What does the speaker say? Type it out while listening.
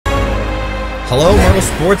Hello Marble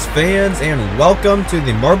Sports fans and welcome to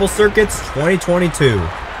the Marble Circuits 2022.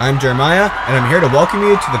 I'm Jeremiah and I'm here to welcome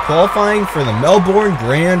you to the qualifying for the Melbourne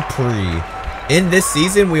Grand Prix. In this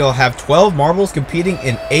season we will have 12 marbles competing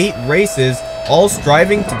in 8 races, all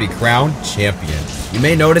striving to be crowned champion. You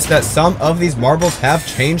may notice that some of these marbles have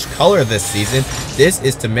changed color this season. This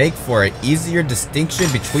is to make for an easier distinction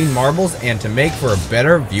between marbles and to make for a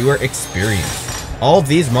better viewer experience. All of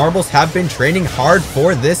these marbles have been training hard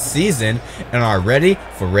for this season and are ready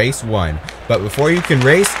for race 1. But before you can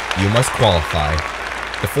race, you must qualify.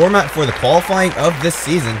 The format for the qualifying of this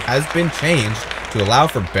season has been changed to allow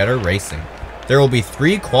for better racing. There will be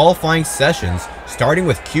 3 qualifying sessions, starting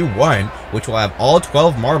with Q1, which will have all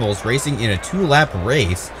 12 marbles racing in a 2-lap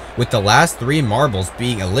race, with the last 3 marbles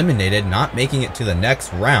being eliminated, not making it to the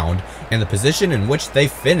next round, and the position in which they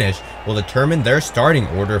finish will determine their starting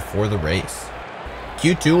order for the race.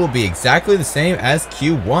 Q2 will be exactly the same as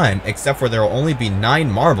Q1, except for there will only be 9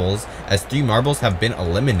 marbles, as 3 marbles have been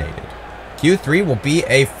eliminated. Q3 will be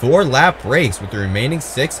a 4-lap race with the remaining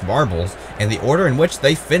 6 marbles, and the order in which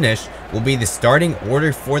they finish will be the starting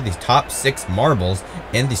order for the top 6 marbles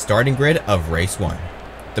in the starting grid of race 1.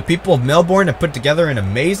 The people of Melbourne have put together an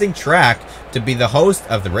amazing track to be the host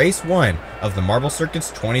of the race 1 of the Marble Circuits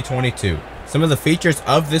 2022. Some of the features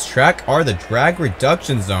of this track are the drag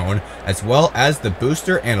reduction zone, as well as the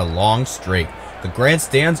booster and a long straight. The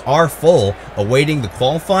grandstands are full, awaiting the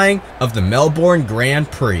qualifying of the Melbourne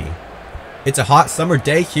Grand Prix. It's a hot summer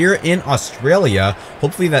day here in Australia.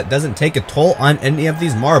 Hopefully that doesn't take a toll on any of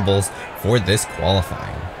these marbles for this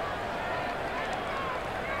qualifying.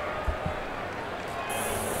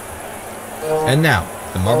 And now,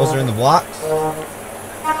 the marbles are in the blocks.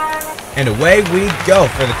 And away we go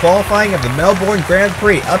for the qualifying of the Melbourne Grand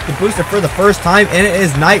Prix. Up the booster for the first time, and it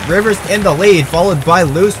is Night Rivers in the lead, followed by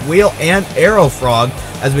Loose Wheel and Arrow Frog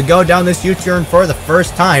as we go down this U-turn for the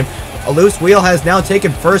first time. A Loose Wheel has now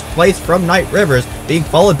taken first place from Night Rivers, being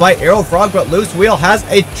followed by Arrow Frog, but Loose Wheel has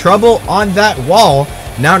a trouble on that wall.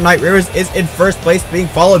 Now Night Rivers is in first place, being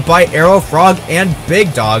followed by Arrow Frog and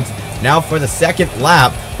Big Dogs. Now for the second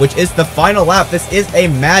lap, which is the final lap. This is a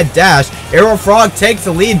mad dash. Arrow Frog takes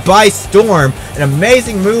the lead by storm. An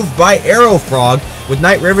amazing move by Arrow Frog, with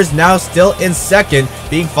Night Rivers now still in second,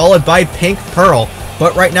 being followed by Pink Pearl.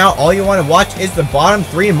 But right now, all you want to watch is the bottom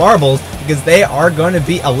 3 marbles, because they are going to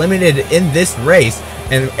be eliminated in this race.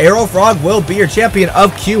 And Arrow Frog will be your champion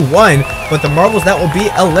of Q1, but the marbles that will be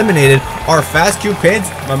eliminated are Fast Q Pins,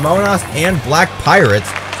 Momonas, and Black Pirates.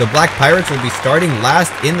 So Black Pirates will be starting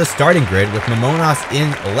last in the starting grid, with Momonas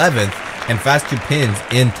in 11th and Fast Q Pins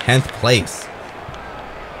in 10th place.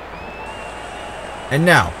 And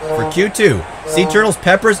now, for Q2, Sea Turtles,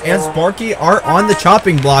 Peppers, and Sparky are on the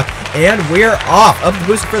chopping block, and we're off. Up the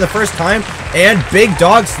boost for the first time, and Big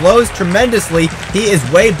Dog slows tremendously. He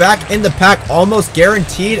is way back in the pack, almost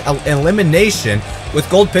guaranteed elimination, with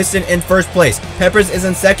Gold Piston in first place. Peppers is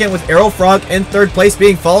in second, with Arrow Frog in third place,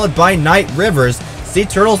 being followed by Night Rivers. Sea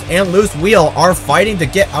Turtles and Loose Wheel are fighting to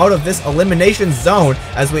get out of this elimination zone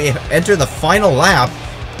as we enter the final lap.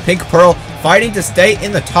 Pink Pearl fighting to stay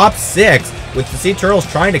in the top 6, with the Sea Turtles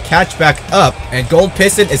trying to catch back up, and Gold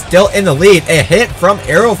Piston is still in the lead. A hit from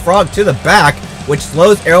Arrow Frog to the back, which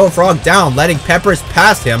slows Arrow Frog down, letting Peppers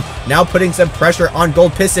pass him, now putting some pressure on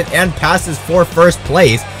Gold Piston, and passes for first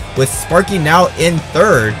place, with Sparky now in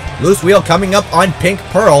third. Loose Wheel coming up on Pink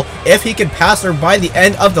Pearl. If he can pass her by the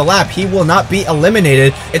end of the lap, he will not be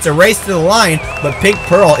eliminated. It's a race to the line, but Pink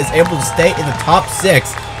Pearl is able to stay in the top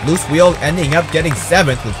 6. Loose Wheel ending up getting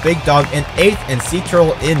 7th, with Big Dog in 8th and Sea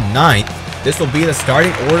Turtle in 9th. This will be the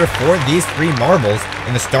starting order for these 3 marbles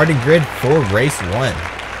in the starting grid for race 1.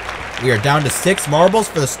 We are down to 6 marbles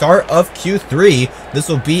for the start of Q3. This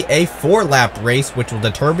will be a 4-lap race, which will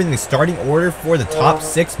determine the starting order for the top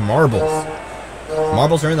 6 marbles.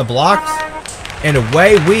 Marbles are in the blocks, and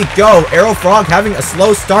away we go. Arrow Frog having a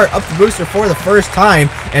slow start up the booster for the first time,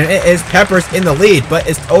 and it is Peppers in the lead, but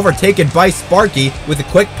is overtaken by Sparky with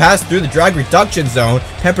a quick pass through the drag reduction zone.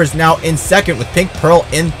 Peppers now in second, with Pink Pearl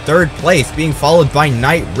in third place, being followed by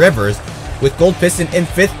Night Rivers, with Gold Piston in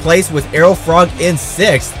 5th place, with Arrow Frog in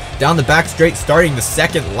 6th. Down the back straight starting the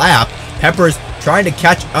second lap. Peppers trying to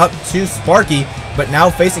catch up to Sparky, but now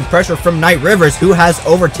facing pressure from Night Rivers, who has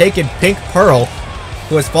overtaken Pink Pearl,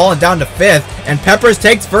 who has fallen down to 5th, and Peppers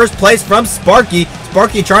takes first place from Sparky.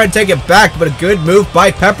 Sparky trying to take it back, but a good move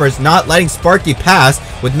by Peppers, not letting Sparky pass,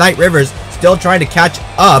 with Night Rivers still trying to catch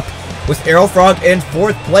up, with Arrow Frog in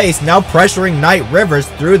 4th place, now pressuring Night Rivers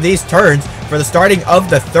through these turns for the starting of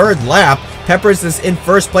the 3rd lap. Peppers is in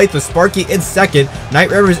first place, with Sparky in second. Night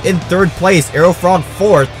Rivers in third place. Arrow Frog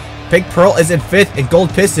fourth. Pink Pearl is in 5th, and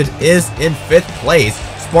Gold Piston is in 5th place.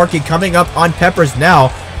 Sparky coming up on Peppers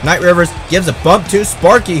now. Night Rivers gives a bump to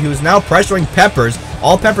Sparky, who's now pressuring Peppers.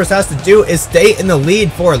 All Peppers has to do is stay in the lead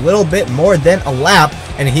for a little bit more than a lap,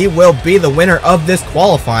 and he will be the winner of this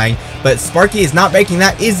qualifying. But Sparky is not making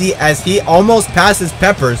that easy, as he almost passes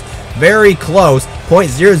Peppers. Very close,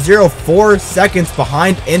 0.004 seconds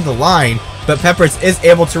behind in the line. But Peppers is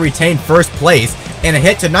able to retain first place. And a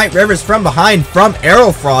hit to Night Rivers from behind from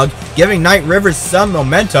Aerofrog, giving Night Rivers some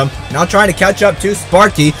momentum. Now trying to catch up to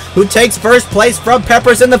Sparky, who takes first place from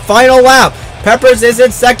Peppers in the final lap. Peppers is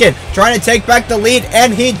in second, trying to take back the lead,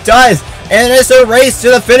 and he does. And it's a race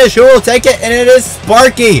to the finish. Who will take it? And it is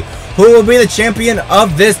Sparky, who will be the champion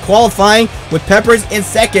of this qualifying, with Peppers in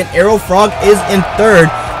second. Aerofrog is in third.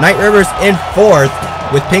 Night Rivers in fourth,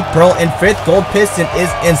 with Pink Pearl in fifth. Gold Piston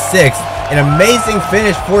is in sixth. An amazing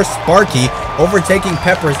finish for Sparky, overtaking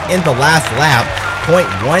Peppers in the last lap,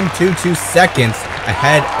 0.122 seconds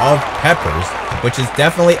ahead of Peppers, which is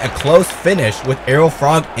definitely a close finish, with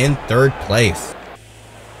Aerofrog in third place.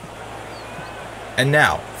 And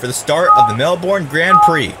now, for the start of the Melbourne Grand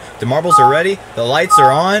Prix. The marbles are ready, the lights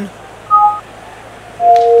are on,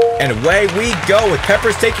 and away we go, with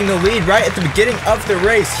Peppers taking the lead right at the beginning of the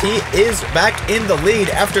race. He is back in the lead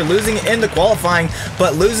after losing it in the qualifying,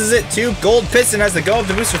 but loses it to Gold Piston as they go up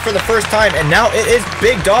the booster for the first time, and now it is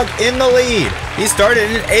Big Dog in the lead. He started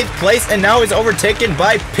in 8th place and now is overtaken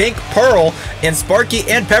by Pink Pearl, and Sparky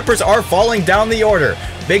and Peppers are falling down the order.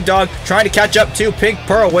 Big Dog trying to catch up to Pink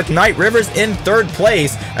Pearl, with Night Rivers in 3rd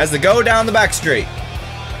place as they go down the back straight.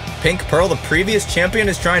 Pink Pearl, the previous champion,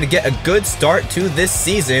 is trying to get a good start to this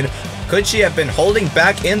season. Could she have been holding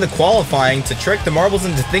back in the qualifying to trick the marbles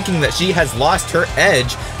into thinking that she has lost her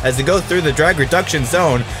edge as they go through the drag reduction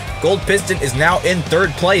zone? Gold Piston is now in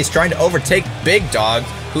 3rd place, trying to overtake Big Dog,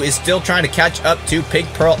 who is still trying to catch up to Pink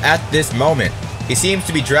Pearl at this moment. He seems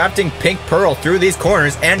to be drafting Pink Pearl through these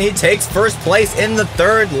corners, and he takes first place in the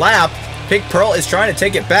 3rd lap. Pink Pearl is trying to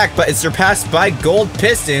take it back, but it's surpassed by Gold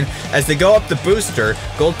Piston as they go up the booster.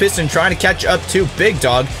 Gold Piston trying to catch up to Big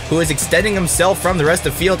Dog, who is extending himself from the rest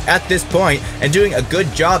of the field at this point and doing a good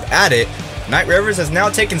job at it. Night Rivers has now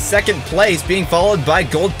taken 2nd place, being followed by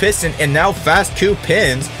Gold Piston and now Fast Q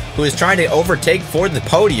Pins, who is trying to overtake for the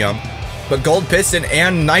podium. But Gold Piston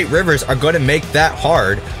and Night Rivers are going to make that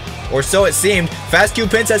hard, or so it seemed. Fast Q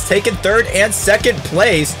Pins has taken 3rd and 2nd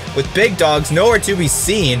place, with Big Dogs nowhere to be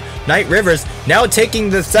seen. Night Rivers now taking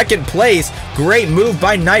the 2nd place. Great move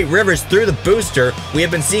by Night Rivers through the booster. We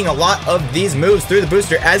have been seeing a lot of these moves through the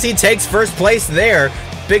booster as he takes 1st place there.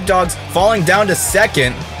 Big Dogs falling down to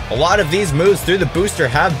 2nd. A lot of these moves through the booster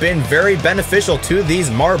have been very beneficial to these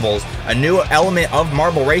marbles, a new element of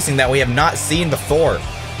marble racing that we have not seen before.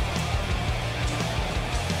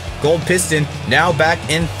 Gold Piston now back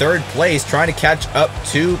in 3rd place, trying to catch up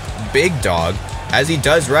to Big Dog, as he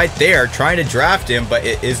does right there, trying to draft him, but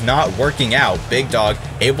it is not working out. Big Dog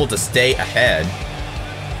able to stay ahead,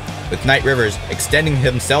 with Night Rivers extending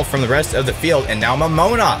himself from the rest of the field, and now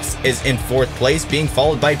Momonas is in 4th place, being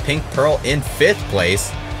followed by Pink Pearl in 5th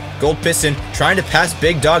place. Gold Piston trying to pass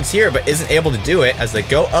Big Dogs here, but isn't able to do it as they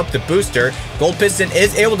go up the booster. Gold Piston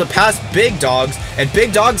is able to pass Big Dogs, and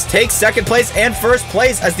Big Dogs takes 2nd place and 1st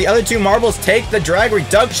place as the other 2 marbles take the drag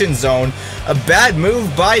reduction zone. A bad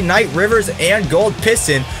move by Night Rivers and Gold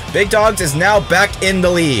Piston. Big Dogs is now back in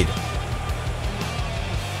the lead.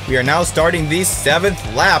 We are now starting the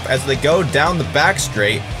 7th lap as they go down the back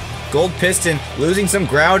straight. Gold Piston losing some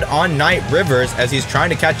ground on Night Rivers as he's trying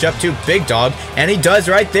to catch up to Big Dog, and he does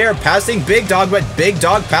right there, passing Big Dog, but Big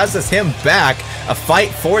Dog passes him back. A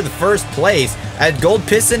fight for the 1st place as Gold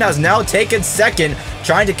Piston has now taken 2nd,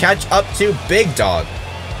 trying to catch up to Big Dog.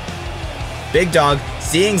 Big Dog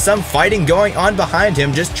seeing some fighting going on behind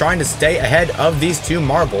him, just trying to stay ahead of these 2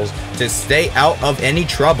 marbles to stay out of any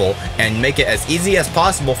trouble and make it as easy as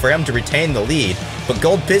possible for him to retain the lead. But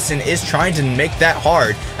Gold Piston is trying to make that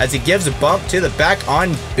hard as he gives a bump to the back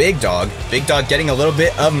on Big Dog. Big Dog getting a little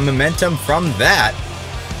bit of momentum from that.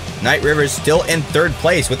 Night Rivers still in 3rd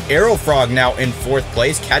place, with Aerofrog now in 4th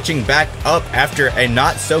place, catching back up after a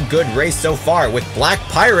not so good race so far, with Black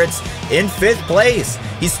Pirates in 5th place.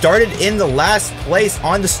 He started in the last place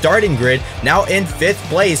on the starting grid, now in 5th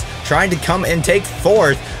place, trying to come and take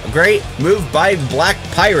 4th. A great move by Black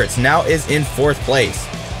Pirates, now is in 4th place.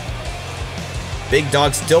 Big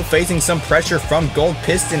Dog still facing some pressure from Gold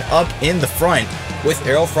Piston up in the front, with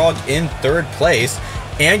Aerofrog in 3rd place.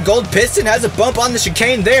 And Gold Piston has a bump on the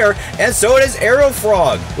chicane there, and so does Aero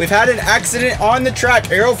Frog. We've had an accident on the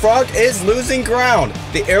track. Aero Frog is losing ground.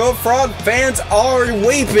 The Aero Frog fans are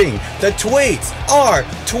weeping. The tweets are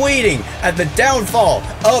tweeting at the downfall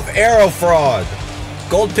of Aero Frog.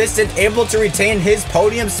 Gold Piston able to retain his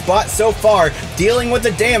podium spot so far, dealing with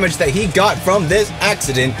the damage that he got from this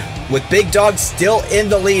accident, with Big Dog still in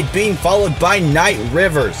the lead, being followed by Night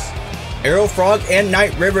Rivers. Aero Frog and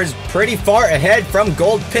Night Rivers pretty far ahead from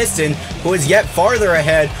Gold Piston, who is yet farther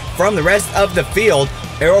ahead from the rest of the field.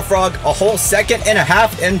 Aero Frog a whole second and a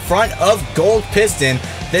half in front of Gold Piston.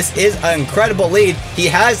 This is an incredible lead. He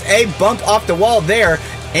has a bump off the wall there,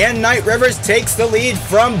 and Night Rivers takes the lead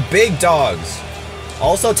from Big Dogs.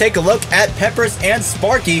 Also take a look at Peppers and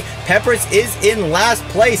Sparky. Peppers is in last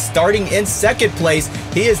place, starting in second place.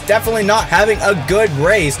 He is definitely not having a good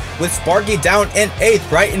race, with Sparky down in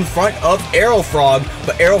 8th, right in front of Aero Frog.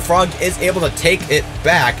 But Aero Frog is able to take it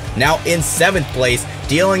back, now in 7th place,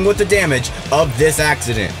 dealing with the damage of this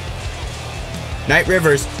accident. Night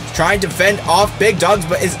Rivers trying to fend off Big Dogs,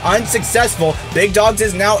 but is unsuccessful. Big Dogs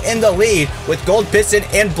is now in the lead, with Gold Piston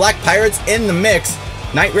and Black Pirates in the mix.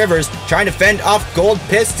 Night Rivers trying to fend off Gold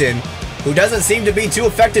Piston, who doesn't seem to be too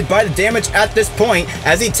affected by the damage at this point,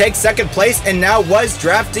 as he takes second place and now was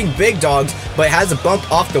drafting Big Dogs, but has a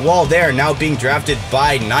bump off the wall there, now being drafted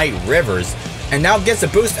by Night Rivers. And now gets a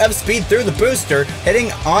boost of speed through the booster,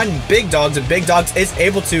 hitting on Big Dogs, and Big Dogs is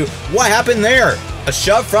able to... What happened there? A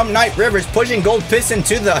shove from Night Rivers, pushing Gold Piston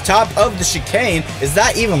to the top of the chicane. Is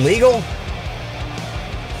that even legal?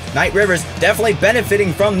 Night Rivers definitely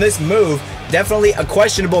benefiting from this move. Definitely a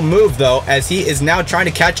questionable move though, as he is now trying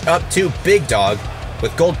to catch up to Big Dog,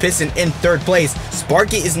 with Gold Piston in 3rd place.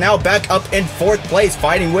 Sparky is now back up in 4th place,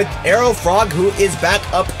 fighting with Aero Frog, who is back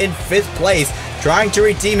up in 5th place, trying to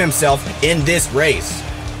redeem himself in this race.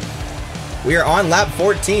 We are on lap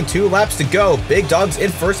 14, 2 laps to go. Big Dog's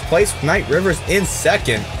in 1st place, Night Rivers in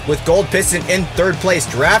 2nd, with Gold Piston in 3rd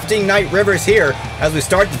place, drafting Night Rivers here as we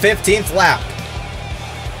start the 15th lap.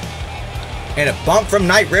 And a bump from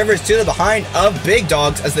Night Rivers to the behind of Big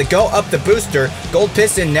Dogs as they go up the booster. Gold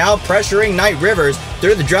Piston now pressuring Night Rivers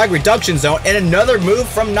through the drag reduction zone, and another move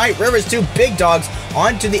from Night Rivers to Big Dogs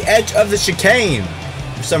onto the edge of the chicane.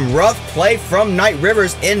 Some rough play from Night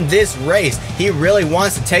Rivers in this race. He really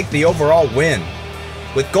wants to take the overall win.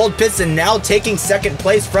 With Gold Piston now taking 2nd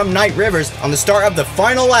place from Night Rivers on the start of the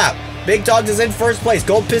final lap. Big Dogs is in 1st place.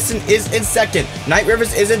 Gold Piston is in 2nd. Night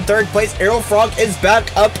Rivers is in 3rd place. Aero Frog is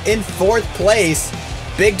back up in 4th place.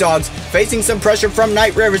 Big Dogs facing some pressure from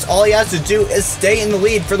Night Rivers. All he has to do is stay in the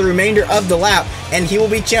lead for the remainder of the lap, and he will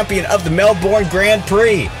be champion of the Melbourne Grand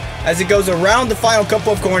Prix. As he goes around the final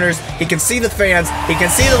couple of corners, he can see the fans, he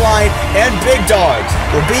can see the line, and Big Dogs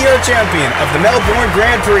will be your champion of the Melbourne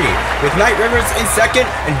Grand Prix, with Night Rivers in 2nd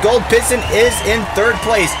and Gold Piston is in 3rd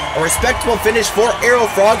place. A respectable finish for Aero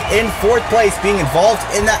Frog in 4th place, being involved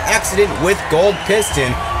in that accident with Gold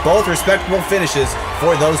Piston. Both respectable finishes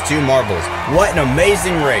for those two marbles. What an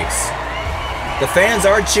amazing race. The fans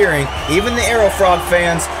are cheering, even the Aero Frog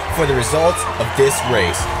fans, for the results of this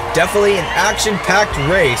race. Definitely an action-packed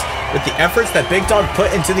race, with the efforts that Big Dog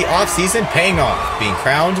put into the off-season paying off, being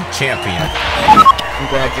crowned champion.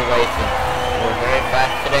 Congratulations. You were very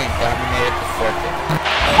fast today and dominated the circuit.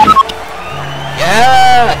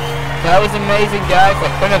 Yeah! That was amazing, guys.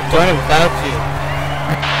 I couldn't have done it without you.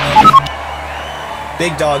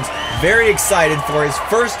 Big Dog's very excited for his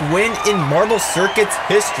first win in Marble Circuit's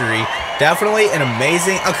history. Definitely an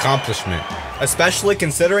amazing accomplishment, especially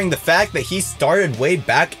considering the fact that he started way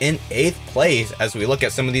back in 8th place. As we look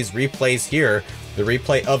at some of these replays here, the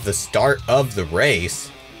replay of the start of the race.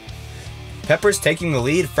 Peppers taking the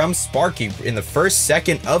lead from Sparky in the first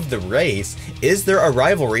second of the race. Is there a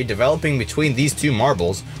rivalry developing between these two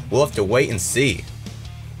marbles? We'll have to wait and see.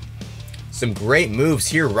 Some great moves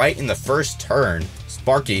here right in the first turn.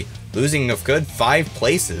 Sparky losing a good 5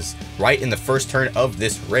 places right in the first turn of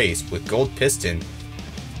this race, with Gold Piston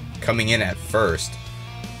coming in at 1st.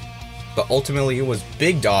 But ultimately it was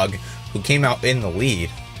Big Dog who came out in the lead.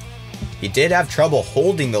 He did have trouble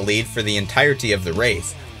holding the lead for the entirety of the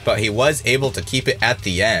race, but he was able to keep it at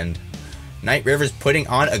the end. Night Rivers putting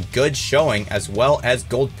on a good showing, as well as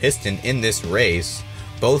Gold Piston in this race,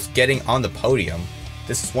 both getting on the podium.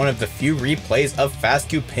 This is one of the few replays of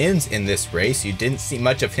Fastcu Pins in this race. You didn't see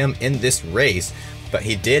much of him in this race, but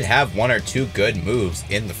he did have 1 or 2 good moves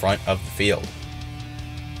in the front of the field.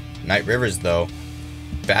 Night Rivers, though,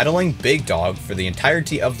 battling Big Dog for the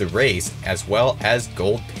entirety of the race, as well as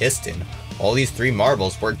Gold Piston. All these 3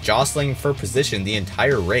 marbles were jostling for position the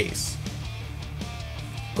entire race.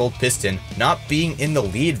 Gold Piston not being in the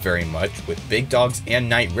lead very much, with Big Dogs and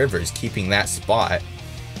Night Rivers keeping that spot.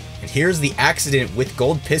 And here's the accident with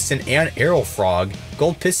Gold Piston and Arrow Frog.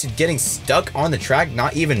 Gold Piston getting stuck on the track,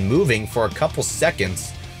 not even moving for a couple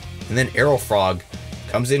seconds. And then Arrow Frog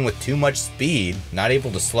comes in with too much speed, not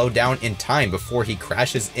able to slow down in time before he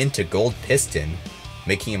crashes into Gold Piston,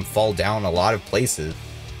 making him fall down a lot of places.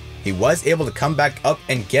 He was able to come back up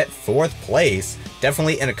and get 4th place,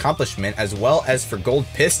 definitely an accomplishment, as well as for Gold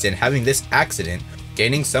Piston having this accident,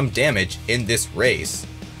 gaining some damage in this race.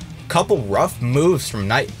 Couple rough moves from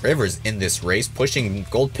Night Rivers in this race, pushing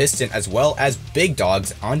Gold Piston as well as Big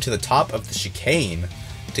Dogs onto the top of the chicane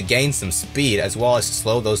to gain some speed, as well as to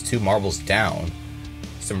slow those 2 marbles down.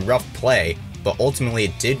 Some rough play, but ultimately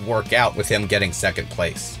it did work out with him getting 2nd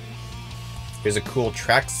place. Here's a cool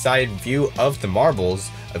trackside view of the marbles,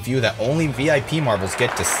 a view that only VIP marbles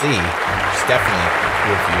get to see, which is definitely a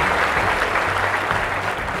cool view.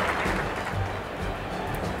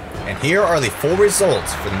 And here are the full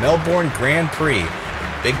results for the Melbourne Grand Prix.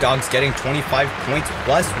 Big Dogs getting 25 points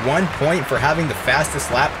plus 1 point for having the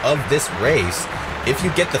fastest lap of this race. If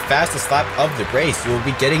you get the fastest lap of the race, you will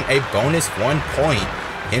be getting a bonus 1 point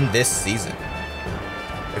in this season.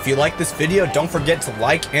 If you like this video, don't forget to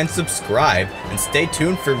like and subscribe, and stay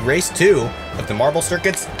tuned for race 2 of the Marble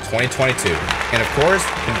Circuits 2022. And of course,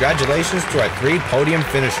 congratulations to our 3 podium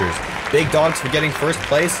finishers. Big Dogs for getting 1st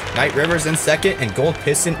place, Night Rivers in 2nd, and Gold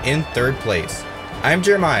Piston in 3rd place. I'm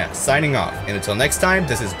Jeremiah, signing off, and until next time,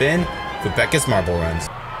 this has been Fubeca's Marble Runs.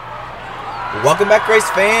 Welcome back, race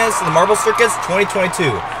fans, to the Marble Circuits 2022.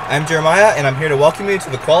 I'm Jeremiah, and I'm here to welcome you to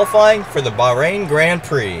the qualifying for the Bahrain Grand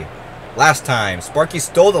Prix. Last time, Sparky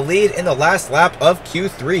stole the lead in the last lap of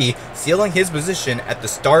Q3, sealing his position at the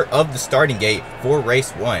start of the starting gate for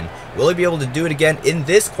race 1. Will he be able to do it again in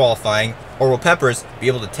this qualifying, or will Peppers be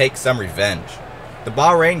able to take some revenge? The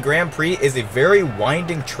Bahrain Grand Prix is a very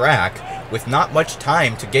winding track with not much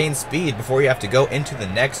time to gain speed before you have to go into the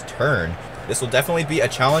next turn. This will definitely be a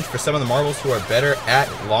challenge for some of the marbles who are better at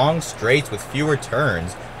long straights with fewer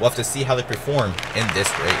turns. We'll have to see how they perform in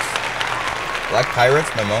this race. Black Pirates,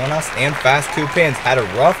 Mamonas, and Fast Coupins had a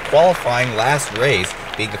rough qualifying last race,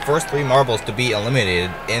 being the first 3 marbles to be eliminated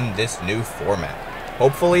in this new format.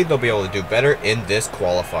 Hopefully they'll be able to do better in this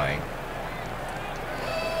qualifying.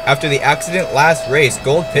 After the accident last race,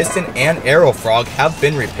 Gold Piston and Arrow Frog have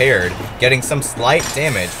been repaired, getting some slight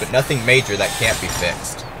damage, but nothing major that can't be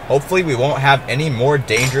fixed. Hopefully we won't have any more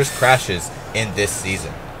dangerous crashes in this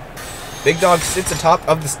season. Big Dog sits atop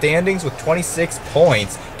of the standings with 26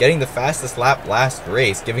 points, getting the fastest lap last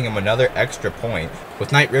race, giving him another extra point,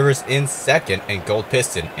 with Night Rivers in 2nd and Gold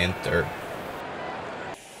Piston in 3rd.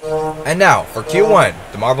 And now, for Q1,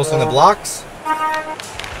 the marbles on the blocks.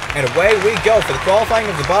 And away we go for the qualifying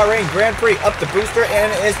of the Bahrain Grand Prix. Up the booster,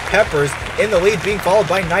 and it is Peppers in the lead, being followed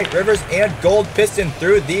by Night Rivers and Gold Piston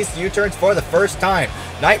through these U-turns for the first time.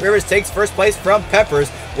 Night Rivers takes 1st place from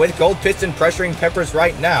Peppers, with Gold Piston pressuring Peppers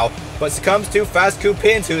right now, but succumbs to Fast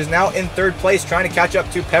Coupins, who is now in 3rd place, trying to catch up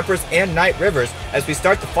to Peppers and Night Rivers as we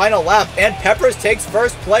start the final lap. And Peppers takes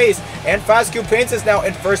 1st place, and Fast Coupins is now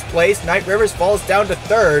in 1st place. Night Rivers falls down to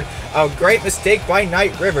 3rd. A great mistake by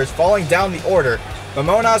Night Rivers, falling down the order.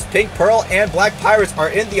 Mamonas, Pink Pearl, and Black Pirates are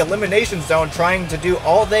in the elimination zone, trying to do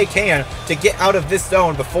all they can to get out of this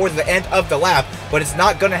zone before the end of the lap, but it's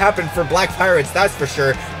not going to happen for Black Pirates, that's for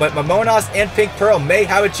sure. But Mamonas and Pink Pearl may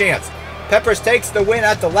have a chance. Peppers takes the win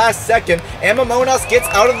at the last second, and Mamonas gets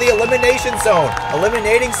out of the elimination zone,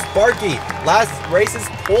 eliminating Sparky, last race's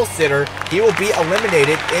pole sitter. He will be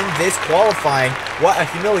eliminated in this qualifying. What a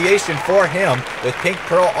humiliation for him, with Pink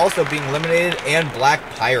Pearl also being eliminated and Black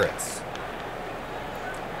Pirates.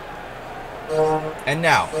 And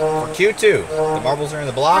now, for Q2, the marbles are in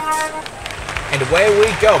the blocks, and away we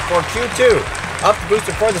go for Q2. Up the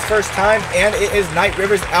booster for the first time, and it is Night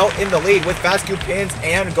Rivers out in the lead with Fast Coupins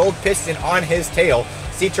and Gold Piston on his tail.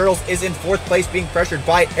 Sea Turtles is in 4th place, being pressured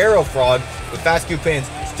by Arrow Frog, with Fast Coupins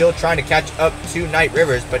still trying to catch up to Night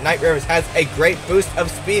Rivers, but Night Rivers has a great boost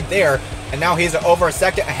of speed there, and now he's over a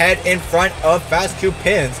second ahead in front of Fast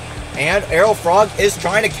Coupins. And Arrow Frog is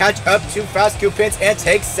trying to catch up to Fast Coupins and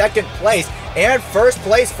take 2nd place. And 1st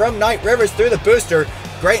place from Night Rivers through the booster.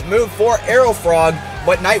 Great move for Arrow Frog,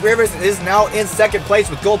 but Night Rivers is now in 2nd place,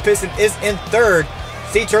 with Gold Piston is in 3rd.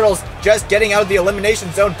 Sea Turtles just getting out of the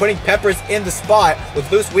elimination zone, putting Peppers in the spot,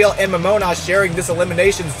 with Loose Wheel and Mamonas sharing this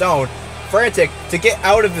elimination zone. Frantic to get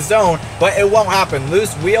out of the zone, but it won't happen.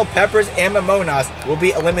 Loose Wheel, Peppers, and Mamonas will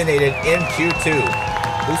be eliminated in Q2.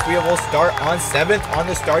 Fubeca will start on 7th on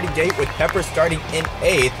the starting gate, with Pepper starting in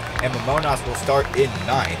 8th, and Mamonas will start in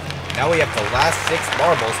 9th. Now we have the last 6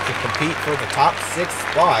 marbles to compete for the top 6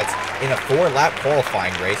 spots in a 4-lap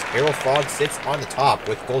qualifying race. Arrow Frog sits on the top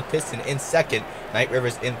with Gold Piston in 2nd, Night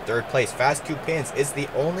Rivers in 3rd place. Fast Q Pins is the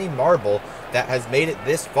only marble that has made it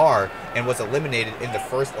this far and was eliminated in the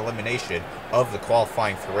first elimination of the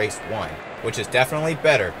qualifying for race 1, which is definitely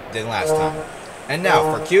better than last time. And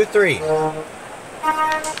now for Q3.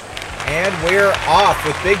 And we're off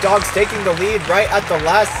with Big Dogs taking the lead right at the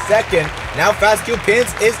last second. Now Fast Q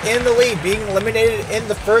Pins is in the lead, being eliminated in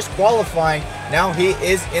the first qualifying. Now he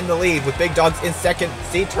is in the lead with Big Dogs in 2nd.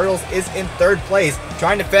 Sea Turtles is in 3rd place,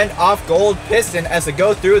 trying to fend off Gold Piston as they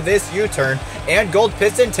go through this U-turn. And Gold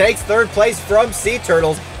Piston takes 3rd place from Sea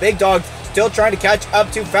Turtles. Big Dogs still trying to catch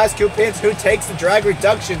up to Fast Q Pins, who takes the drag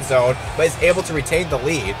reduction zone, but is able to retain the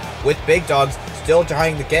lead, with Big Dogs still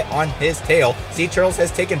trying to get on his tail. Sea Turtles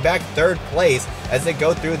has taken back 3rd place as they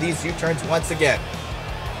go through these U-turns once again.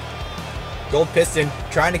 Gold Piston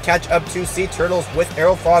trying to catch up to Sea Turtles with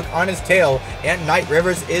Arrow Frog on his tail, and Night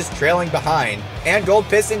Rivers is trailing behind. And Gold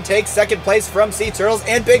Piston takes 2nd place from Sea Turtles,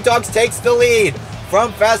 and Big Dogs takes the lead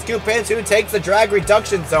from Fast Q Pins, who takes the drag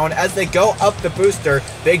reduction zone as they go up the booster.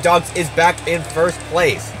 Big Dogs is back in 1st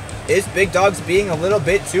place. Is Big Dogs being a little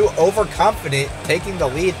bit too overconfident, taking the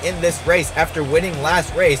lead in this race after winning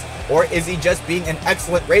last race, or is he just being an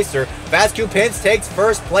excellent racer? Fast Q Pins takes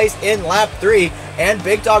 1st place in lap 3, and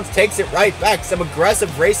Big Dogs takes it right back. Some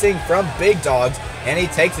aggressive racing from Big Dogs, and he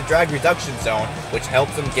takes a drag reduction zone, which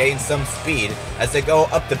helps him gain some speed as they go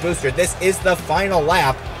up the booster. This is the final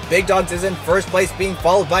lap. Big Dogs is in 1st place, being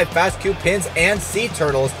followed by Fast Q Pins and Sea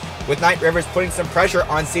Turtles, with Night Rivers putting some pressure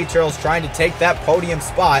on Sea Turtles, trying to take that podium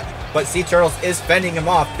spot, but Sea Turtles is fending him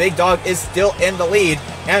off. Big Dog is still in the lead,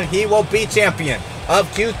 and he will be champion of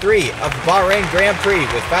Q3 of the Bahrain Grand Prix,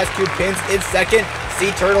 with Fast Q Pins in 2nd,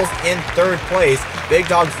 Sea Turtles in 3rd place. Big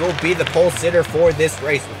Dogs will be the pole sitter for this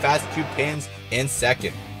race, with Fast Q Pins in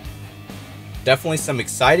 2nd. Definitely some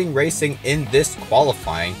exciting racing in this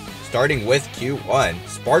qualifying, starting with Q1.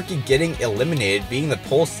 Sparky getting eliminated, being the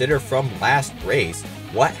pole sitter from last race.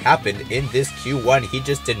 What happened in this Q1? He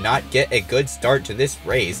just did not get a good start to this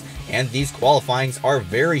race, and these qualifyings are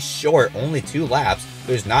very short, only 2 laps.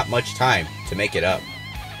 There's not much time to make it up.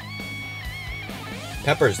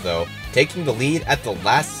 Peppers, though, taking the lead at the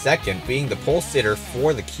last second, being the pole sitter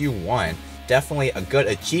for the Q1. Definitely a good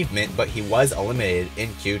achievement, but he was eliminated in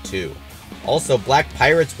Q2. Also, Black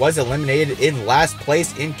Pirates was eliminated in last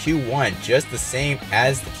place in Q1, just the same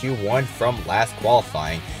as the Q1 from last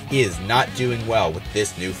qualifying. He is not doing well with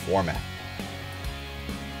this new format.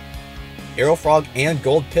 Arrow Frog and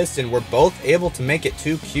Gold Piston were both able to make it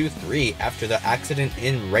to Q3 after the accident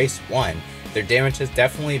in race 1. Their damage has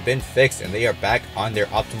definitely been fixed, and they are back on their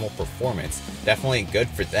optimal performance. Definitely good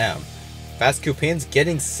for them. Fast Q Pins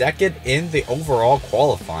getting 2nd in the overall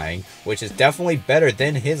qualifying, which is definitely better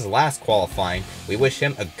than his last qualifying. We wish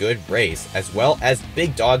him a good race, as well as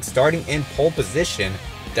Big Dog starting in pole position.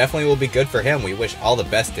 Definitely will be good for him. We wish all the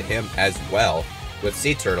best to him as well, with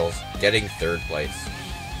Sea Turtles getting 3rd place.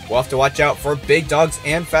 We'll have to watch out for Big Dogs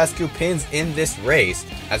and Fast Q Pins in this race,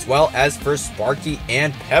 as well as for Sparky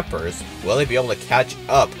and Peppers. Will they be able to catch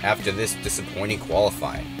up after this disappointing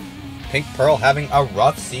qualifying? Pink Pearl having a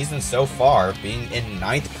rough season so far, being in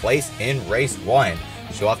 9th place in race 1.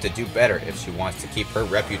 She'll have to do better if she wants to keep her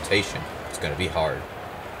reputation. It's going to be hard.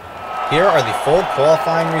 Here are the full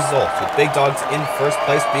qualifying results, with Big Dogs in 1st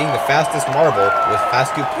place being the fastest marble, with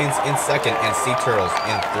Fast Q Pins in 2nd and Sea Turtles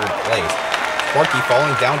in 3rd place. Sparky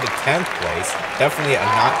falling down to 10th place. Definitely a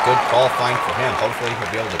not good qualifying for him. Hopefully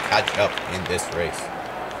he'll be able to catch up in this race.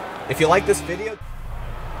 If you like this video,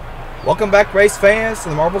 welcome back, race fans, to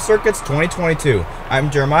the Marble Circuits 2022. I'm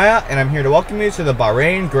Jeremiah, and I'm here to welcome you to the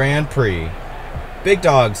Bahrain Grand Prix. Big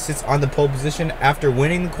Dog sits on the pole position after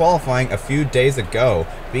winning the qualifying a few days ago.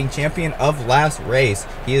 Being champion of last race,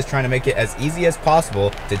 he is trying to make it as easy as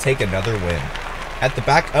possible to take another win. At the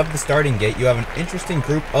back of the starting gate, you have an interesting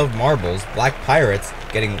group of marbles. Black Pirates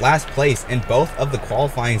getting last place in both of the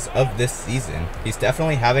qualifyings of this season. He's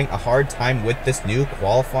definitely having a hard time with this new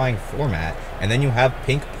qualifying format. And then you have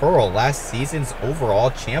Pink Pearl, last season's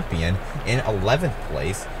overall champion, in 11th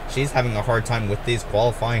place. She's having a hard time with these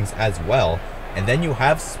qualifyings as well. And then you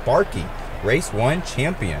have Sparky, race 1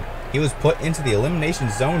 champion. He was put into the elimination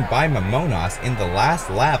zone by Mamonas in the last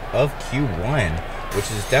lap of Q1, which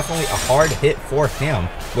is definitely a hard hit for him,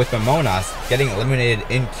 with Mamonas getting eliminated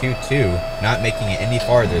in Q2, not making it any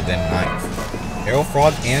farther than 9th. Arrow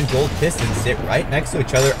Frog and Gold Piston sit right next to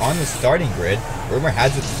each other on the starting grid. Rumor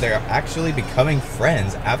has it that they're actually becoming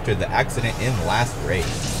friends after the accident in last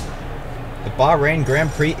race. The Bahrain Grand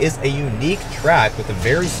Prix is a unique track with a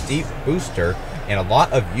very steep booster and a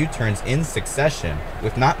lot of U-turns in succession,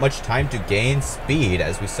 with not much time to gain speed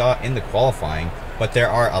as we saw in the qualifying, but there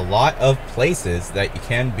are a lot of places that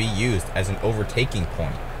can be used as an overtaking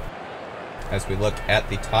point. As we look at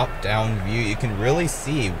the top-down view, you can really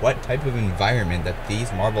see what type of environment that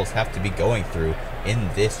these marbles have to be going through in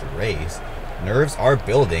this race. Nerves are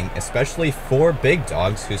building, especially for Big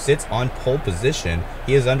Dogs, who sits on pole position.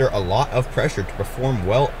 He is under a lot of pressure to perform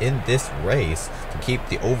well in this race to keep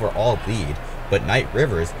the overall lead. But Knight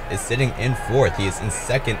Rivers is sitting in 4th. He is in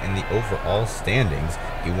 2nd in the overall standings.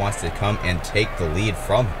 He wants to come and take the lead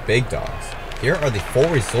from Big Dogs. Here are the full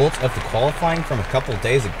results of the qualifying from a couple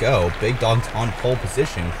days ago. Big Dogs on pole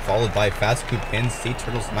position, followed by Fast Coup Pins, Sea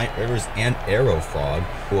Turtles, Knight Rivers, and Arrow Frog,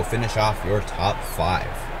 who will finish off your top 5.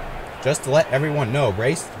 Just to let everyone know,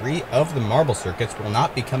 race 3 of the Marble Circuits will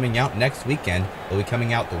not be coming out next weekend. It will be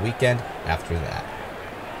coming out the weekend after that.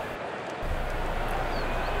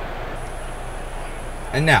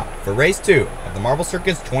 And now, for race 2 of the Marble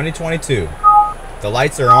Circuits 2022. The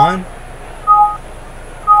lights are on.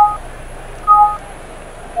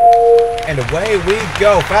 And away we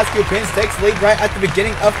go. Fast Coup Pins takes the lead right at the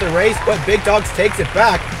beginning of the race, but Big Dogs takes it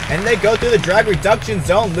back, and they go through the drag reduction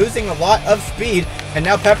zone, losing a lot of speed. And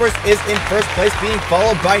now Peppers is in first place, being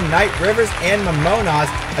followed by Knight Rivers and Mamonas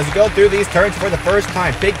as we go through these turns for the first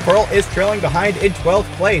time. Big Pearl is trailing behind in 12th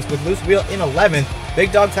place, with Loose Wheel in 11th.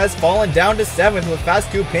 Big Dogs has fallen down to 7th, with Fast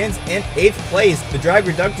Coup Pins in 8th place. The drag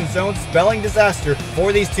reduction zone spelling disaster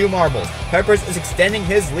for these two marbles. Peppers is extending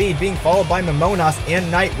his lead, being followed by Mamonas and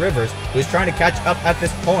Knight Rivers, who is trying to catch up at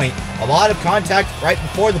this point. A lot of contact right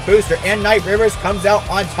before the booster, and Knight Rivers comes out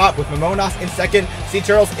on top with Mamonas in 2nd. Sea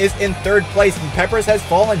Turtles is in 3rd place, and Peppers has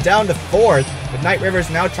fallen down to 4th, with Knight Rivers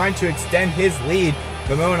now trying to extend his lead.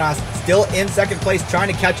 Mamonas still in 2nd place,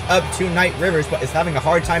 trying to catch up to Knight Rivers, but is having a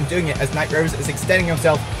hard time doing it as Knight Rivers is extending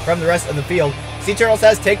himself from the rest of the field. Sea Turtles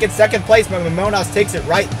has taken 2nd place, but Mamonas takes it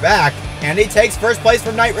right back, and he takes 1st place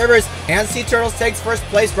from Knight Rivers, and Sea Turtles takes 1st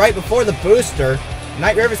place right before the booster.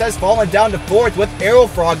 Knight Rivers has fallen down to 4th, with Arrow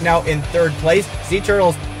Frog now in 3rd place. Sea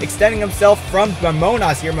Turtles extending himself from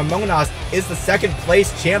Mamonas here. Mamonas is the 2nd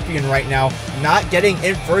place champion right now, not getting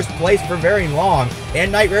in 1st place for very long.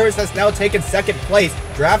 And Knight Rivers has now taken 2nd place,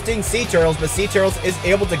 drafting Sea Turtles, but Sea Turtles is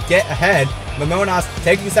able to get ahead. Mamonas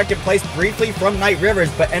taking 2nd place briefly from Knight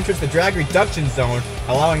Rivers, but enters the drag reduction zone,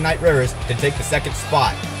 allowing Knight Rivers to take the 2nd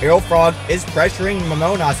spot. Arrow Frog is pressuring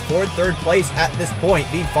Mamonas for 3rd place at this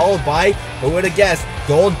point, being followed by, who would have guessed,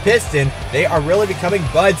 Gold Piston. They are really becoming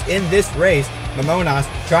buds in this race. Mamonas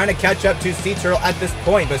trying to catch up to Sea Turtle at this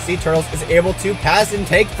point, but Sea Turtles is able to pass and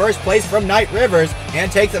take 1st place from Knight Rivers and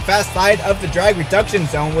take the fast side of the drag reduction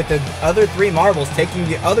zone, with the other 3 marbles taking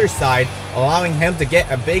the other side, allowing him to get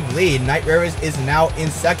a big lead. Knight Rivers is now in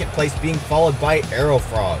 2nd place, being followed by Arrow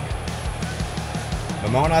Frog.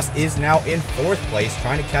 Mamonas is now in 4th place,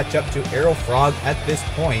 trying to catch up to Arrow Frog at this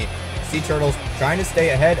point. Sea Turtles trying to stay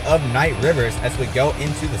ahead of Knight Rivers as we go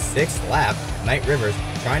into the 6th lap. Knight Rivers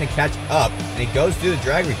trying to catch up, and he goes through the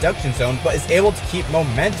drag reduction zone, but is able to keep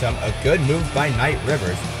momentum. A good move by Knight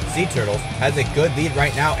Rivers. Sea Turtles has a good lead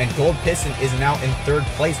right now, and Gold Piston is now in 3rd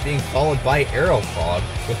place, being followed by Arrow Frog,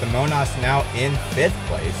 with the Mamonas now in 5th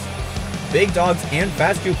place. Big Dogs and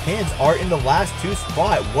Fast Coup Pins are in the last 2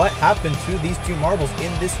 spot. What happened to these two marbles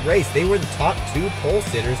in this race? They were the top 2 pole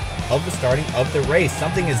sitters of the starting of the race.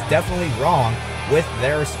 Something is definitely wrong with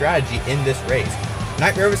their strategy in this race.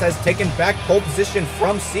 Knight Rivers has taken back pole position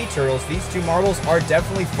from Sea Turtles. These two marbles are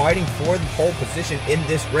definitely fighting for the pole position in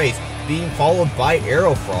this race, being followed by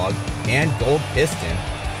Arrow Frog and Gold Piston.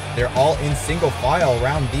 They're all in single file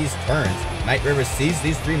around these turns. Knight Rivers sees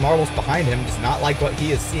these 3 marbles behind him, does not like what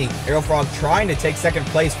he is seeing. Arrow Frog trying to take 2nd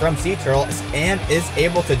place from Sea Turtles and is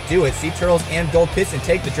able to do it. Sea Turtles and Gold Piston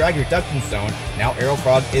take the drag reduction zone. Now Arrow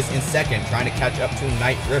Frog is in 2nd, trying to catch up to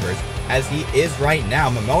Knight Rivers, as he is right now.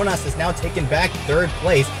 Mamonas is now taken back 3rd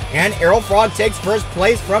place, and Arrow Frog takes 1st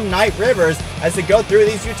place from Knight Rivers. As they go through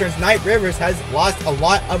these U-turns, Knight Rivers has lost a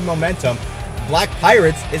lot of momentum. Black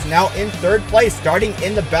Pirates is now in 3rd place, starting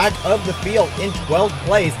in the back of the field in 12th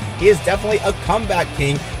place. He is definitely a comeback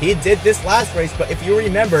king. He did this last race, but if you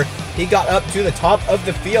remember, he got up to the top of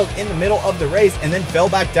the field in the middle of the race and then fell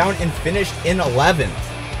back down and finished in 11th.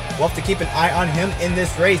 We'll have to keep an eye on him in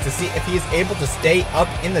this race to see if he is able to stay up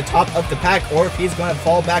in the top of the pack or if he's going to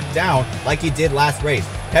fall back down like he did last race.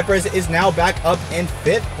 Peppers is now back up in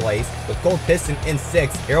 5th place with Gold Piston in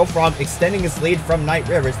 6th. Aerofrog extending his lead from Night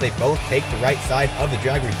Rivers. They both take the right side of the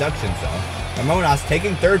drag reduction zone. Mamonas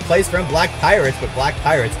taking 3rd place from Black Pirates, but Black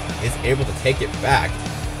Pirates is able to take it back.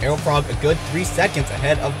 Aerofrog a good 3 seconds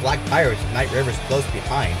ahead of Black Pirates with Night Rivers close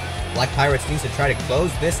behind. Black Pirates needs to try to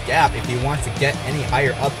close this gap if he wants to get any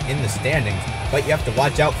higher up in the standings, but you have to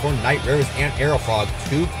watch out for Night Rivers and Aerofrog,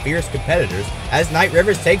 2 fierce competitors. As Night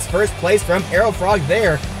Rivers takes 1st place from Aerofrog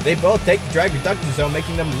there, they both take the drag reduction zone,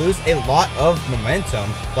 making them lose a lot of momentum.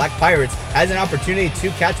 Black Pirates has an opportunity to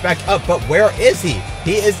catch back up, but where is he?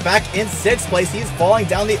 He is back in 6th place. He's falling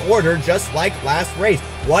down the order just like last race.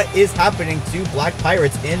 What is happening to Black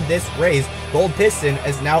Pirates in this race? Gold Piston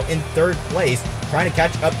is now in 3rd place, trying to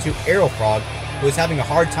catch up to Aerofrog, who is having a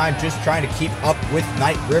hard time just trying to keep up with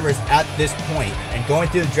Night Rivers at this point. And going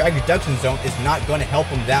through the drag reduction zone is not going to help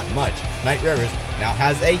him that much. Night Rivers now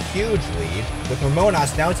has a huge lead, with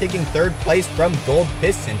Ramonas now taking 3rd place from Gold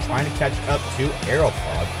Piston, trying to catch up to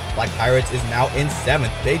Aerofrog. Black Pirates is now in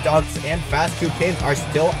 7th. Big Dogs and Fast 2 Pins are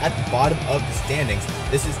still at the bottom of the standings.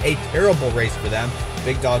 This is a terrible race for them.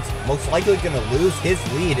 Big Dog's most likely going to lose his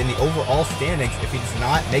lead in the overall standings if he does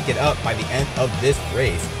not make it up by the end of this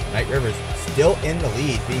race. Night Rivers still in the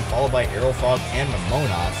lead, being followed by Aerofrog and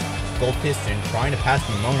Mamonas. Gold Piston trying to pass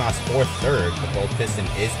Mamonas for 3rd, but Gold Piston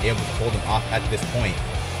is able to hold him off at this point.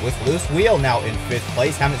 With Loose Wheel now in 5th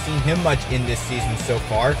place, haven't seen him much in this season so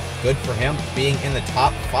far. Good for him being in the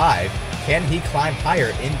top 5. Can he climb higher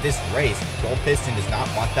in this race? Gold Piston does not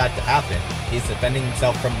want that to happen. He's defending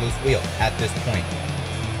himself from Loose Wheel at this point.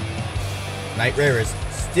 Night Rivers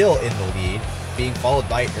still in the lead, being followed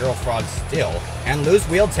by Aerofrog still. And Loose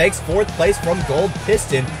Wheel takes 4th place from Gold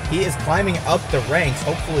Piston. He is climbing up the ranks.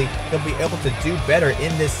 Hopefully, he'll be able to do better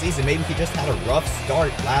in this season. Maybe he just had a rough start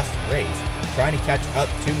last race. Trying to catch up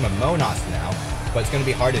to Mamonas now, but it's going to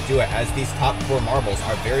be hard to do it as these top 4 marbles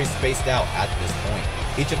are very spaced out at this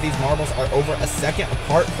point. Each of these marbles are over a second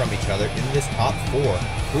apart from each other in this top 4.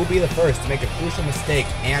 Who will be the first to make a crucial mistake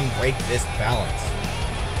and break this balance?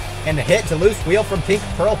 And a hit to Loose Wheel from Pink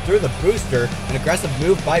Pearl through the booster. An aggressive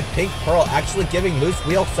move by Pink Pearl, actually giving Loose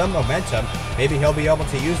Wheel some momentum. Maybe he'll be able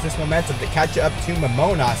to use this momentum to catch up to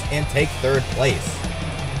Mamonas and take 3rd place.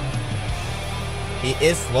 He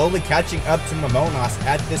is slowly catching up to Mamonas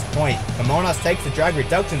at this point. Mamonas takes the drag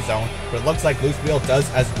reduction zone, but it looks like Loose Wheel does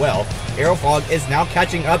as well. Aerofrog is now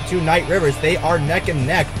catching up to Night Rivers. They are neck and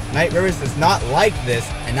neck. Night Rivers does not like this,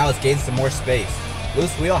 and now has gained some more space.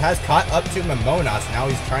 Loose Wheel has caught up to Mamonas. Now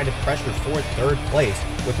he's trying to pressure for 3rd place,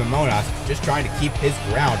 with Mamonas just trying to keep his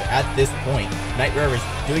ground at this point. Night Rivers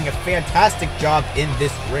doing a fantastic job in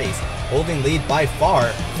this race, holding lead by far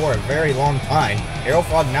for a very long time.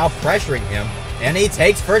 Aerofrog now pressuring him, and he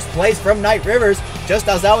takes 1st place from Night Rivers, just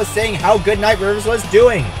as I was saying how good Night Rivers was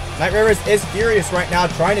doing. Night Rivers is furious right now,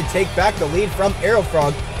 trying to take back the lead from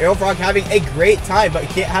Aerofrog. Aerofrog having a great time, but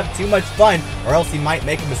he can't have too much fun, or else he might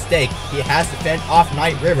make a mistake. He has to fend off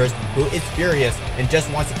Night Rivers, who is furious and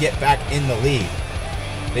just wants to get back in the lead.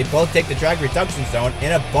 They both take the drag reduction zone,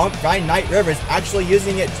 and a bump by Night Rivers, actually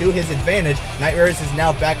using it to his advantage. Night Rivers is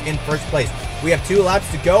now back in 1st place. We have 2 laps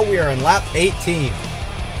to go. We are in lap 18.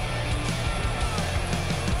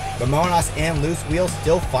 Mamonas and Loose Wheel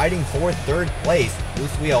still fighting for 3rd place.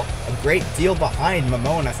 Loose Wheel a great deal behind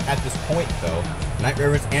Mamonas at this point though. Night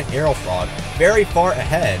Rivers and Aerofrog very far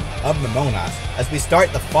ahead of Mamonas. As we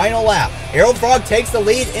start the final lap, Aerofrog takes the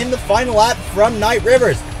lead in the final lap from Night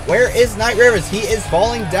Rivers. Where is Night Rivers? He is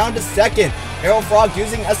falling down to 2nd. Aerofrog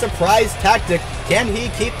using a surprise tactic. Can he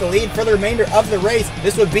keep the lead for the remainder of the race?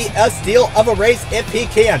 This would be a steal of a race if he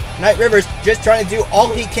can. Night Rivers just trying to do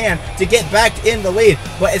all he can to get back in the lead,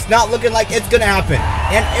 but it's not looking like it's going to happen.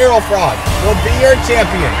 And Aerofrog will be your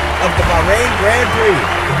champion of the Bahrain Grand Prix,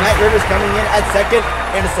 with Night Rivers coming in at 2nd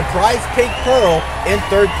and a surprise Pink Pearl in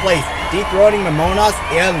 3rd place, dethroning Mamonas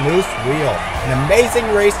and Loose Wheel. An amazing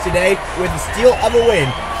race today with a steal of a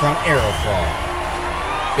win from Aerofrog.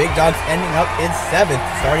 Big Dogs ending up in 7th,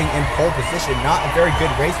 starting in pole position. Not a very good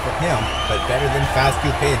race for him, but better than Fast 2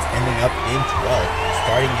 Pins, ending up in 12th,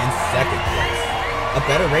 starting in 2nd place. A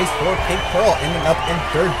better race for Pink Pearl, ending up in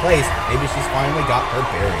 3rd place. Maybe she's finally got her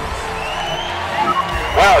bearings.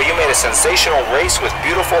 Wow, you made a sensational race with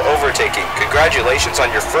beautiful overtaking. Congratulations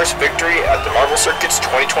on your first victory at the Marble Circuits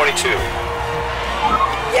 2022.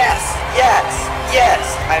 Yes, yes, yes.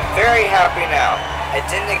 I'm very happy now. I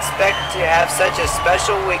didn't expect to have such a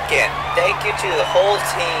special weekend. Thank you to the whole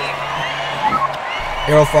team.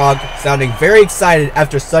 Aerofrog sounding very excited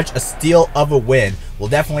after such a steal of a win. We'll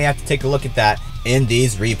definitely have to take a look at that in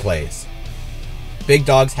these replays. Big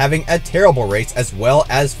Dogs having a terrible race, as well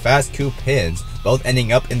as Fast 2 Pins. both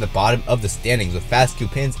ending up in the bottom of the standings, with Fast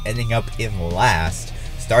Coupins ending up in last,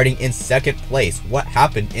 starting in second place. What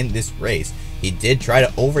happened in this race? He did try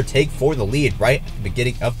to overtake for the lead right at the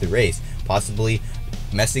beginning of the race, possibly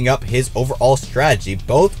messing up his overall strategy.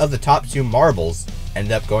 Both of the top 2 marbles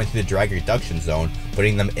ended up going to the drag reduction zone,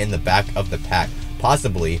 putting them in the back of the pack,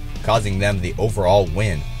 possibly causing them the overall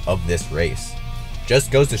win of this race.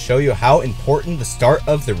 Just goes to show you how important the start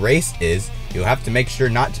of the race is. You have to make sure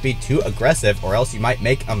not to be too aggressive, or else you might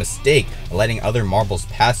make a mistake letting other marbles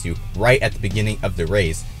pass you right at the beginning of the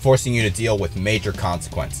race, forcing you to deal with major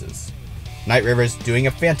consequences. Night Rivers doing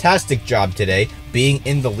a fantastic job today, being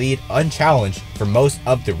in the lead unchallenged for most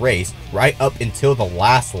of the race, right up until the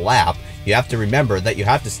last lap. You have to remember that you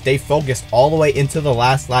have to stay focused all the way into the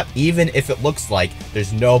last lap, even if it looks like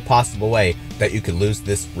there's no possible way that you could lose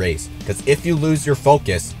this race. Because if you lose your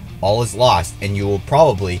focus, all is lost, and you will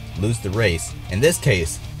probably lose the race, in this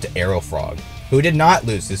case, to Aerofrog, who did not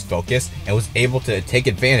lose his focus and was able to take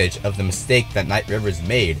advantage of the mistake that Night Rivers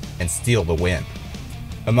made and steal the win.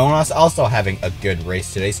 Amonas also having a good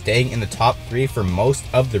race today, staying in the top 3 for most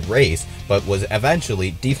of the race, but was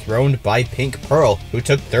eventually dethroned by Pink Pearl, who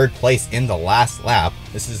took 3rd place in the last lap.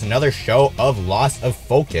 This is another show of loss of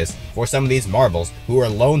focus for some of these marbles, who were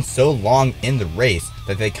alone so long in the race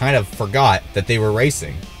that they kind of forgot that they were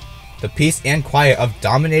racing. The peace and quiet of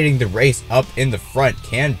dominating the race up in the front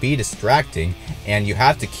can be distracting, and you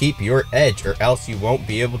have to keep your edge, or else you won't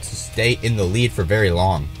be able to stay in the lead for very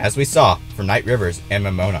long, as we saw for Night Rivers and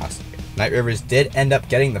Momonas. Night Rivers did end up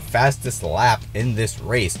getting the fastest lap in this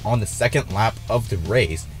race on the 2nd lap of the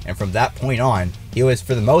race, and from that point on, he was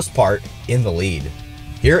for the most part in the lead.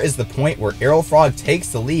 Here is the point where Aerofrog takes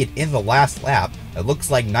the lead in the last lap. It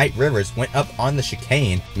looks like Night Rivers went up on the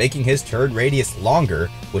chicane, making his turn radius longer,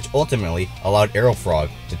 which ultimately allowed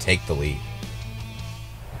Aerofrog to take the lead.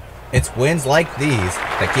 It's wins like these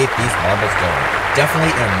that keep these marbles going.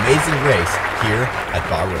 Definitely an amazing race here at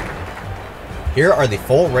Bahrain. Here are the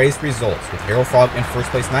full race results, with Aerofrog in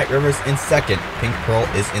 1st place, Night Rivers in 2nd, Pink Pearl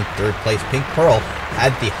is in 3rd place. Pink Pearl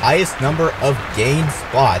had the highest number of gained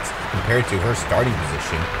spots compared to her starting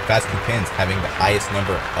position. Fast Coupins having the highest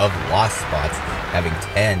number of lost spots, having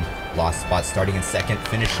 10 lost spots, starting in 2nd,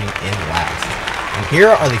 finishing in last. And here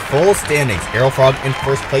are the full standings. Aerofrog in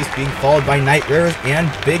 1st place, being followed by Night Rivers and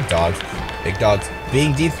Big Dogs. Big Dogs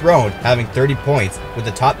being dethroned, having 30 points, with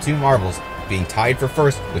the top 2 marbles being tied for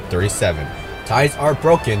 1st with 37. Ties are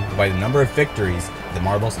broken by the number of victories the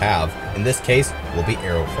marbles have. In this case, will be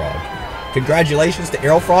Aerofrog. Congratulations to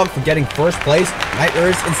Aerofrog for getting 1st place, Night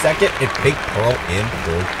Rivers in 2nd, and Pink Pearl in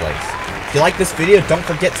 3rd place. If you like this video, don't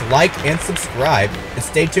forget to like and subscribe, and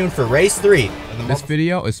stay tuned for Race 3. This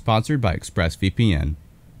video is sponsored by ExpressVPN.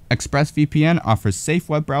 ExpressVPN offers safe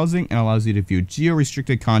web browsing and allows you to view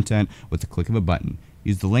geo-restricted content with the click of a button.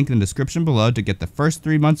 Use the link in the description below to get the first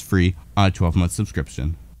 3 months free on a 12-month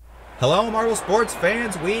subscription. Hello Marble Sports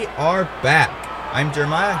fans, we are back. I'm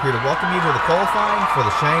Jeremiah, here to welcome you to the qualifying for the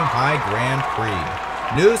Shanghai Grand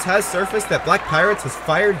Prix. News has surfaced that Black Pirates has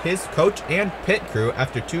fired his coach and pit crew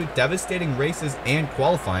after 2 devastating races and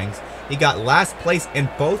qualifyings. He got last place in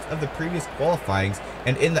both of the previous qualifyings,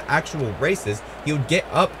 and in the actual races, he would get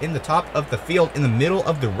up in the top of the field in the middle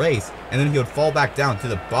of the race, and then he would fall back down to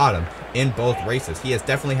the bottom in both races. He has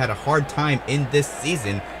definitely had a hard time in this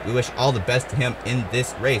season. We wish all the best to him in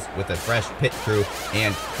this race with a fresh pit crew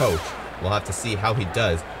and coach. We'll have to see how he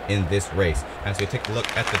does in this race. As we take a look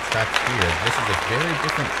at the track here, this is a very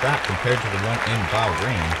different track compared to the one in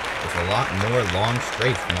Bahrain. It's a lot more long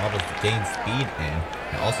straights for marbles to gain speed in.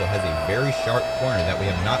 It also has a very sharp corner that we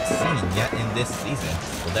have not seen yet in this season.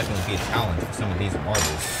 Will definitely be a challenge for some of these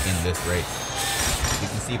marbles in this race. You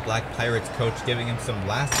can see Black Pirates coach giving him some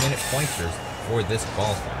last-minute pointers for this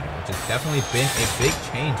qualifying, which has definitely been a big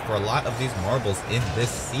change for a lot of these marbles in this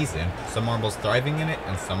season. Some marbles thriving in it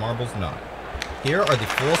and some marbles not. Here are the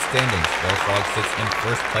full standings. Aerofrog sits in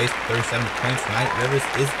 1st place, 37 points. Night Rivers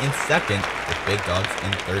is in 2nd, with Big Dogs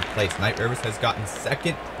in 3rd place. Night Rivers has gotten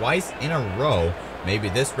 2nd twice in a row. Maybe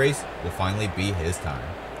this race will finally be his time.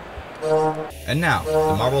 And now,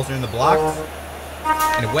 the marbles are in the blocks.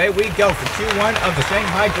 And away we go for Q1 of the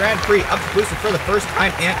Shanghai Grand Prix, up to booster for the first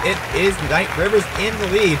time, and it is Night Rivers in the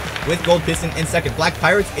lead with Gold Piston in 2nd. Black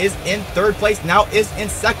Pirates is in 3rd place, now is in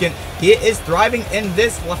 2nd. He is thriving in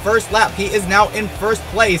this first lap. He is now in 1st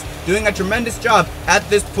place, doing a tremendous job at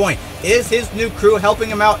this point. is his new crew helping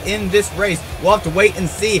him out in this race? We'll have to wait and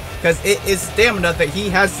see, because it is Stamina that he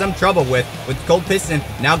has some trouble with Gold Piston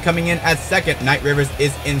now coming in at second. Night Rivers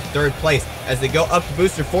is in third place as they go up the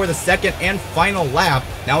booster for the second and final lap.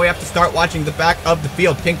 Now we have to start watching the back of the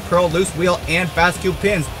field. Pink Pearl, Loose Wheel, and Fast Q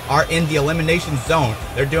Pins are in the elimination zone.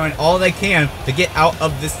 They're doing all they can to get out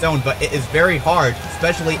of this zone, but it is very hard,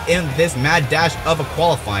 especially in this mad dash of a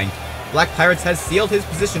qualifying. Black Pirates has sealed his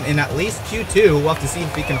position in at least Q2. We'll have to see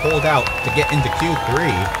if he can hold out to get into Q3.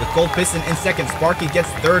 With Gold Piston in second, Sparky gets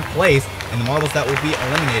third place, and the marbles that will be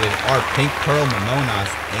eliminated are Pink Pearl,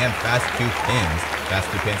 Momonas, and Fast Q Pins.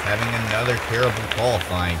 Fast Q Pins having another terrible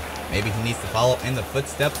qualifying. Maybe he needs to follow in the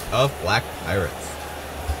footsteps of Black Pirates.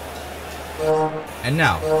 And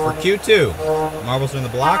now, for Q2, marbles are in the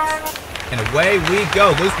blocks. And away we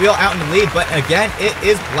go. Loose Wheel out in the lead, but again, it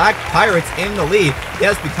is Black Pirates in the lead. He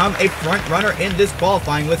has become a front runner in this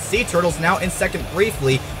qualifying, with Sea Turtles now in second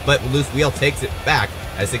briefly, but Loose Wheel takes it back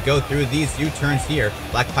as they go through these U-turns here.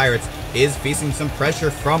 Black Pirates is facing some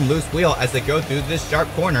pressure from Loose Wheel as they go through this sharp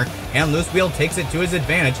corner, and Loose Wheel takes it to his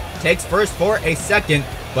advantage, takes first for a second,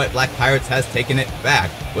 but Black Pirates has taken it back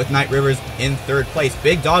with Night Rivers in third place.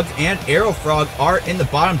 Big Dogs and Arrow Frog are in the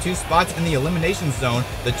bottom two spots in the elimination zone.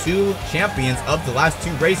 The two champions of the last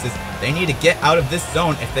two races. They need to get out of this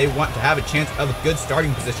zone if they want to have a chance of a good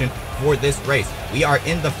starting position for this race. We are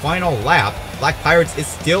in the final lap. Black Pirates is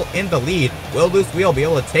still in the lead. Will Loose Wheel be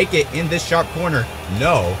able to take it in this sharp corner?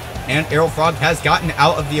 No. And Arrow Frog has gotten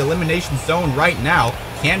out of the elimination zone right now.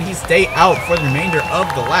 Can he stay out for the remainder of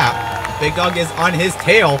the lap? Big Dog is on his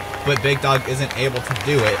tail, but Big Dog isn't able to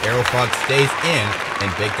do it. Arrow Frog stays in,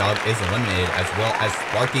 and Big Dog is eliminated, as well as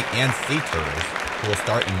Sparky and Sea Turtles, who will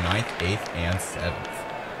start in 9th, 8th, and 7th.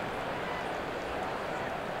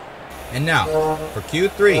 And now, for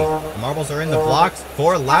Q3, the marbles are in the blocks,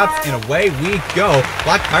 4 laps, and away we go.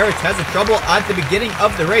 Black Pirates has a trouble at the beginning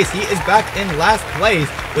of the race. He is back in last place,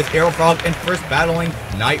 with Arrow Frog in first battling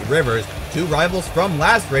Night Rivers. Two rivals from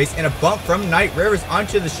last race, and a bump from Night Rivers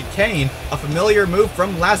onto the chicane. A familiar move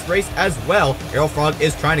from last race as well. Arrow Frog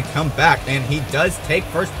is trying to come back, and he does take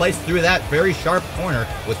first place through that very sharp corner,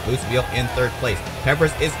 with Loose Wheel in third place.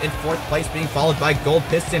 Peppers is in fourth place, being followed by Gold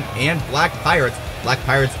Piston and Black Pirates. Black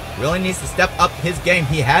Pirates really needs to step up his game.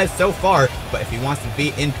 He has so far, but if he wants to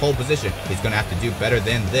be in pole position, he's going to have to do better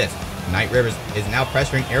than this. Night Rivers is now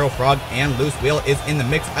pressuring Arrow Frog, and Loose Wheel is in the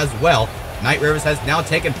mix as well. Night Rivers has now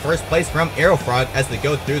taken first place from Arrow Frog as they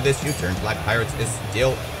go through this U-turn. Black Pirates is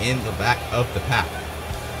still in the back of the pack.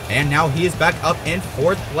 And now he is back up in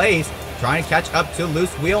fourth place, trying to catch up to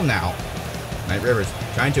Loose Wheel now. Night Rivers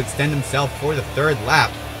trying to extend himself for the third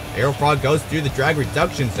lap. Arrow Frog goes through the drag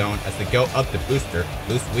reduction zone as they go up the booster.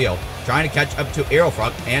 Loose Wheel trying to catch up to Arrow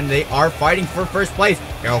Frog, and they are fighting for first place.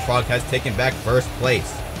 Arrow Frog has taken back first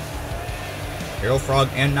place. Arrow Frog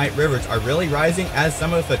and Night Rivers are really rising as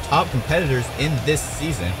some of the top competitors in this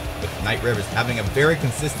season, with Night Rivers having a very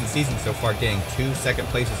consistent season so far, getting 2 second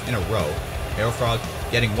places in a row. Arrow Frog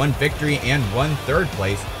getting 1 victory and 1 third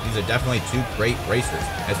place. These are definitely 2 great racers.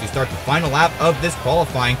 As we start the final lap of this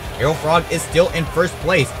qualifying, Arrow Frog is still in first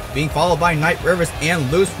place, being followed by Night Rivers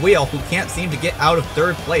and Loose Wheel, who can't seem to get out of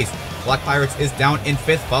third place. Black Pirates is down in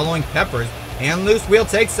 5th, following Peppers, and Loose Wheel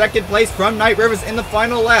takes second place from Night Rivers in the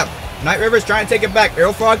final lap. Night Rivers trying to take it back.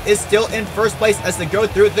 Arrow Frog is still in first place as they go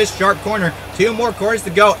through this sharp corner. 2 more corners to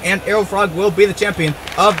go, and Arrow Frog will be the champion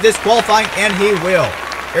of this qualifying, and he will.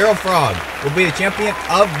 Arrow Frog will be the champion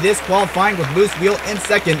of this qualifying, with Loose Wheel in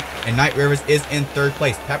second, and Night Rivers is in third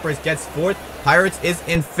place. Peppers gets 4th, Pirates is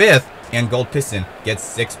in 5th, and Gold Piston gets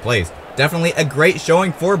 6th place. Definitely a great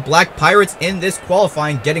showing for Black Pirates in this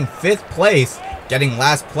qualifying, getting 5th place, getting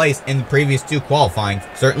last place in the previous 2 qualifying.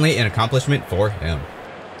 Certainly an accomplishment for him.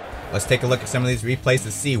 Let's take a look at some of these replays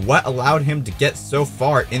to see what allowed him to get so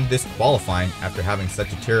far in this qualifying after having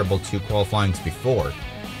such a terrible 2 qualifyings before.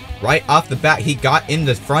 Right off the bat, he got in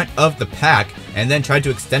the front of the pack and then tried to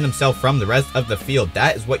extend himself from the rest of the field.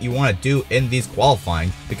 That is what you want to do in these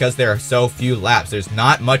qualifying, because there are so few laps. There's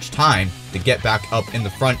not much time to get back up in the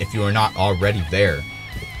front if you are not already there.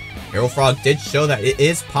 Arrow Frog did show that it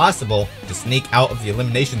is possible to sneak out of the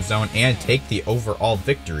elimination zone and take the overall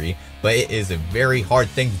victory, but it is a very hard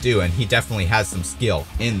thing to do, and he definitely has some skill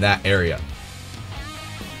in that area.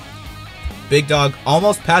 Big Dog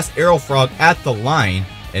almost passed Arrow Frog at the line.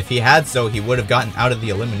 If he had so, he would have gotten out of the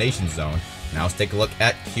elimination zone. Now let's take a look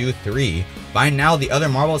at Q3. By now, the other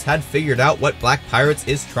marbles had figured out what Black Pirates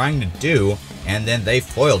is trying to do, and then they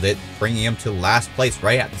foiled it, bringing him to last place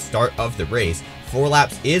right at the start of the race. 4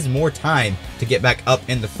 laps is more time to get back up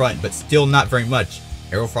in the front, but still not very much.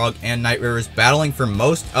 Aerofrog and Night Rivers battling for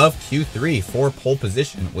most of Q3 for pole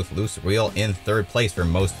position, with Loose Wheel in 3rd place for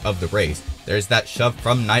most of the race. There's that shove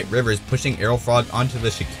from Night Rivers pushing Aerofrog onto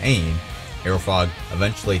the chicane. Aerofrog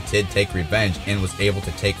eventually did take revenge and was able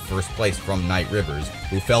to take 1st place from Night Rivers,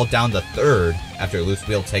 who fell down to 3rd after Loose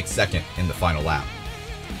Wheel takes 2nd in the final lap.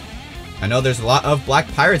 I know there's a lot of Black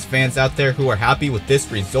Pirates fans out there who are happy with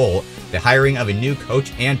this result. The hiring of a new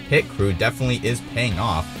coach and pit crew definitely is paying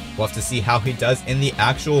off. We'll have to see how he does in the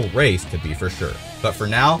actual race to be for sure. But for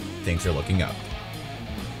now, things are looking up.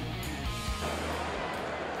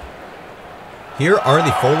 Here are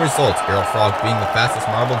the full results. Aerofrog being the fastest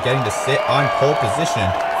marble, getting to sit on pole position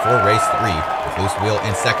for race 3. With Loose Wheel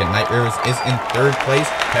in 2nd, Night Rivers is in 3rd place,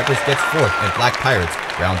 Peppers gets 4th, and Black Pirates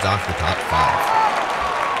rounds off the top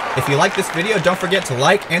 5. If you like this video, don't forget to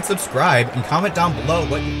like and subscribe and comment down below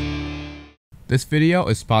what you... This video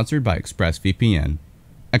is sponsored by ExpressVPN.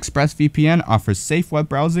 ExpressVPN offers safe web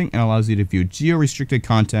browsing and allows you to view geo-restricted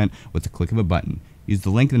content with the click of a button. Use the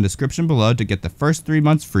link in the description below to get the first 3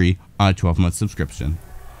 months free on a 12-month subscription.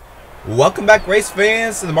 Welcome back, race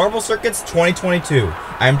fans, to the Marble Circuits 2022.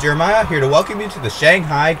 I'm Jeremiah, here to welcome you to the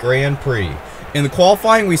Shanghai Grand Prix. In the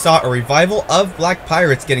qualifying, we saw a revival of Black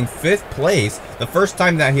Pirates getting 5th place, the first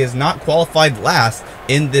time that he has not qualified last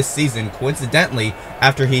in this season, coincidentally,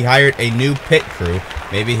 after he hired a new pit crew.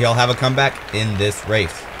 Maybe he'll have a comeback in this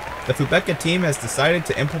race. The Fubeca team has decided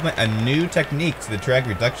to implement a new technique to the drag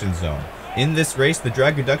reduction zone. In this race, the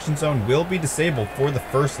drag reduction zone will be disabled for the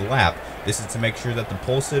first lap. This is to make sure that the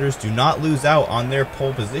pole sitters do not lose out on their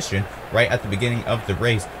pole position right at the beginning of the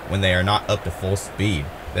race when they are not up to full speed.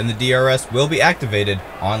 Then the DRS will be activated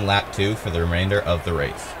on lap 2 for the remainder of the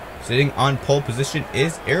race. Sitting on pole position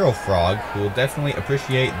is Aerofrog, who will definitely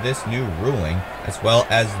appreciate this new ruling, as well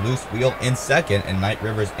as Loose Wheel in 2nd and Night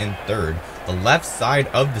Rivers in 3rd. The left side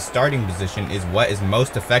of the starting position is what is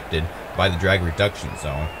most affected by the drag reduction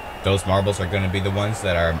zone. Those marbles are going to be the ones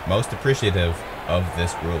that are most appreciative of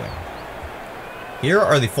this ruling. Here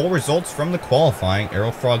are the full results from the qualifying.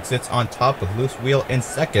 Aerofrog sits on top with Loose Wheel in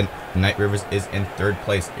 2nd, and Night Rivers is in 3rd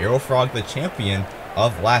place. Aerofrog, the champion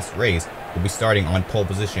of last race, will be starting on pole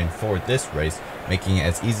position for this race, making it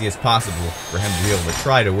as easy as possible for him to be able to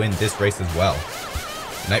try to win this race as well.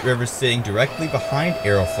 Night Rivers sitting directly behind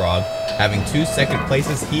Aerofrog, having 2 2nd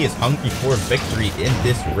places. He is hungry for victory in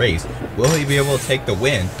this race. Will he be able to take the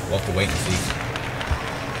win? We'll have to wait and see.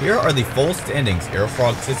 Here are the full standings.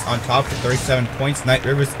 Aerofrog sits on top with 37 points. Night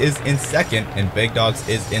Rivers is in 2nd, and Big Dogs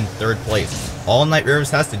is in 3rd place. All Night Rivers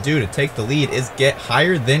has to do to take the lead is get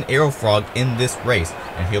higher than Aerofrog in this race,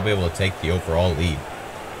 and he'll be able to take the overall lead.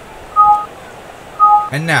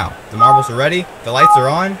 And now, the marbles are ready, the lights are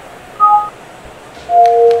on,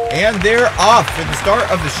 and they're off for the start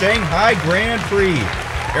of the Shanghai Grand Prix.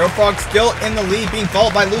 Aerofrog still in the lead, being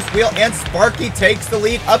followed by Loose Wheel, and Sparky takes the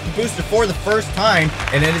lead up the booster for the first time,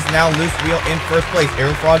 and it is now Loose Wheel in 1st place.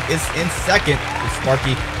 Aerofrog is in 2nd, with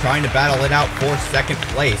Sparky trying to battle it out for 2nd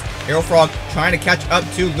place. Aerofrog trying to catch up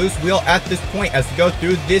to Loose Wheel at this point as they go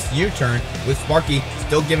through this U-turn, with Sparky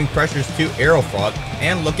still giving pressures to Aerofrog.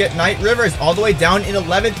 And look at Night Rivers, all the way down in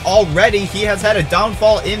 11th already. He has had a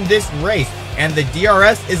downfall in this race, and the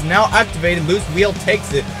DRS is now activated. Loose Wheel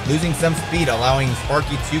takes it, losing some speed, allowing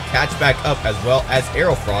Sparky to catch back up, as well as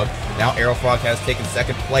Aerofrog. Now Aerofrog has taken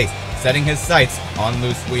 2nd place, setting his sights on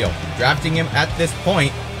Loose Wheel, drafting him at this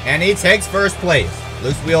point, and he takes 1st place.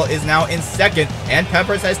 Loose Wheel is now in 2nd, and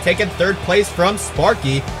Peppers has taken 3rd place from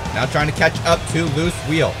Sparky, now trying to catch up to Loose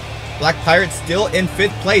Wheel. Black Pirate still in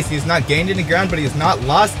 5th place. He has not gained any ground, but he has not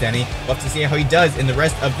lost any. We'll have to see how he does in the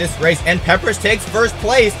rest of this race. And Peppers takes 1st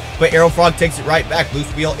place, but Aerofrog takes it right back.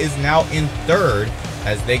 Loose Wheel is now in 3rd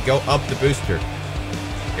as they go up the booster.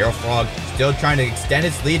 Aerofrog still trying to extend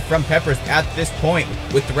his lead from Peppers at this point,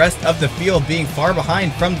 with the rest of the field being far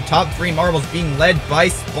behind from the top 3 marbles, being led by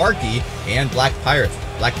Sparky and Black Pirates.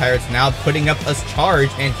 Black Pirates now putting up a charge,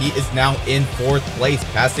 and he is now in 4th place,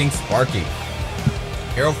 passing Sparky.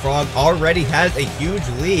 Aerofrog already has a huge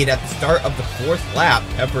lead at the start of the 4th lap.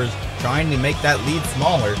 Peppers trying to make that lead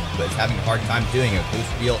smaller, but is having a hard time doing it.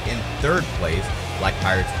 Loose Wheel in 3rd place. Black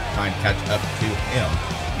Pirates trying to catch up to him.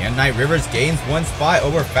 And Night Rivers gains 1 spot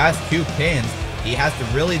over Fast Q Pins. He has to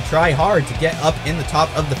really try hard to get up in the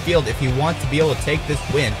top of the field if he wants to be able to take this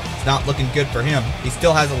win. It's not looking good for him. He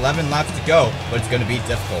still has 11 laps to go, but it's going to be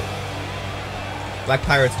difficult. Black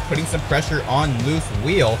Pirates putting some pressure on Loose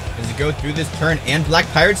Wheel as he goes through this turn, and Black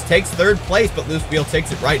Pirates takes 3rd place, but Loose Wheel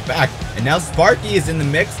takes it right back. And now Sparky is in the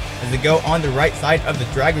mix as they go on the right side of the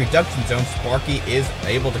drag reduction zone. Sparky is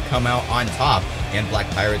able to come out on top, and Black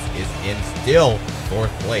Pirates is in still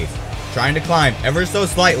 4th place. trying to climb ever so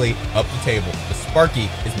slightly up the table, but Sparky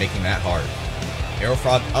is making that hard.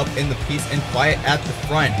 Aerofrog up in the peace and quiet at the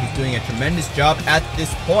front. He's doing a tremendous job at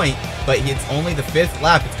this point, but it's only the 5th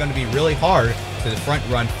lap. It's going to be really hard to the front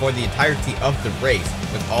run for the entirety of the race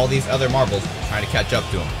with all these other marbles trying to catch up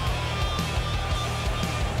to him.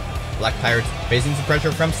 Black Pirates facing some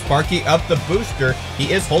pressure from Sparky up the booster.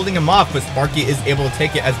 He is holding him off, but Sparky is able to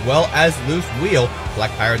take it as well as Loose Wheel.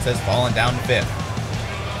 Black Pirates has fallen down to 5th.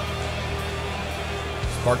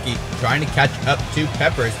 Sparky trying to catch up to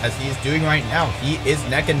Peppers as he is doing right now. He is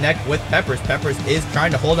neck and neck with Peppers. Peppers is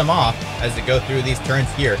trying to hold him off as they go through these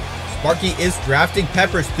turns here. Sparky is drafting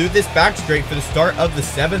Peppers through this back straight for the start of the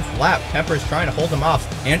 7th lap. Peppers trying to hold him off.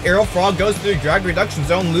 And Aerofrog goes through the drag reduction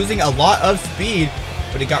zone, losing a lot of speed,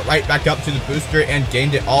 but he got right back up to the booster and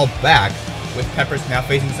gained it all back, with Peppers now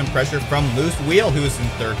facing some pressure from Loose Wheel, who is in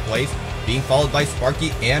 3rd place, being followed by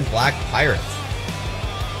Sparky and Black Pirates.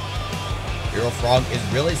 Aerofrog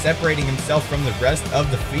is really separating himself from the rest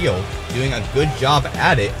of the field, doing a good job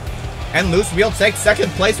at it. And Loose Wheel takes 2nd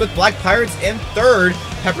place with Black Pirates in 3rd.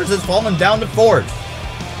 Peppers has fallen down to 4th.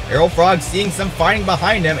 Aerofrog seeing some fighting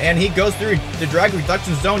behind him, and he goes through the drag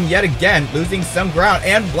reduction zone yet again, losing some ground.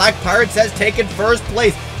 And Black Pirates has taken 1st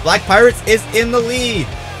place. Black Pirates is in the lead.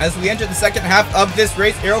 As we enter the 2nd half of this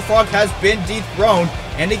race, Aerofrog has been dethroned,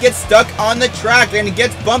 and he gets stuck on the track, and he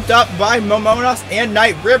gets bumped up by Momonos and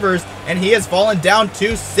Night Rivers, and he has fallen down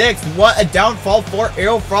to 6th. What a downfall for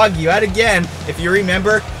Aerofrog yet again, if you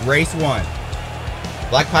remember race 1.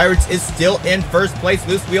 Black Pirates is still in 1st place,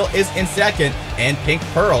 Loose Wheel is in 2nd, and Pink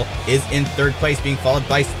Pearl is in 3rd place, being followed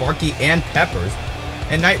by Sparky and Peppers.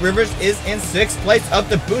 And Night Rivers is in 6th place up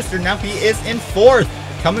the booster. Now he is in 4th.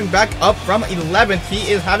 Coming back up from 11th,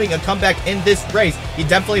 he is having a comeback in this race. He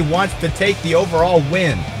definitely wants to take the overall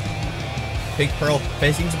win. Pink Pearl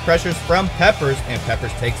facing some pressures from Peppers, and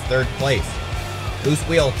Peppers takes 3rd place. Loose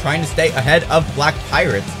Wheel trying to stay ahead of Black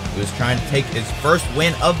Pirates, who is trying to take his 1st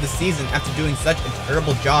win of the season after doing such a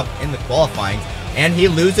terrible job in the qualifying, and he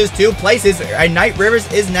loses 2 places, and Night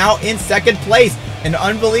Rivers is now in 2nd place. An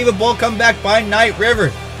unbelievable comeback by Night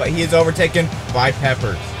Rivers, but he is overtaken by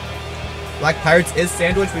Peppers. Black Pirates is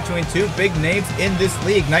sandwiched between 2 big names in this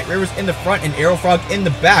league. Night Rivers in the front and Aerofrog in the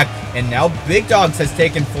back. And now Big Dogs has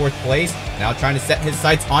taken 4th place. Now trying to set his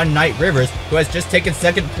sights on Night Rivers, who has just taken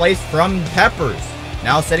 2nd place from Peppers.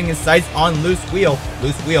 Now setting his sights on Loose Wheel.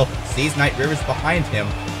 Loose Wheel sees Night Rivers behind him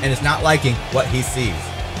and is not liking what he sees.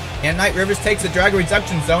 And Night Rivers takes the drag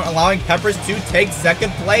reduction zone, allowing Peppers to take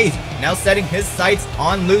 2nd place. Now setting his sights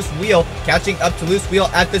on Loose Wheel, catching up to Loose Wheel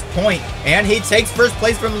at this point, and he takes 1st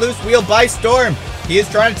place from Loose Wheel by storm. He is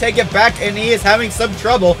trying to take it back, and he is having some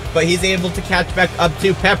trouble, but he's able to catch back up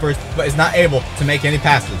to Peppers, but is not able to make any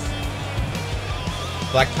passes.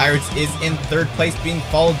 Black Pirates is in 3rd place, being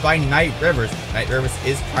followed by Night Rivers. Night Rivers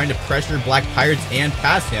is trying to pressure Black Pirates and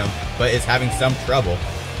pass him, but is having some trouble.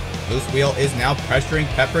 Loose Wheel is now pressuring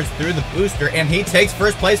Peppers through the booster, and he takes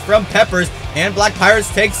 1st place from Peppers, and Black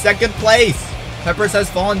Pirates takes 2nd place. Peppers has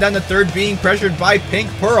fallen down to 3rd, being pressured by Pink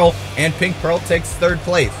Pearl, and Pink Pearl takes 3rd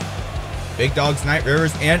place. Big Dogs, Night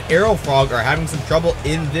Rivers, and Aerofrog are having some trouble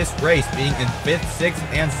in this race, being in 5th, 6th,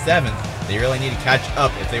 and 7th. They really need to catch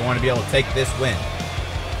up if they want to be able to take this win.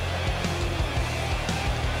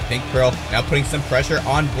 Pink Pearl now putting some pressure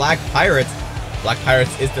on Black Pirates. Black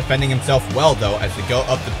Pirates is defending himself well, though, as they go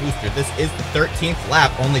up the booster. This is the 13th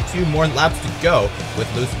lap, only 2 more laps to go,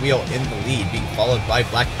 with Loose Wheel in the lead, being followed by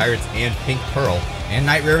Black Pirates and Pink Pearl. And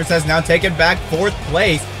Night Rivers has now taken back 4th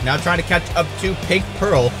place, now trying to catch up to Pink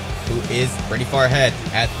Pearl, who is pretty far ahead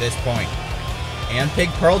at this point. And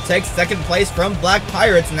Pink Pearl takes 2nd place from Black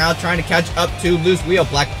Pirates, now trying to catch up to Loose Wheel.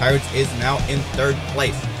 Black Pirates is now in 3rd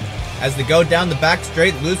place. As they go down the back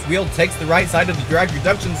straight, Loose Wheel takes the right side of the drag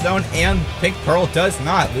reduction zone, and Pink Pearl does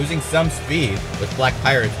not, losing some speed, with Black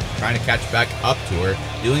Pirates trying to catch back up to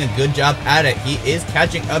her, doing a good job at it. He is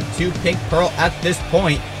catching up to Pink Pearl at this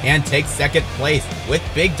point, and takes 2nd place, with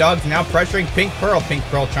Big Dogs now pressuring Pink Pearl. Pink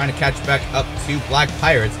Pearl trying to catch back up to Black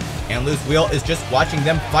Pirates, and Loose Wheel is just watching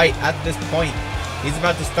them fight at this point. He's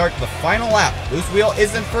about to start the final lap. Loose Wheel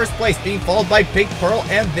is in 1st place, being followed by Pink Pearl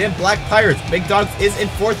and then Black Pirates. Big Dogs is in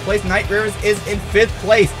 4th place. Night Rivers is in 5th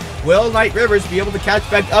place. Will Night Rivers be able to catch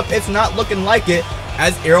back up? It's not looking like it,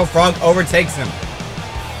 as Aerofrog overtakes him.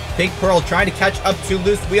 Pink Pearl trying to catch up to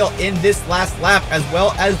Loose Wheel in this last lap, as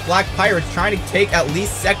well as Black Pirates trying to take at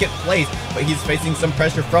least 2nd place, but he's facing some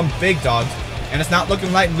pressure from Big Dogs. And it's not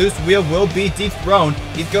looking like Loose Wheel will be dethroned.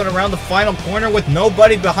 He's going around the final corner with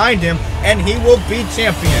nobody behind him, and he will be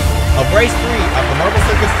champion. of race 3 of the Marble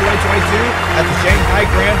Circuits 2022 at the Shanghai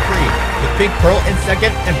Grand Prix, with Pink Pearl in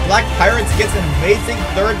second and Black Pirates gets an amazing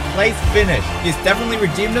third place finish. He's definitely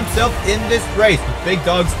redeemed himself in this race, with Big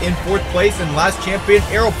Dogs in 4th place and last champion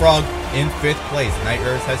Arrow Frog in 5th place. Night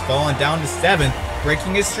Rivers has fallen down to 7th,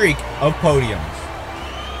 breaking his streak of podiums.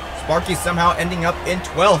 Sparky somehow ending up in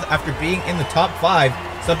 12th after being in the top 5.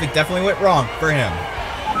 Something definitely went wrong for him.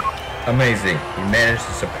 Amazing. We managed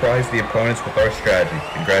to surprise the opponents with our strategy.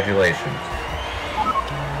 Congratulations.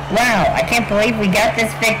 Wow, I can't believe we got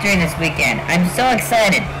this victory this weekend. I'm so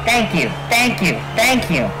excited. Thank you, thank you, thank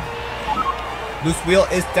you. Loose Wheel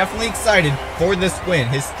is definitely excited for this win.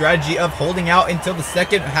 His strategy of holding out until the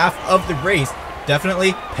second half of the race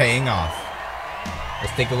definitely paying off.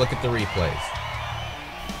 Let's take a look at the replays.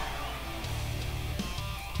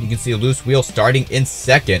 You can see Loose Wheel starting in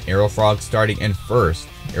second, Arrow Frog starting in first.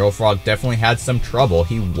 Arrow Frog definitely had some trouble.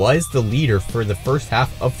 He was the leader for the first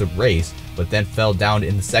half of the race, but then fell down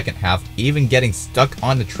in the second half, even getting stuck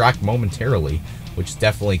on the track momentarily, which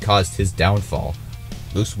definitely caused his downfall.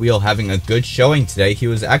 Loose Wheel having a good showing today. He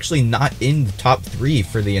was actually not in the top 3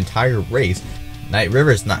 for the entire race. Night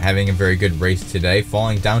Rivers not having a very good race today,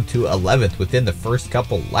 falling down to 11th within the first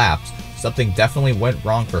couple laps. Something definitely went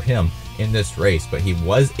wrong for him in this race, but he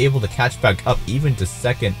was able to catch back up even to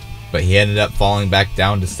second, but he ended up falling back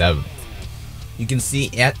down to 7th. You can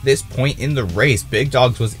see at this point in the race, Big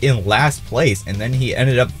Dogs was in last place, and then he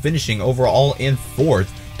ended up finishing overall in 4th.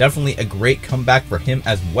 Definitely a great comeback for him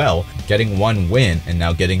as well, getting 1 win and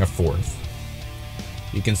now getting a 4th.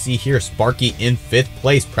 You can see here Sparky in 5th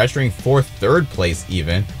place, pressuring for 3rd place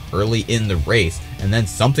even early in the race, and then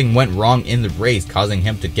something went wrong in the race, causing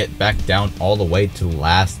him to get back down all the way to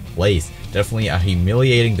last place. Definitely a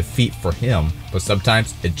humiliating defeat for him, but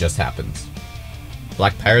sometimes it just happens.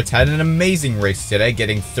 Black Pirates had an amazing race today,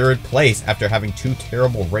 getting 3rd place after having 2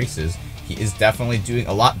 terrible races. He is definitely doing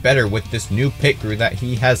a lot better with this new pit crew that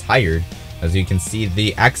he has hired. As you can see,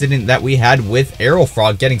 the accident that we had with Arrow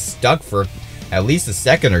Frog getting stuck for at least a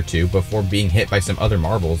second or two before being hit by some other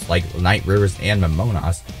marbles like Night Rivers and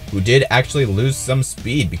Mamonas, who did actually lose some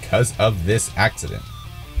speed because of this accident.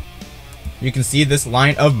 You can see this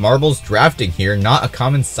line of marbles drafting here, not a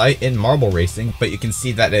common sight in marble racing, but you can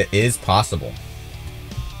see that it is possible.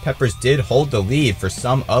 Peppers did hold the lead for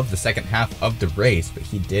some of the second half of the race, but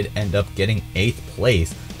he did end up getting 8th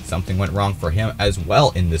place. Something went wrong for him as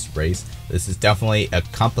well in this race. This is definitely a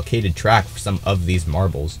complicated track for some of these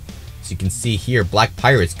marbles. So you can see here Black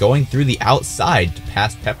Pirates going through the outside to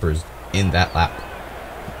pass Peppers in that lap.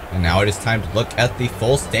 And now it is time to look at the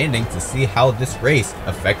full standing to see how this race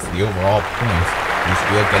affects the overall points. Loose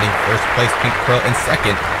Wheel getting 1st place, Pink Pearl in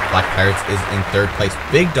 2nd, Black Pirates is in 3rd place.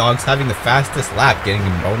 Big Dogs having the fastest lap, getting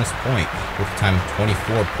a bonus point with a time of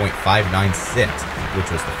 24.596,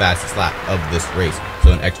 which was the fastest lap of this race,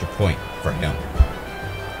 so an extra point for him.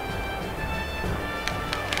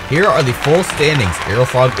 Here are the full standings. Arrow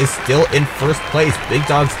Frog is still in 1st place. Big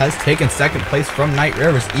Dogs has taken 2nd place from Night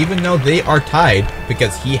Rivers, even though they are tied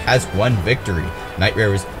because he has 1 victory. Night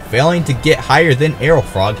Rivers failing to get higher than Arrow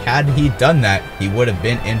Frog. Had he done that, he would have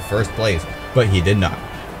been in 1st place, but he did not.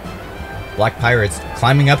 Black Pirates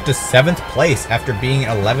climbing up to 7th place after being in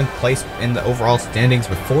 11th place in the overall standings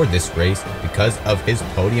before this race because of his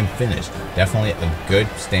podium finish. Definitely a good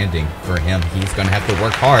standing for him. He's going to have to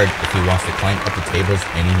work hard if he wants to climb up the tables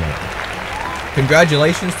anymore.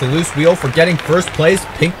 Congratulations to Loose Wheel for getting 1st place,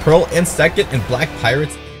 Pink Pearl in 2nd, and Black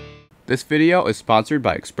Pirates. This video is sponsored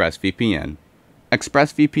by ExpressVPN.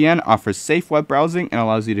 ExpressVPN offers safe web browsing and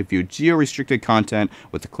allows you to view geo-restricted content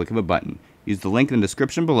with the click of a button. Use the link in the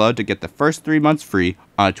description below to get the first 3 months free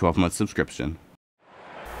on a 12-month subscription.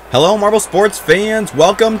 Hello Marble Sports fans,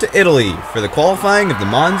 welcome to Italy for the qualifying of the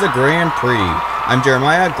Monza Grand Prix. I'm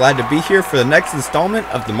Jeremiah, glad to be here for the next installment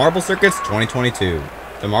of the Marble Circuits 2022.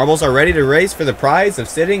 The marbles are ready to race for the prize of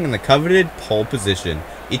sitting in the coveted pole position.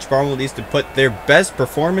 Each marble needs to put their best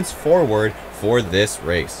performance forward for this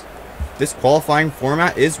race. This qualifying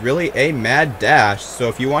format is really a mad dash, so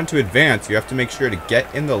if you want to advance, you have to make sure to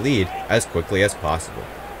get in the lead as quickly as possible.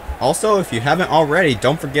 Also, if you haven't already,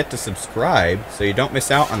 don't forget to subscribe so you don't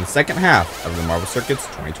miss out on the second half of the Marble Circuits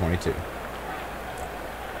 2022.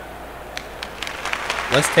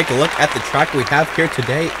 Let's take a look at the track we have here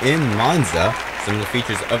today in Monza. Some of the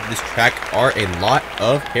features of this track are a lot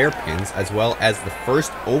of hairpins, as well as the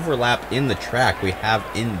first overlap in the track we have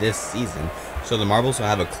in this season. So the marbles will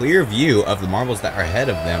have a clear view of the marbles that are ahead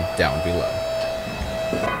of them down below.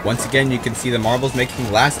 Once again, you can see the marbles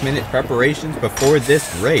making last-minute preparations before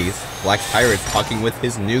this race. Black Pirates talking with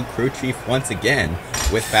his new crew chief once again,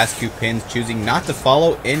 with Fast Q Pins choosing not to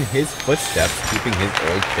follow in his footsteps, keeping his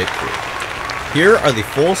old pit crew. Here are the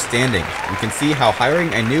full standings. You can see how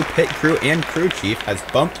hiring a new pit crew and crew chief has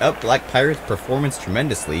bumped up Black Pirate's performance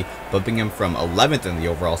tremendously, bumping him from 11th in the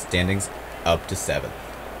overall standings up to 7th.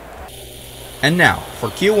 And now, for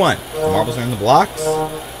Q1, the marbles are in the blocks.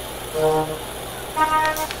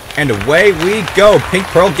 And away we go. Pink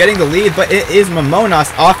Pearl getting the lead, but it is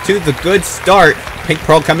Momonas off to the good start. Pink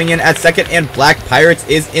Pearl coming in at second, and Black Pirates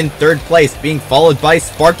is in third place, being followed by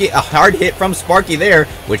Sparky. A hard hit from Sparky there,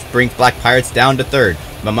 which brings Black Pirates down to third.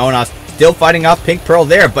 Momonas still fighting off Pink Pearl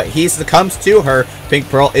there, but he succumbs to her. Pink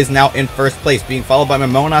Pearl is now in first place, being followed by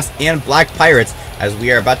Momonas and Black Pirates, as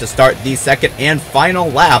we are about to start the second and final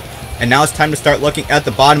lap. And now it's time to start looking at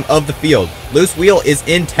the bottom of the field. Loose Wheel is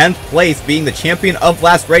in 10th place, being the champion of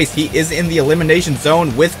last race. He is in the elimination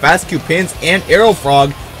zone with Fast Q Pins and Arrow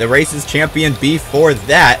Frog, the race's champion before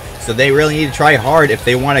that. So they really need to try hard if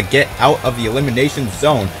they want to get out of the elimination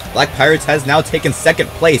zone. Black Pirates has now taken second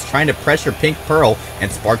place, trying to pressure Pink Pearl,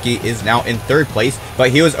 and Sparky is now in third place, but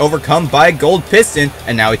he was overcome by Gold Piston,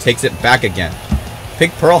 and now he takes it back again.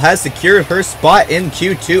 Pink Pearl has secured her spot in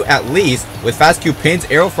Q2 at least, with Fast Q Pins,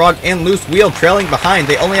 Arrow Frog, and Loose Wheel trailing behind.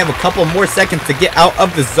 They only have a couple more seconds to get out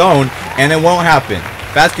of the zone, and it won't happen.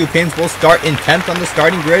 Fast Q Pins will start in 10th on the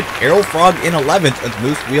starting grid, Arrow Frog in 11th, and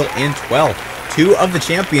Loose Wheel in 12th. Two of the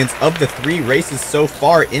champions of the 3 races so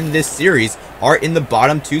far in this series are in the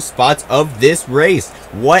bottom 2 spots of this race.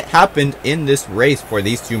 What happened in this race for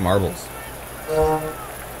these 2 marbles?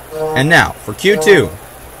 And now, for Q2.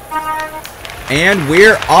 And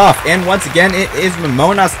we're off. And once again, it is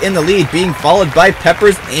Momonas in the lead, being followed by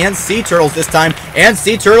Peppers and Sea Turtles this time. And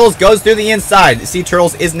Sea Turtles goes through the inside. Sea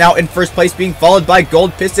Turtles is now in first place, being followed by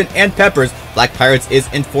Gold Piston and Peppers. Black Pirates is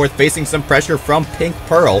in 4th, facing some pressure from Pink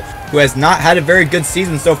Pearl, who has not had a very good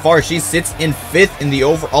season so far. She sits in 5th in the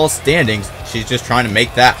overall standings. She's just trying to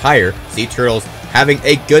make that higher. Sea Turtles having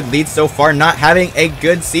a good lead so far, not having a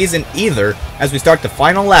good season either. As we start the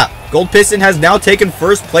final lap, Gold Piston has now taken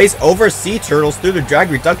first place over Sea Turtles. Through the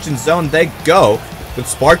drag reduction zone they go, with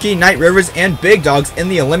Sparky, Night Rivers, and Big Dogs in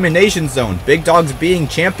the elimination zone. Big Dogs being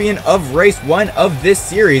champion of race 1 of this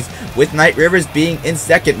series, with Night Rivers being in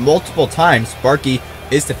second multiple times. Sparky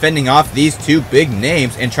is defending off these 2 big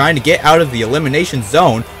names and trying to get out of the elimination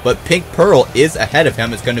zone, but Pink Pearl is ahead of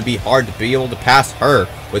him. It's going to be hard to be able to pass her,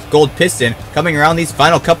 with Gold Piston coming around these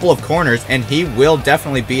final couple of corners, and he will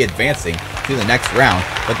definitely be advancing to the next round.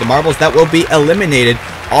 But the marbles that will be eliminated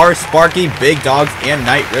are Sparky, Big Dogs, and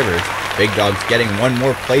Night Rivers. Big Dogs getting 1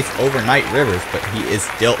 more place over Night Rivers, but he is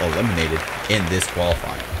still eliminated in this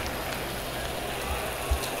qualifying.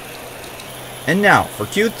 And now for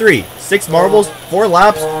Q3, 6 marbles, 4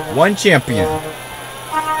 laps, 1 champion.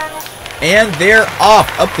 And they're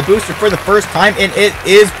off up the booster for the first time, and it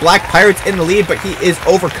is Black Pirates in the lead, but he is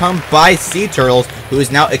overcome by Sea Turtles, who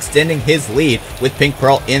is now extending his lead, with Pink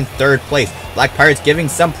Pearl in 3rd place. Black Pirates giving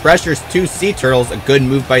some pressures to Sea Turtles. A good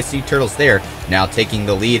move by Sea Turtles there, now taking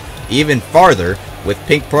the lead even farther, with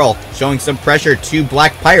Pink Pearl showing some pressure to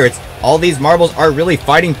Black Pirates. All these marbles are really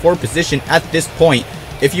fighting for position at this point.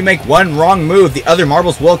 If you make one wrong move, the other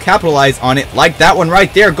marbles will capitalize on it, like that one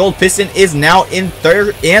right there. Gold Piston is now in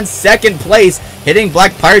 3rd and 2nd place, hitting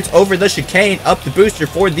Black Pirates over the chicane up the booster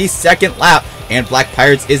for the 2nd lap. And Black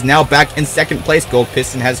Pirates is now back in 2nd place. Gold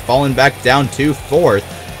Piston has fallen back down to 4th.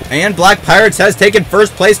 And Black Pirates has taken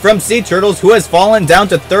 1st place from Sea Turtles, who has fallen down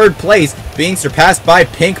to 3rd place, being surpassed by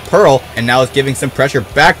Pink Pearl, and now is giving some pressure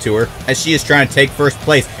back to her as she is trying to take 1st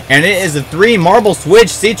place. And it is a 3 marble switch.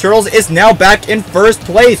 Sea Turtles is now back in 1st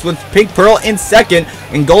place, with Pink Pearl in 2nd,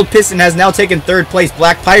 and Gold Piston has now taken 3rd place.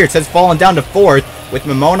 Black Pirates has fallen down to 4th, with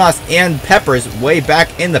Momonas and Peppers way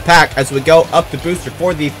back in the pack as we go up the booster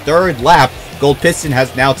for the 3rd lap. Gold Piston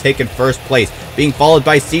has now taken 1st place, being followed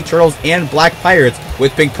by Sea Turtles and Black Pirates,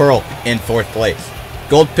 with Pink Pearl in 4th place.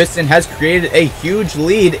 Gold Piston has created a huge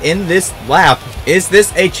lead in this lap. Is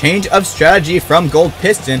this a change of strategy from Gold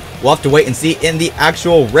Piston? We'll have to wait and see in the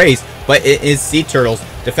actual race, but it is Sea Turtles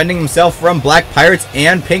defending himself from Black Pirates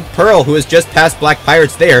and Pink Pearl, who has just passed Black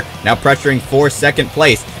Pirates there, now pressuring for 2nd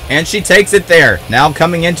place. And she takes it there. Now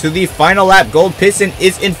coming into the final lap, Gold Piston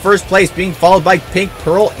is in 1st place, being followed by Pink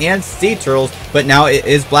Pearl and Sea Turtles, but now it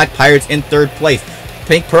is Black Pirates in 3rd place.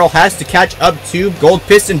 Pink Pearl has to catch up to Gold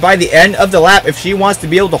Piston by the end of the lap if she wants to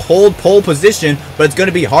be able to hold pole position, but it's going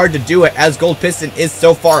to be hard to do it as Gold Piston is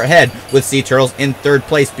so far ahead, with Sea Turtles in third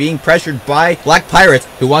place being pressured by Black Pirates,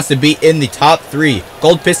 who wants to be in the top 3.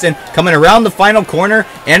 Gold Piston coming around the final corner,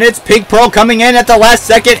 and it's Pink Pearl coming in at the last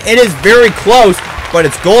second. It is very close, but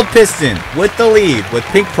it's Gold Piston with the lead, with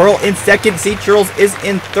Pink Pearl in second. Sea Turtles is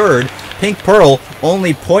in third. Pink Pearl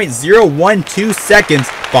only 0.012 seconds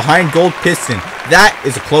behind Gold Piston. That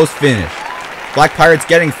is a close finish. Black Pirates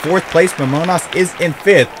getting 4th place. Mamonas is in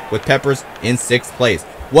 5th, with Peppers in 6th place.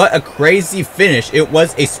 What a crazy finish. It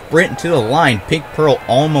was a sprint to the line. Pink Pearl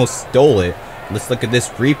almost stole it. Let's look at this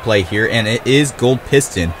replay here, and it is Gold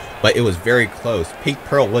Piston, but it was very close. Pink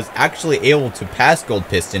Pearl was actually able to pass Gold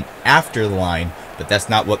Piston after the line, but that's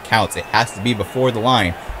not what counts. It has to be before the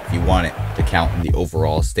line if you want it to count in the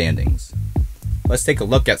overall standings. Let's take a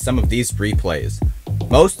look at some of these replays.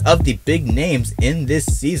 Most of the big names in this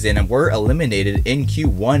season were eliminated in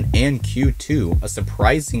Q1 and Q2, a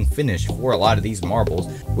surprising finish for a lot of these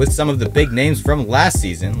marbles, with some of the big names from last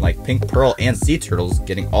season like Pink Pearl and Sea Turtles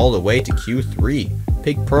getting all the way to Q3.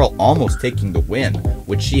 Pink Pearl almost taking the win,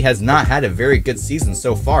 which she has not had a very good season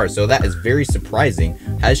so far, so that is very surprising.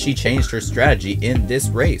 Has she changed her strategy in this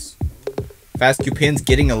race? Fast Cupin's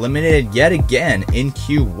getting eliminated yet again in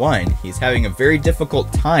Q1. He's having a very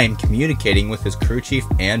difficult time communicating with his crew chief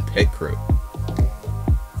and pit crew.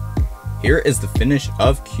 Here is the finish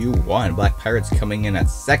of Q1. Black Pirates coming in at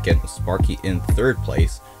 2nd, with Sparky in 3rd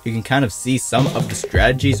place. You can kind of see some of the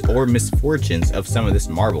strategies or misfortunes of some of this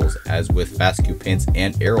marbles, as with Fast Cupins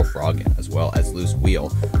and Aerofrog, as well as Loose Wheel.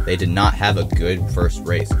 They did not have a good first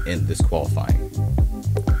race in this qualifying.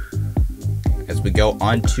 As we go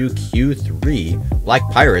on to Q3, Black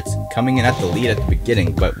Pirates coming in at the lead at the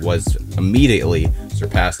beginning, but was immediately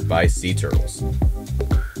surpassed by Sea Turtles.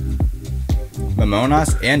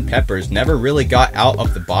 Mamonas and Peppers never really got out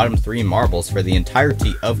of the bottom 3 marbles for the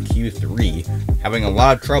entirety of Q3, having a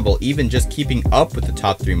lot of trouble even just keeping up with the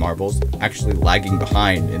top 3 marbles, actually lagging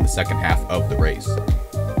behind in the second half of the race.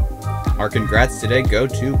 Our congrats today go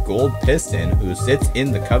to Gold Piston, who sits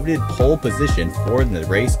in the coveted pole position for the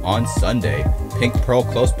race on Sunday. Pink Pearl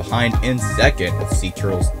close behind in 2nd, with Sea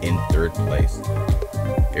Turtles in 3rd place.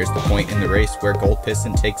 Here's the point in the race where Gold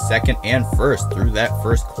Piston takes 2nd and 1st through that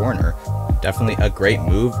first corner. Definitely a great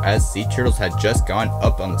move, as Sea Turtles had just gone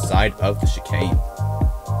up on the side of the chicane.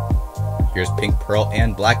 Here's Pink Pearl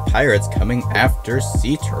and Black Pirates coming after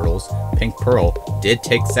Sea Turtles. Pink Pearl did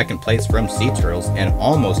take 2nd place from Sea Turtles and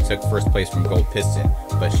almost took 1st place from Gold Piston,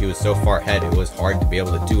 but she was so far ahead it was hard to be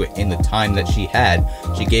able to do it in the time that she had.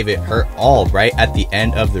 She gave it her all right at the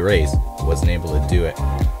end of the race, wasn't able to do it.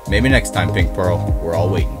 Maybe next time, Pink Pearl, we're all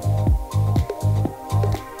waiting.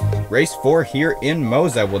 Race 4 here in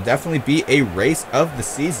Moza will definitely be a race of the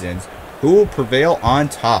seasons. Who will prevail on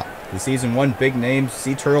top? The Season 1 big names,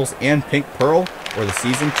 Sea Turtles and Pink Pearl, or the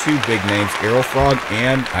Season 2 big names, Aerofrog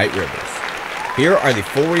and Night Rivers. Here are the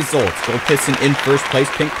full results. Gold Piston in 1st place,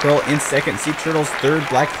 Pink Pearl in 2nd, Sea Turtles 3rd,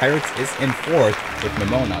 Black Pirates is in 4th, with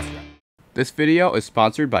Mamonas. This video is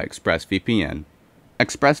sponsored by ExpressVPN.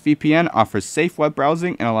 ExpressVPN offers safe web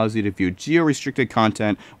browsing and allows you to view geo-restricted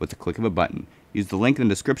content with the click of a button. Use the link in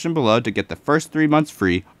the description below to get the first 3 months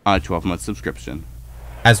free on a 12-month subscription.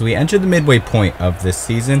 As we enter the midway point of this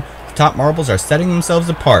season, the top marbles are setting themselves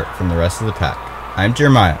apart from the rest of the pack. I'm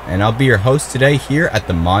Jeremiah, and I'll be your host today here at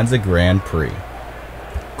the Monza Grand Prix.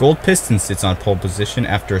 Gold Piston sits on pole position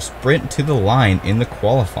after a sprint to the line in the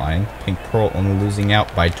qualifying. Pink Pearl only losing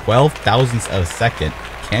out by 12 thousandths of a second.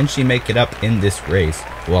 Can she make it up in this race?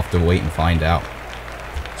 We'll have to wait and find out.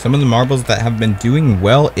 Some of the marbles that have been doing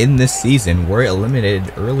well in this season were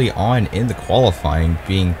eliminated early on in the qualifying,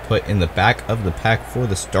 being put in the back of the pack for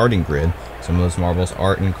the starting grid. Some of those marbles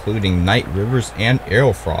are including Night Rivers and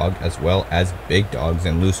Aerofrog, as well as Big Dogs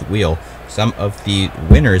and Loose Wheel. Some of the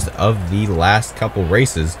winners of the last couple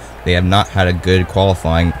races, they have not had a good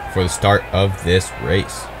qualifying for the start of this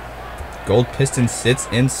race. Gold Piston sits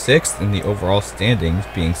in 6th in the overall standings,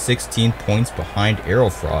 being 16 points behind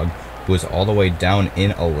Aerofrog, who is all the way down in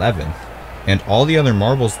 11th. And all the other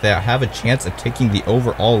marbles that have a chance of taking the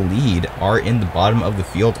overall lead are in the bottom of the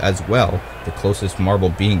field as well, the closest marble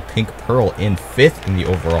being Pink Pearl in 5th in the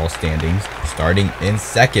overall standings, starting in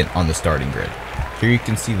 2nd on the starting grid. Here you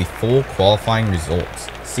can see the full qualifying results.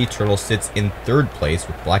 Sea Turtle sits in 3rd place,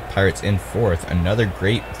 with Black Pirates in 4th, another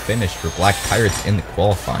great finish for Black Pirates in the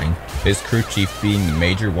qualifying, his crew chief being the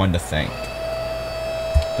major one to thank.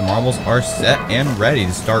 The marbles are set and ready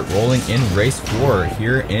to start rolling in race 4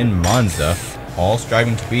 here in Monza, all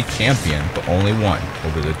striving to be champion, but only one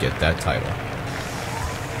will be able to get that title.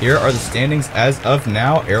 Here are the standings as of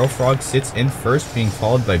now. Arrow Frog sits in first, being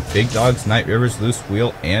followed by Big Dogs, Night Rivers, Loose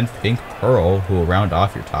Wheel, and Pink Pearl, who will round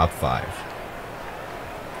off your top 5.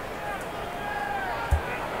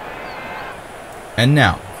 And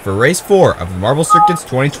now, for race 4 of the Marble Circuits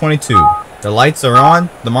 2022. The lights are on,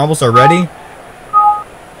 the marbles are ready,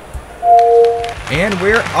 and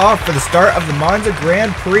we're off for the start of the Monza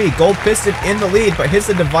Grand Prix. Gold Piston in the lead, but hits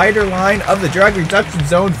the divider line of the drag reduction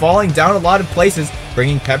zone, falling down a lot of places,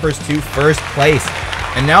 bringing Peppers to first place.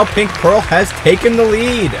 And now Pink Pearl has taken the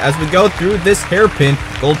lead as we go through this hairpin.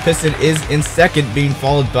 Gold Piston is in second, being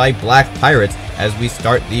followed by Black Pirates as we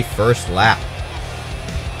start the first lap.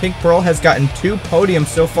 Pink Pearl has gotten 2 podiums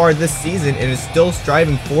so far this season and is still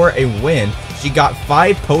striving for a win. She got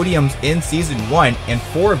 5 podiums in Season 1, and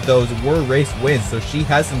 4 of those were race wins, so she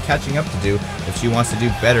has some catching up to do if she wants to do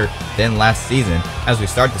better than last season as we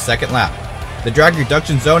start the second lap. The drag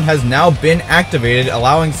reduction zone has now been activated,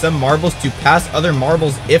 allowing some marbles to pass other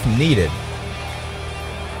marbles if needed.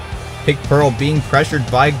 Pink Pearl being pressured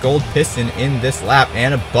by Gold Piston in this lap,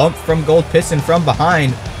 and a bump from Gold Piston from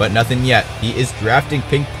behind, but nothing yet. He is drafting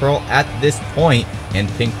Pink Pearl at this point, and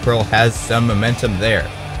Pink Pearl has some momentum there.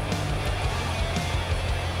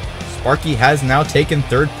 Sparky has now taken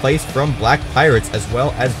 3rd place from Black Pirates, as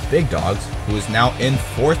well as Big Dogs, who is now in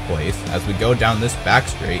 4th place as we go down this back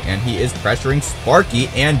straight, and he is pressuring Sparky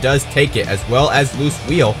and does take it, as well as Loose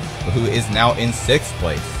Wheel, who is now in 6th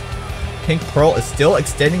place. Pink Pearl is still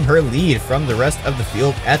extending her lead from the rest of the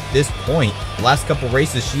field at this point. The last couple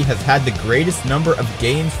races, she has had the greatest number of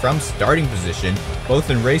gains from starting position.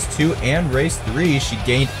 Both in race 2 and race 3, she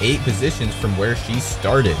gained 8 positions from where she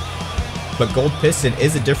started. But Gold Piston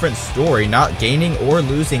is a different story, not gaining or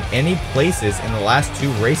losing any places in the last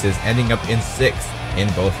 2 races, ending up in 6th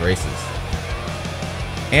in both races.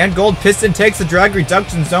 And Gold Piston takes the drag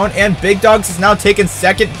reduction zone, and Big Dogs has now taken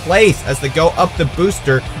 2nd place as they go up the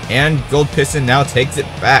booster, and Gold Piston now takes it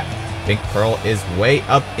back. Pink Pearl is way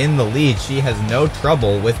up in the lead. She has no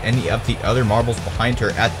trouble with any of the other marbles behind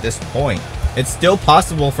her at this point. It's still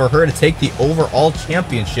possible for her to take the overall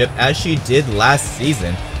championship as she did last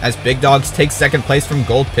season, as Big Dogs takes 2nd place from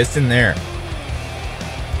Gold Piston there.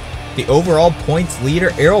 The overall points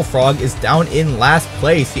leader, Arrow Frog, is down in last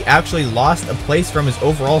place. He actually lost a place from his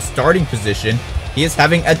overall starting position. He is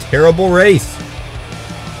having a terrible race.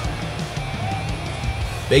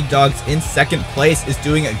 Big Dogs in 2nd place is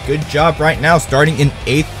doing a good job right now, starting in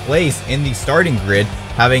 8th place in the starting grid,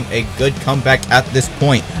 having a good comeback at this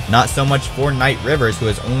point. Not so much for Night Rivers, who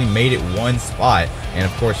has only made it 1 spot, and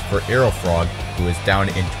of course for Arrow Frog, who is down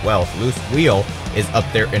in 12th. Loose Wheel is up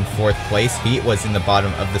there in 4th place. He was in the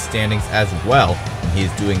bottom of the standings as well, and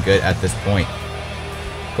he's doing good at this point.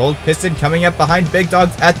 Gold Piston coming up behind Big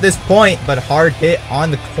Dogs at this point, but hard hit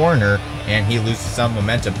on the corner, and he loses some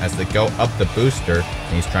momentum as they go up the booster,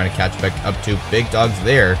 and he's trying to catch back up to Big Dogs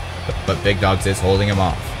there, but Big Dogs is holding him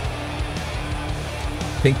off.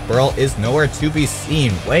 Pink Pearl is nowhere to be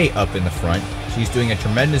seen, way up in the front. She's doing a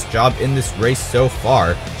tremendous job in this race so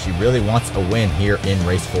far. She really wants a win here in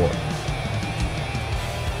race 4.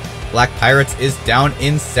 Black Pirates is down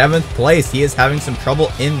in 7th place. He is having some trouble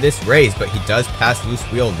in this race, but he does pass Loose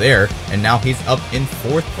Wheel there, and now he's up in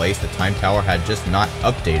 4th place. The time tower had just not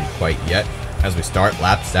updated quite yet as we start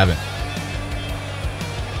lap 7.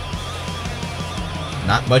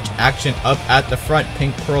 Not much action up at the front.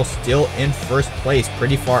 Pink Pearl still in 1st place,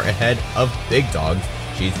 pretty far ahead of Big Dogs.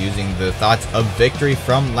 She's using the thoughts of victory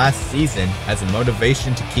from last season as a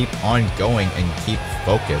motivation to keep on going and keep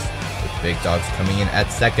focused. With Big Dogs coming in at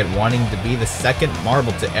 2nd, wanting to be the 2nd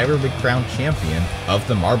marble to ever be crowned champion of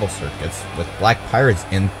the Marble Circuits. With Black Pirates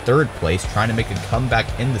in 3rd place, trying to make a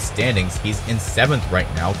comeback in the standings. He's in 7th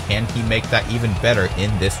right now. Can he make that even better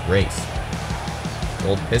in this race?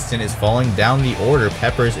 Gold Piston is falling down the order.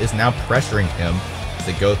 Peppers is now pressuring him as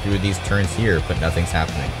they go through these turns here, but nothing's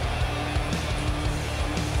happening.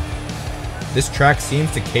 This track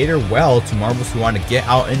seems to cater well to marbles who want to get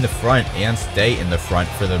out in the front and stay in the front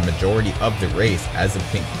for the majority of the race. As of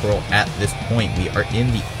Pink Pearl at this point, we are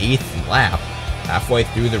in the 8th lap, halfway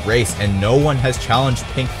through the race, and no one has challenged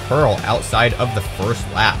Pink Pearl outside of the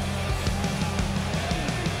 1st lap.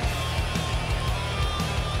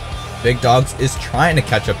 Big Dogs is trying to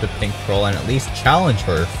catch up to Pink Pearl and at least challenge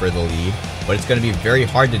her for the lead, but it's going to be very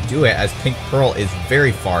hard to do it as Pink Pearl is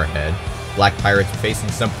very far ahead. Black Pirates facing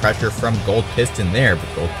some pressure from Gold Piston there,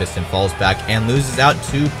 but Gold Piston falls back and loses out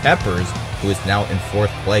to Peppers, who is now in 4th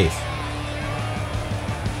place.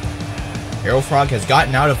 Arrow Frog has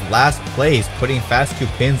gotten out of last place, putting Fast 2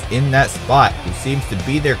 Pins in that spot, who seems to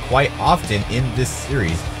be there quite often in this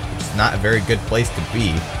series, which is not a very good place to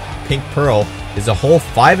be. Pink Pearl is a whole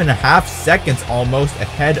 5.5 seconds almost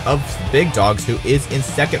ahead of Big Dogs, who is in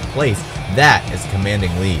second place. That is a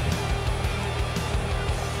commanding lead.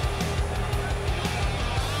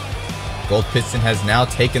 Gold Piston has now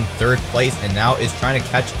taken third place and now is trying to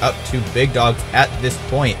catch up to Big Dogs at this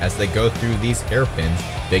point as they go through these hairpins.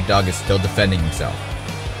 Big Dog is still defending himself.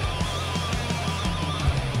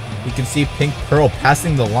 You can see Pink Pearl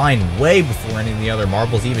passing the line way before any of the other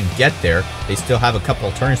marbles even get there. They still have a couple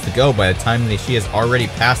of turns to go by the time that she has already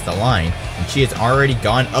passed the line, and she has already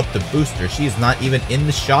gone up the booster. She is not even in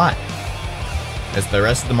the shot. As the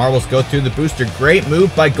rest of the marbles go through the booster, great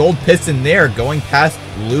move by Gold Piston there, going past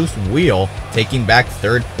Loose Wheel, taking back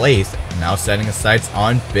third place, now setting his sights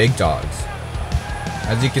on Big Dogs.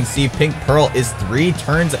 As you can see, Pink Pearl is 3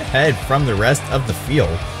 turns ahead from the rest of the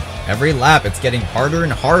field. Every lap, it's getting harder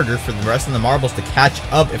and harder for the rest of the marbles to catch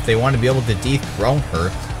up if they want to be able to dethrone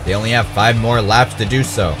her. They only have 5 more laps to do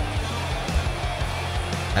so.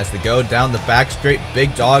 As they go down the back straight,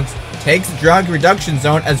 Big Dogs takes the drag reduction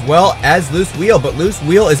zone as well as Loose Wheel, but Loose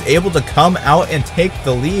Wheel is able to come out and take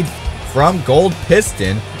the lead from Gold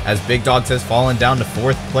Piston as Big Dogs has fallen down to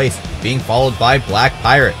 4th place, being followed by Black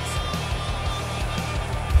Pirates.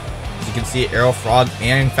 As you can see, Arrow Frog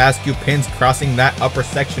and Fast-Q Pins crossing that upper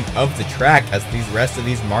section of the track as these rest of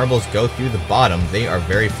these marbles go through the bottom. They are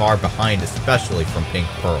very far behind, especially from Pink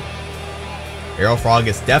Pearl. Arrow Frog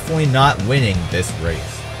is definitely not winning this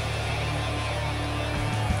race.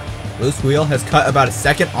 Loose Wheel has cut about a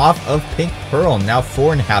second off of Pink Pearl, now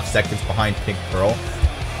 4.5 seconds behind Pink Pearl.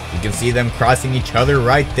 You can see them crossing each other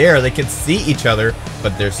right there. They can see each other,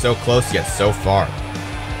 but they're so close yet so far.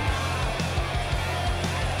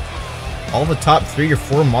 All the top 3 or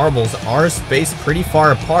 4 marbles are spaced pretty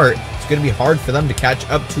far apart. It's going to be hard for them to catch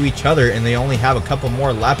up to each other, and they only have a couple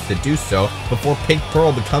more laps to do so before Pink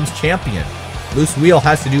Pearl becomes champion. Loose Wheel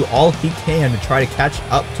has to do all he can to try to catch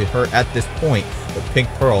up to her at this point, but Pink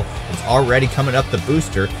Pearl is already coming up the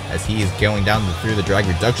booster as he is going down through the drag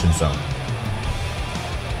reduction zone.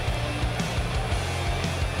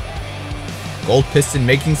 Gold Piston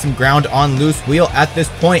making some ground on Loose Wheel at this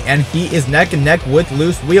point, and he is neck and neck with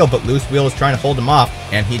Loose Wheel, but Loose Wheel is trying to hold him off,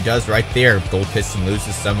 and he does right there. Gold Piston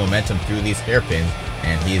loses some momentum through these hairpins,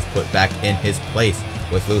 and he is put back in his place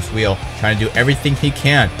with Loose Wheel, trying to do everything he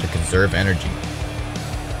can to conserve energy.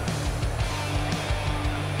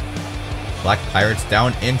 Black Pirates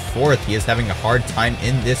down in 4th. He is having a hard time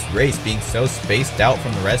in this race, being so spaced out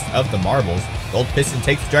from the rest of the marbles. Gold Piston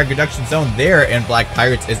takes the drag reduction zone there, and Black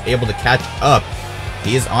Pirates is able to catch up.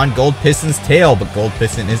 He is on Gold Piston's tail, but Gold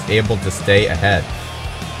Piston is able to stay ahead.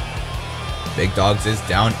 Big Dogs is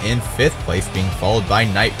down in 5th place, being followed by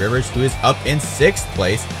Night Rivers, who is up in 6th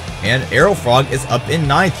place, and Arrow Frog is up in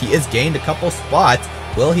 9th. He has gained a couple spots.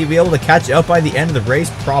 Will he be able to catch up by the end of the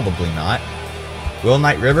race? Probably not. Will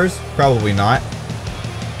Night Rivers? Probably not.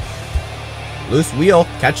 Loose Wheel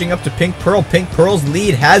catching up to Pink Pearl. Pink Pearl's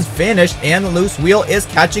lead has finished, and the Loose Wheel is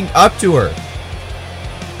catching up to her.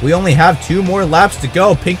 We only have 2 more laps to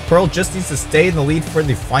go. Pink Pearl just needs to stay in the lead for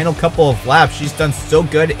the final couple of laps. She's done so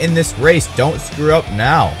good in this race. Don't screw up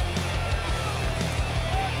now.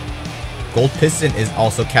 Gold Piston is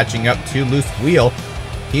also catching up to Loose Wheel.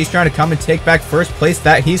 He's trying to come and take back first place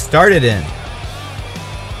that he started in.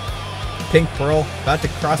 Pink Pearl about to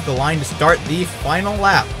cross the line to start the final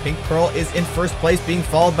lap. Pink Pearl is in 1st place, being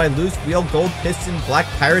followed by Loose Wheel, Gold Piston, Black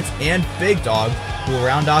Pirates, and Big Dog, who will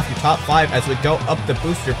round off your top 5 as we go up the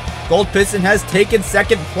booster. Gold Piston has taken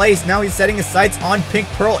 2nd place. Now he's setting his sights on Pink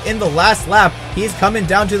Pearl in the last lap. He's coming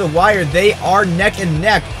down to the wire. They are neck and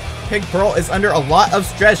neck. Pink Pearl is under a lot of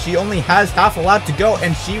stress. She only has half a lap to go,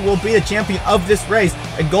 and she will be the champion of this race.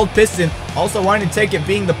 And Gold Piston also wanting to take it,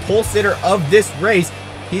 being the pole sitter of this race.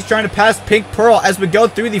 He's trying to pass Pink Pearl as we go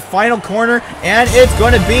through the final corner, and it's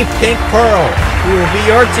going to be Pink Pearl who will be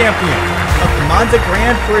your champion of the Monza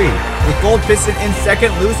Grand Prix. With Gold Piston in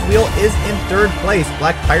 2nd, Loose Wheel is in 3rd place.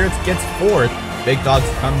 Black Pirates gets 4th. Big Dogs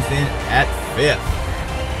comes in at 5th.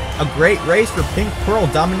 A great race for Pink Pearl,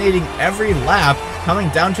 dominating every lap, coming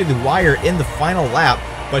down to the wire in the final lap,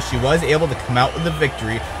 but she was able to come out with a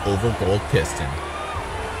victory over Gold Piston.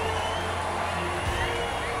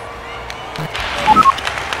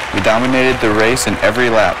 We dominated the race in every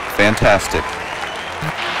lap. Fantastic.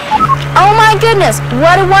 Oh my goodness,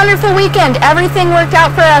 what a wonderful weekend. Everything worked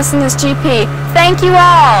out for us in this GP. Thank you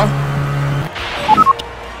all.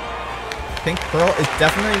 Pink Pearl is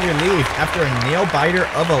definitely relieved after a nail-biter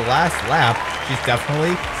of a last lap. She's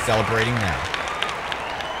definitely celebrating now.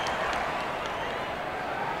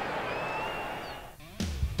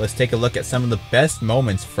 Let's take a look at some of the best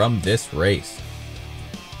moments from this race.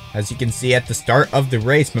 As you can see at the start of the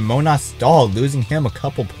race, Momona stalled, losing him a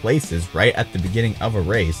couple places right at the beginning of a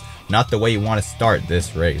race. Not the way you want to start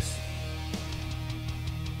this race.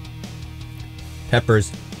 Peppers,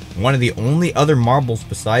 one of the only other marbles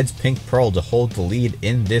besides Pink Pearl to hold the lead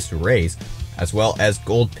in this race, as well as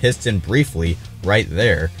Gold Piston briefly right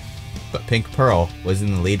there, but Pink Pearl was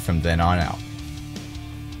in the lead from then on out.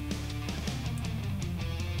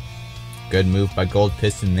 Good move by Gold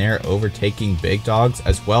Piston there, overtaking Big Dogs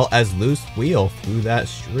as well as Loose Wheel through that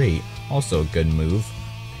straight. Also a good move.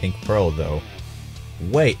 Pink Pearl though,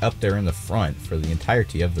 way up there in the front for the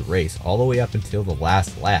entirety of the race, all the way up until the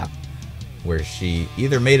last lap, where she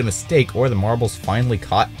either made a mistake or the marbles finally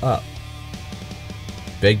caught up.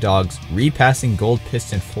 Big Dogs repassing Gold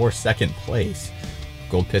Piston for second place.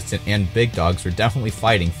 Gold Piston and Big Dogs were definitely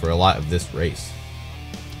fighting for a lot of this race.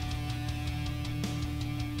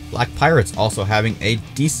 Black Pirates also having a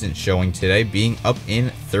decent showing today, being up in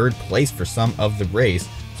third place for some of the race,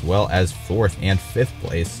 as well as fourth and fifth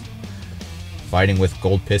place. Fighting with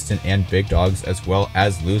Gold Piston and Big Dogs, as well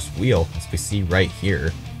as Loose Wheel, as we see right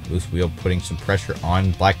here. Loose Wheel putting some pressure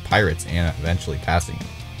on Black Pirates and eventually passing him.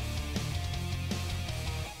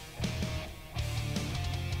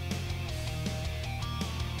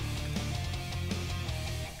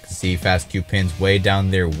 See Fast Q Pins way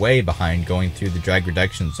down there, way behind, going through the drag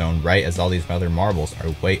reduction zone right as all these other marbles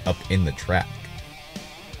are way up in the track.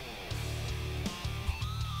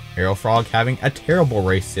 Arrow Frog having a terrible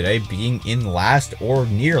race today, being in last or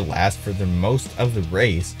near last for the most of the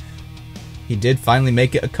race. He did finally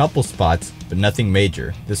make it a couple spots, but nothing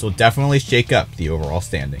major. This will definitely shake up the overall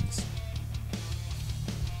standings.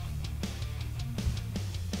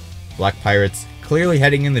 Black Pirates clearly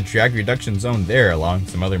heading in the drag reduction zone there, allowing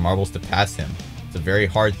some other marbles to pass him. It's a very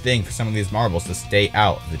hard thing for some of these marbles to stay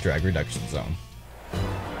out of the drag reduction zone.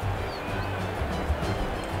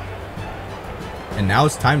 And now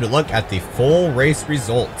it's time to look at the full race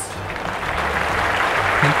results.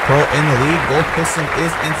 Pink Pearl in the lead, Gold Piston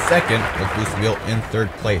is in second, with Loose Wheel in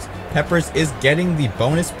third place. Peppers is getting the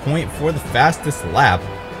bonus point for the fastest lap.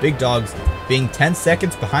 Big Dogs being 10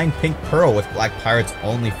 seconds behind Pink Pearl, with Black Pirates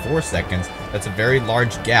only 4 seconds. That's a very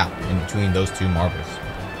large gap in between those two marbles.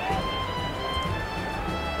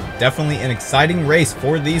 Definitely an exciting race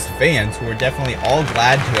for these fans, who are definitely all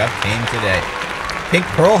glad to have came today. Pink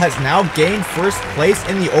Pearl has now gained first place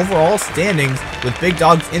in the overall standings, with Big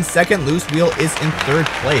Dogs in second, Loose Wheel is in third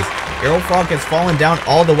place. Arrow Frog has fallen down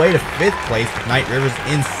all the way to 5th place, with Night Rivers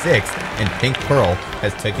in 6th, and Pink Pearl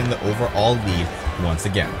has taken the overall lead once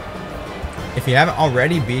again. If you haven't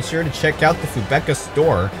already, be sure to check out the Fubeca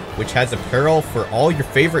store, which has apparel for all your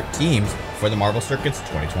favorite teams for the Marble Circuits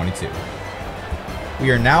 2022.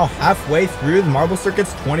 We are now halfway through the Marble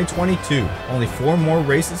Circuits 2022. Only 4 more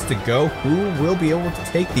races to go. Who will be able to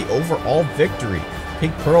take the overall victory?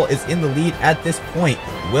 Pink Pearl is in the lead at this point.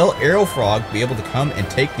 Will Arrow Frog be able to come and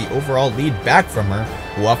take the overall lead back from her?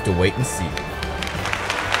 We'll have to wait and see.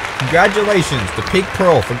 Congratulations to Pink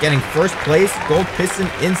Pearl for getting first place, Gold Piston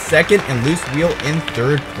in second, and Loose Wheel in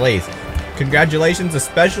third place. Congratulations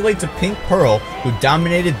especially to Pink Pearl, who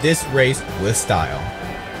dominated this race with style.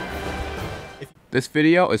 This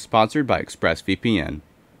video is sponsored by ExpressVPN.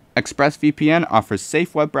 ExpressVPN offers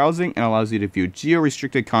safe web browsing and allows you to view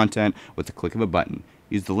geo-restricted content with the click of a button.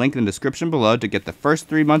 Use the link in the description below to get the first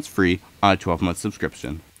 3 months free on a 12-month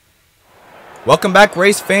subscription. Welcome back,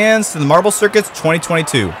 race fans, to the Marble Circuits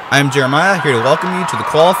 2022. I am Jeremiah, here to welcome you to the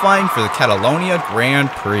qualifying for the Catalonia Grand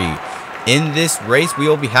Prix. In this race, we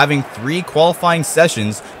will be having 3 qualifying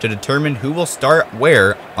sessions to determine who will start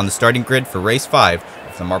where on the starting grid for race 5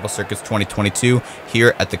 of the Marble Circuits 2022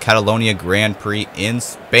 here at the Catalonia Grand Prix in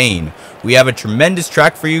Spain. We have a tremendous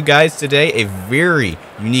track for you guys today, a very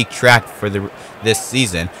unique track for this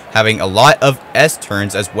season, having a lot of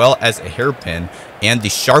S-turns as well as a hairpin, and the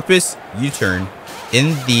sharpest U-turn in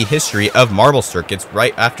the history of Marble Circuits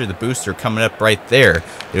right after the booster coming up right there.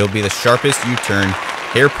 It'll be the sharpest U-turn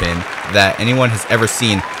hairpin that anyone has ever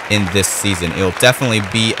seen in this season. It'll definitely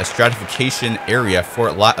be a stratification area for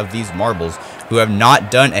a lot of these marbles who have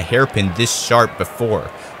not done a hairpin this sharp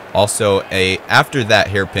before. Also, after that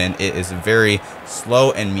hairpin, it is a very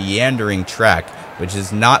slow and meandering track, which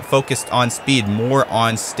is not focused on speed, more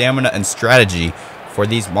on stamina and strategy for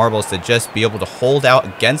these marbles to just be able to hold out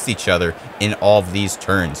against each other in all of these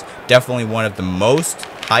turns. Definitely one of the most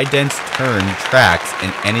high-dense turn tracks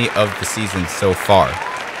in any of the seasons so far.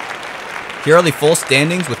 Here are the full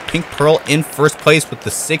standings, with Pink Pearl in first place with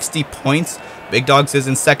the 60 points. Big Dogs is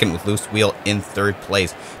in second with Loose Wheel in third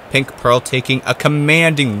place. Pink Pearl taking a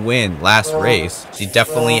commanding win last race. She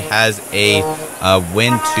definitely has a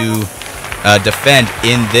win to defend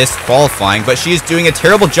in this qualifying, but she is doing a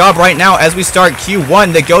terrible job right now as we start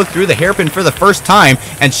Q1. They go through the hairpin for the first time,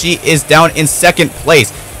 and she is down in second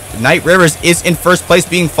place. Night Rivers is in first place,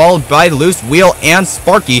 being followed by Loose Wheel and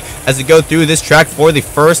Sparky as they go through this track for the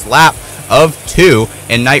first lap of 2,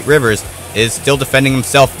 and Night Rivers is still defending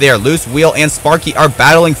himself there. Loose Wheel and Sparky are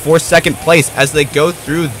battling for second place as they go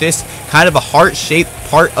through this kind of a heart-shaped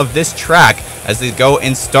part of this track as they go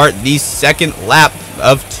and start the second lap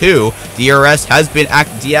of 2. DRS has been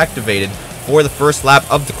deactivated for the first lap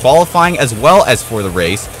of the qualifying as well as for the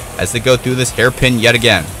race as they go through this hairpin yet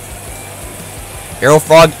again.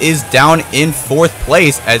 Aerofrog is down in 4th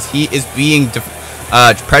place as he is being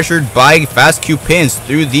pressured by Fast Q pins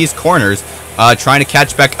through these corners, trying to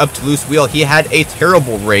catch back up to Loose Wheel. He had a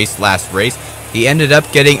terrible race last race. He ended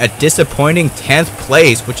up getting a disappointing 10th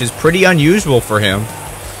place, which is pretty unusual for him.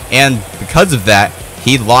 And because of that,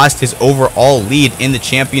 he lost his overall lead in the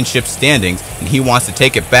championship standings, and he wants to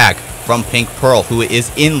take it back from Pink Pearl, who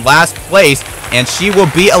is in last place, and she will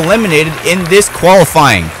be eliminated in this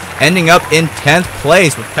qualifying, ending up in 10th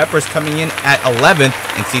place with Peppers coming in at 11th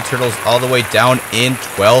and Sea Turtles all the way down in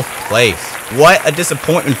 12th place. What a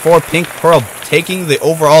disappointment for Pink Pearl, taking the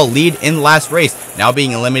overall lead in last race, now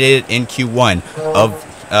being eliminated in Q1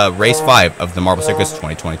 of race 5 of the Marble Circus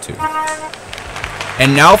 2022.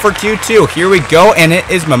 And now for Q2, here we go, and it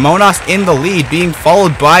is Momonas in the lead, being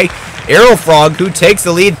followed by Aerofrog, who takes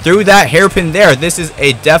the lead through that hairpin there. This is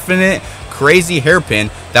a definite crazy hairpin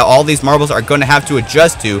that all these marbles are going to have to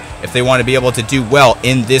adjust to if they want to be able to do well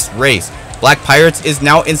in this race. Black Pirates is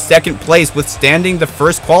now in second place, withstanding the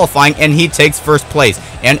first qualifying, and he takes first place.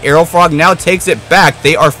 And Aerofrog now takes it back.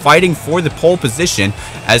 They are fighting for the pole position,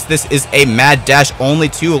 as this is a mad dash, only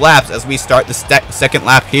 2 laps as we start the second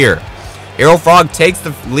lap here. Aerofrog takes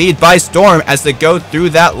the lead by storm as they go through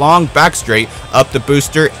that long back straight, up the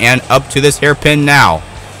booster, and up to this hairpin now.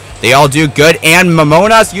 They all do good, and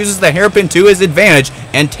Momonas uses the hairpin to his advantage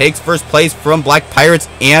and takes first place from Black Pirates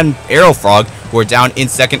and Aerofrog, who are down in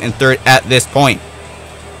second and third at this point.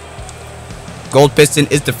 Gold Piston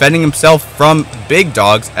is defending himself from Big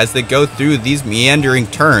Dogs as they go through these meandering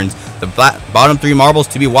turns. The bottom 3 marbles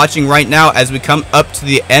to be watching right now as we come up to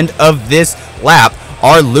the end of this lap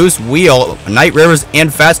are Loose Wheel, Night Rivers,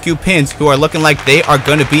 and Fast Q Pins, who are looking like they are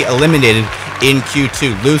going to be eliminated in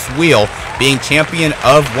Q2. Loose Wheel being champion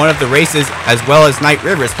of one of the races, as well as Night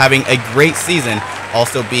Rivers having a great season,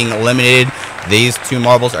 also being eliminated. These 2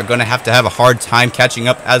 marbles are going to have a hard time catching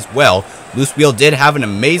up as well. Loose Wheel did have an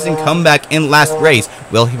amazing comeback in last race.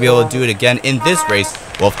 Will he be able to do it again in this race?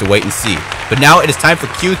 We'll have to wait and see. But now it is time for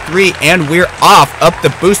Q3, and we're off up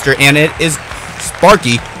the booster, and it is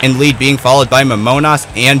Sparky in lead, being followed by Momonas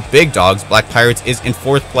and Big Dogs. Black Pirates is in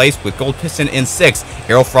 4th place with Gold Piston in 6th.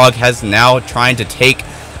 Aerofrog has now trying to take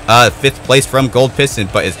 5th place from Gold Piston,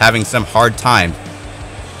 but is having some hard time.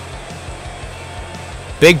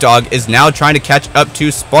 Big Dog is now trying to catch up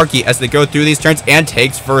to Sparky as they go through these turns and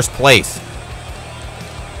takes first place.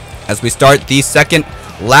 As we start the second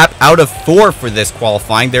lap out of 4 for this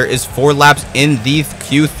qualifying, there is 4 laps in the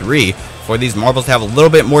Q3 for these marbles to have a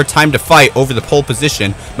little bit more time to fight over the pole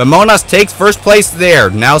position. Momonas takes first place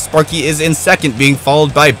there. Now Sparky is in second, being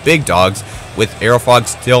followed by Big Dogs, with Aerofrog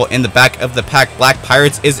still in the back of the pack. Black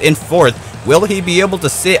Pirates is in 4th. Will he be able to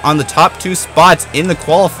sit on the top 2 spots in the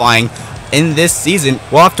qualifying in this season?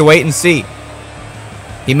 We'll have to wait and see.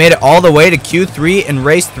 He made it all the way to Q3 in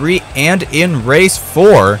race 3 and in race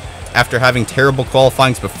 4 after having terrible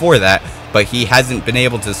qualifyings before that, but he hasn't been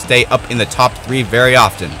able to stay up in the top 3 very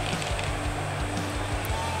often.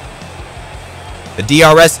 The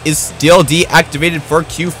DRS is still deactivated for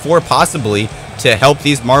Q4, possibly to help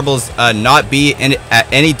these marbles not be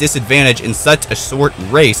at any disadvantage in such a short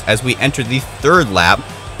race as we enter the 3rd lap.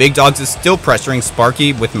 Big Dogs is still pressuring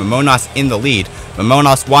Sparky with Momonas in the lead.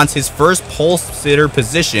 Momonas wants his first pole sitter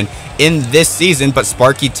position in this season, but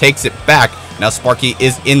Sparky takes it back. Now Sparky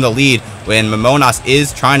is in the lead when Momonas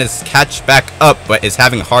is trying to catch back up, but is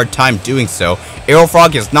having a hard time doing so.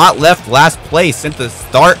 Aerofrog has not left last place since the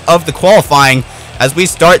start of the qualifying as we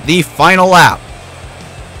start the final lap.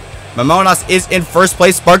 Momonas is in 1st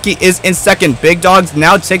place, Sparky is in 2nd. Big Dogs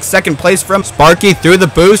now takes 2nd place from Sparky through the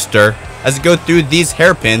booster as we go through these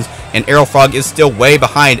hairpins, and Aerofrog is still way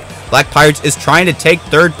behind. Black Pirates is trying to take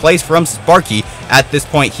 3rd place from Sparky. At this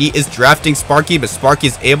point, he is drafting Sparky, but Sparky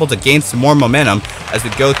is able to gain some more momentum as we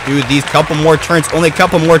go through these couple more turns. Only a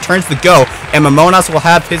couple more turns to go, and Momonas will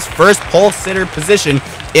have his first pole sitter position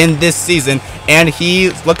in this season, and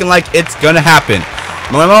he's looking like it's gonna happen.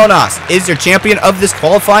 Momonas is your champion of this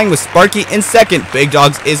qualifying with Sparky in 2nd. Big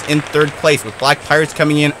Dogs is in 3rd place with Black Pirates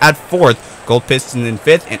coming in at 4th. Gold Piston in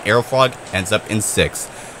 5th, and Aeroflog ends up in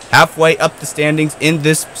 6th. Halfway up the standings in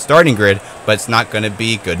this starting grid, but it's not going to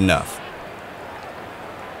be good enough.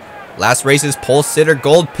 Last race's pole sitter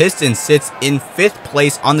Gold Piston sits in 5th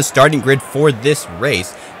place on the starting grid for this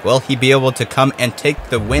race. Will he be able to come and take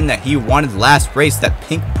the win that he wanted last race that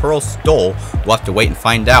Pink Pearl stole? We'll have to wait and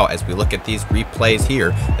find out as we look at these replays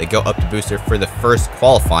here. They go up the booster for the first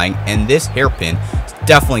qualifying, and this hairpin is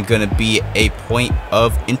definitely going to be a point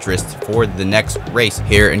of interest for the next race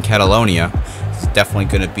here in Catalonia. It's definitely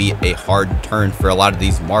going to be a hard turn for a lot of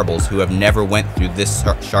these marbles who have never went through this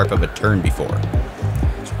sharp of a turn before.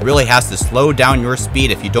 Really has to slow down your speed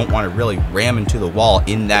if you don't want to really ram into the wall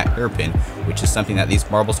in that hairpin, which is something that these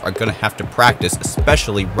marbles are going to have to practice,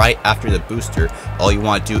 especially right after the booster. All you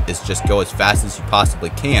want to do is just go as fast as you possibly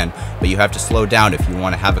can, but you have to slow down if you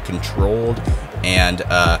want to have a controlled and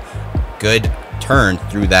good turn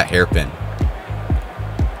through that hairpin.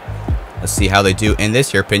 Let's see how they do in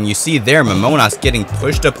this hairpin. You see there, Mamonas getting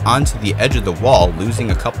pushed up onto the edge of the wall,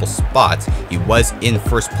 losing a couple spots. He was in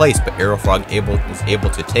first place, but Aeroflog was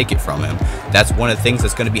able to take it from him. That's one of the things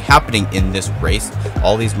that's going to be happening in this race.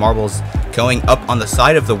 All these marbles going up on the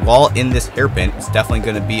side of the wall in this hairpin. It's definitely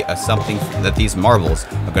going to be something that these marbles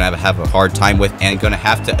are going to have a hard time with and going to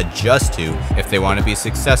have to adjust to if they want to be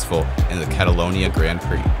successful in the Catalonia Grand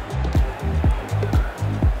Prix.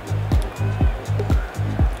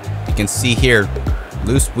 You can see here,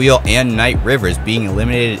 Loose Wheel and Night Rivers being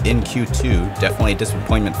eliminated in Q2. Definitely a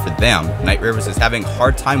disappointment for them. Night Rivers is having a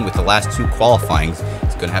hard time with the last 2 qualifyings.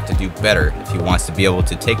 He's going to have to do better if he wants to be able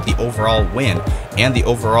to take the overall win and the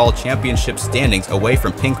overall championship standings away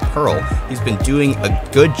from Pink Pearl. He's been doing a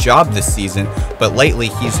good job this season, but lately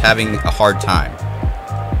he's having a hard time.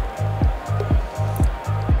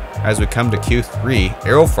 As we come to Q3,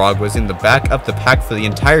 Aeroflog was in the back of the pack for the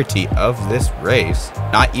entirety of this race,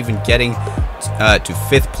 not even getting to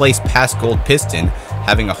 5th place past Gold Piston,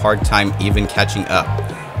 having a hard time even catching up.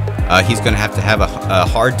 He's going to have a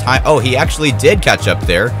hard time. Oh, he actually did catch up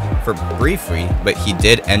there for briefly, but he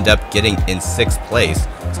did end up getting in 6th place.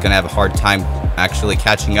 He's going to have a hard time actually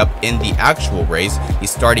catching up in the actual race.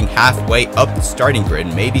 He's starting halfway up the starting grid.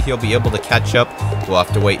 Maybe he'll be able to catch up. We'll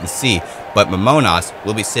have to wait and see. But Mamonas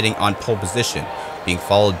will be sitting on pole position, being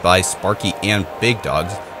followed by Sparky and Big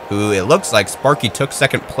Dogs, who it looks like Sparky took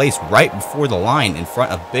 2nd place right before the line in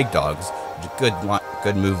front of Big Dogs.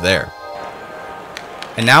 Good move there.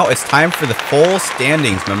 And now it's time for the full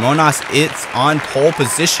standings. Mamonas is on pole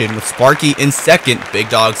position with Sparky in 2nd. Big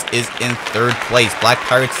Dogs is in 3rd place. Black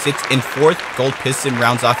Pirates sits in 4th. Gold Piston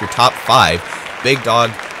rounds off your top 5. Big Dog,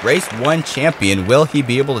 race 1 champion. Will he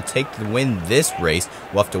be able to take the win this race?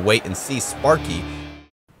 We'll have to wait and see. Sparky.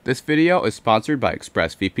 This video is sponsored by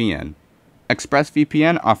ExpressVPN.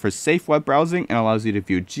 ExpressVPN offers safe web browsing and allows you to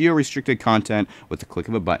view geo-restricted content with the click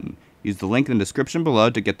of a button. Use the link in the description below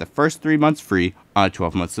to get the first 3 months free on a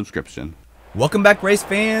 12-month subscription. Welcome back, race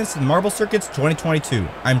fans, to Marble Circuits 2022.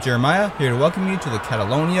 I'm Jeremiah, here to welcome you to the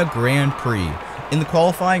Catalonia Grand Prix. In the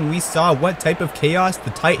qualifying, we saw what type of chaos the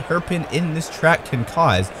tight hairpin in this track can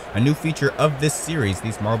cause, a new feature of this series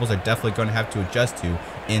these marbles are definitely going to have to adjust to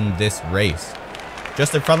in this race.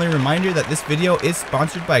 Just a friendly reminder that this video is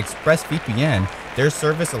sponsored by ExpressVPN. Their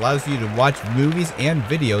service allows you to watch movies and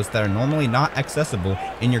videos that are normally not accessible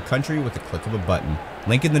in your country with the click of a button.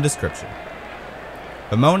 Link in the description.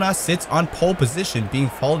 Mamonas sits on pole position, being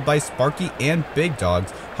followed by Sparky and Big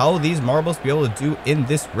Dogs. How will these marbles be able to do in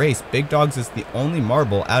this race? Big Dogs is the only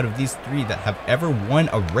marble out of these 3 that have ever won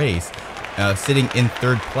a race, sitting in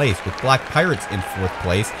 3rd place, with Black Pirates in 4th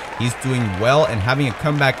place. He's doing well and having a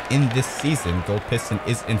comeback in this season. Gold Piston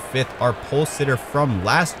is in 5th, our pole sitter from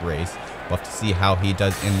last race. We'll have to see how he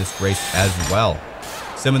does in this race as well.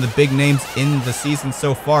 Some of the big names in the season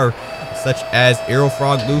so far, such as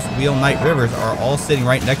Aeroflog, Loose Wheel, Night Rivers, are all sitting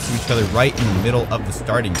right next to each other right in the middle of the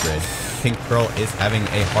starting grid. Pink Pearl is having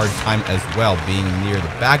a hard time as well, being near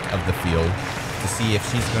the back of the field to see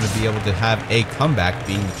if she's going to be able to have a comeback,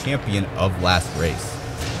 being the champion of last race.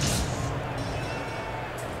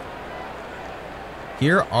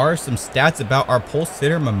 Here are some stats about our pole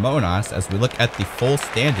sitter Mamonas. As we look at the full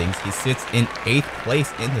standings, he sits in 8th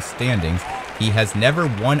place in the standings. He has never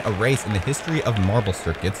won a race in the history of Marble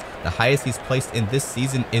Circuits. The highest he's placed in this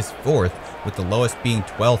season is 4th, with the lowest being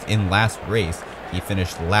 12th in last race. He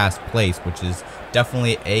finished last place, which is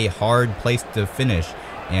definitely a hard place to finish.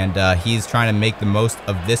 And he's trying to make the most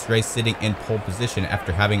of this race, sitting in pole position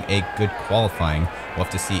after having a good qualifying. We'll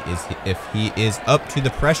have to see if he is up to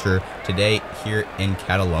the pressure today here in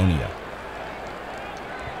Catalonia.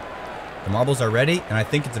 The marbles are ready, and I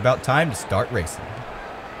think it's about time to start racing.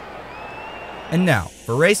 And now,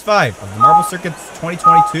 for race 5 of the Marble Circuits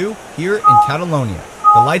 2022 here in Catalonia.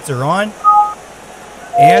 The lights are on,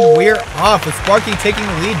 and we're off with Sparky taking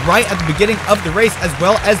the lead right at the beginning of the race, as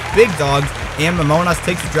well as Big Dogs, and Mamonas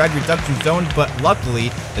takes the drag reduction zone, but luckily,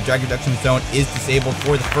 the drag reduction zone is disabled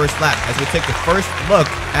for the first lap. As we take the first look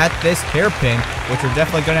at this hairpin, which we're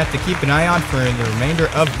definitely going to have to keep an eye on for the remainder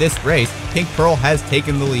of this race, Pink Pearl has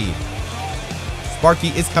taken the lead. Sparky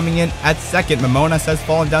is coming in at second. Mamonas has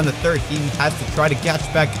fallen down to third. He has to try to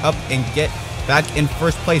catch back up and get back in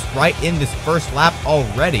first place right in this first lap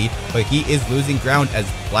already, but he is losing ground as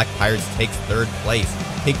Black Pirates takes third place.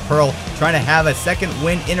 Pink Pearl trying to have a second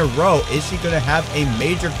win in a row. Is she going to have a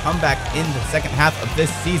major comeback in the second half of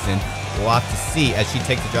this season? We'll have to see as she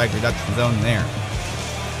takes the drag reduction zone there.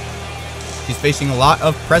 She's facing a lot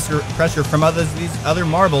of pressure from these other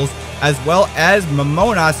marbles, as well as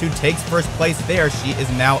Mamonas, who takes first place there. She is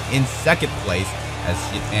now in second place,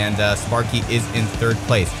 and Sparky is in third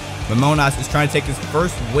place. Mamonas is trying to take his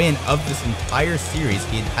first win of this entire series.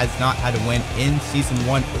 He has not had a win in Season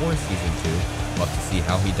 1 or Season 2. We'll have to see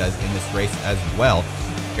how he does in this race as well.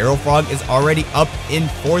 Arrow Frog is already up in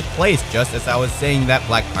fourth place, just as I was saying that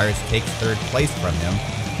Black Pirates takes third place from him.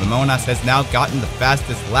 Mamonas has now gotten the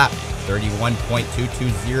fastest lap,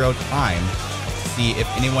 31.220 time. Let's see if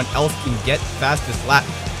anyone else can get fastest lap.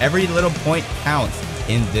 Every little point counts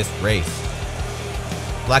in this race.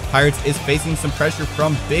 Black Pirates is facing some pressure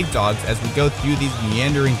from Big Dogs as we go through these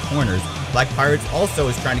meandering corners. Black Pirates also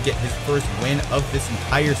is trying to get his first win of this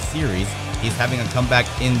entire series. He's having a comeback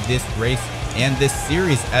in this race and this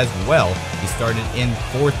series as well. He started in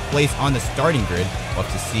fourth place on the starting grid. We'll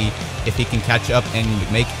have to see if he can catch up and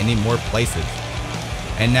make any more places.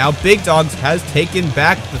 And now Big Dogs has taken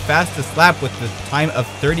back the fastest lap with the time of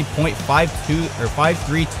 30.52 or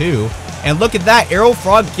 532. And look at that, Arrow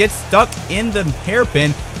Frog gets stuck in the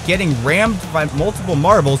hairpin, getting rammed by multiple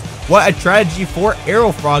marbles. What a tragedy for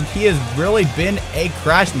Arrow Frog. He has really been a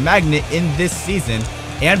crash magnet in this season.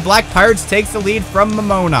 And Black Pirates takes the lead from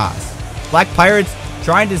Mamonas. Black Pirates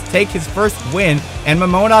trying to take his first win, and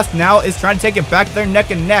Mamonas now is trying to take it back there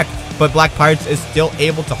neck and neck, but Black Pirates is still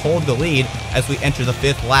able to hold the lead as we enter the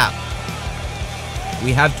fifth lap.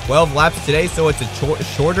 We have 12 laps today, so it's a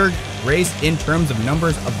shorter race in terms of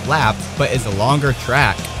numbers of laps, but it's a longer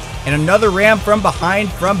track. And another ram from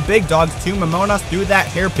behind from Big Dogs to Mamonas through that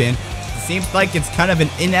hairpin. It seems like it's kind of an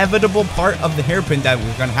inevitable part of the hairpin that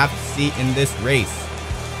we're going to have to see in this race.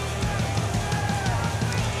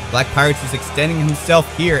 Black Pirates is extending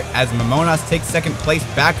himself here as Mamonas takes second place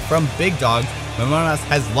back from Big Dogs. Mamonas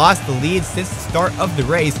has lost the lead since the start of the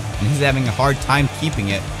race, and he's having a hard time keeping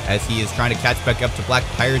it as he is trying to catch back up to Black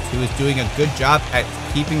Pirates, who is doing a good job at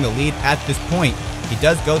keeping the lead at this point. He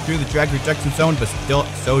does go through the drag rejection zone, but still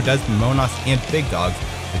so does Mamonas and Big Dogs.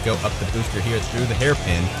 We go up the booster here through the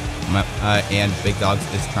hairpin, and Big Dogs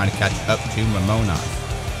is trying to catch up to Mamonas.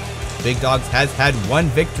 Big Dogs has had one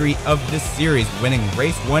victory of this series, winning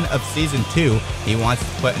race 1 of season 2. He wants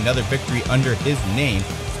to put another victory under his name.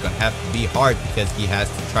 It's going to have to be hard because he has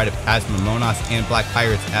to try to pass Mamonas and Black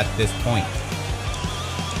Pirates at this point.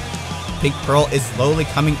 Pink Pearl is slowly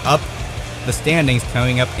coming up the standings,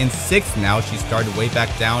 coming up in 6th now. She started way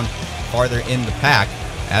back down farther in the pack.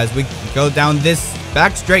 As we go down this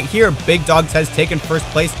back straight here, Big Dogs has taken first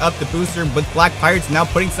place up the booster, with Black Pirates now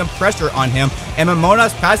putting some pressure on him. And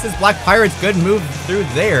Mamonas passes Black Pirates. Good move through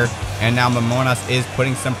there. And now Mamonas is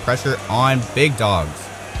putting some pressure on Big Dogs.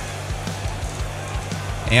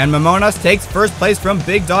 And Mamonas takes first place from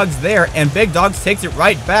Big Dogs there, and Big Dogs takes it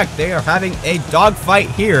right back. They are having a dogfight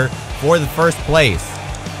here for the first place.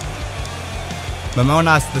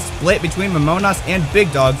 Mamonas, the split between Mamonas and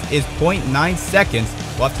Big Dogs is 0.9 seconds.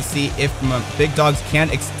 We'll have to see if Big Dogs can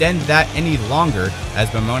extend that any longer as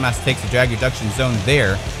Mamonas takes the drag reduction zone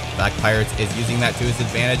there. Black Pirates is using that to his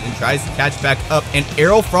advantage and tries to catch back up. And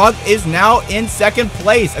Arrow Frog is now in second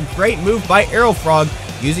place. A great move by Arrow Frog,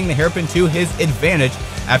 using the hairpin to his advantage.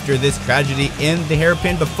 After this tragedy in the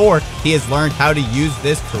hairpin before, he has learned how to use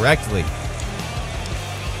this correctly.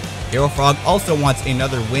 Arrow Frog also wants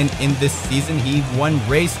another win in this season. He won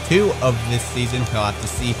race 2 of this season. We'll have to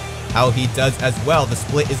see how he does as well. The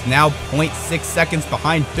split is now 0.6 seconds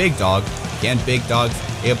behind Big Dog. Can Big Dogs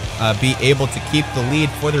be able to keep the lead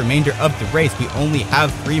for the remainder of the race? We only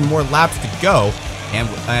have 3 more laps to go,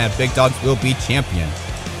 and Big Dogs will be champion.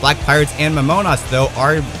 Black Pirates and Mamonas, though,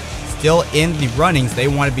 are still in the runnings. They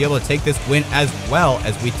want to be able to take this win as well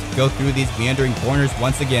as we go through these meandering corners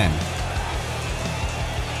once again.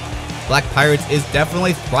 Black Pirates is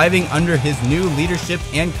definitely thriving under his new leadership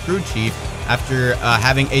and crew chief after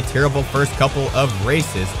having a terrible first couple of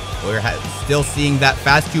races. We're still seeing that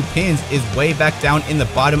Fast 2 Pins is way back down in the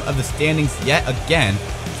bottom of the standings yet again.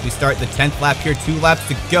 As we start the 10th lap here, 2 laps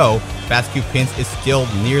to go. Fast 2 Pins is still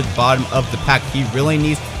near the bottom of the pack. He really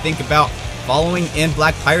needs to think about following in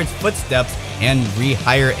Black Pirate's footsteps and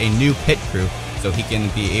rehire a new pit crew so he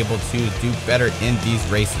can be able to do better in these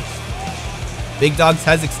races. Big Dogs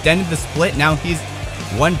has extended the split. Now he's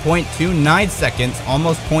 1.29 seconds,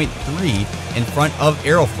 almost 0.3 in front of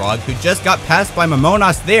Aerofrog, who just got passed by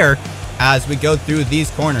Momonas there as we go through these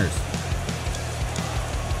corners.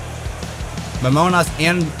 Momonas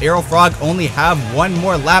and Aerofrog only have one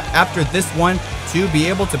more lap after this one to be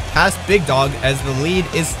able to pass Big Dog as the lead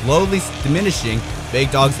is slowly diminishing.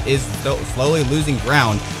 Big Dogs is slowly losing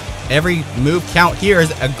ground. Every move count here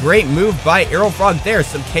is a great move by Aerofrog there.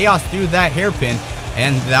 Some chaos through that hairpin.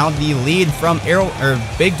 And now the lead from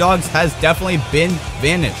Big Dogs has definitely been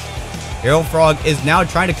vanished. Aerofrog is now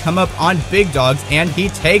trying to come up on Big Dogs, and he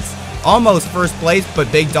takes almost first place, but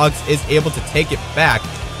Big Dogs is able to take it back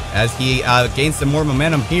as he gains some more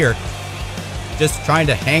momentum here. Just trying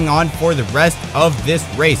to hang on for the rest of this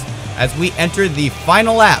race. As we enter the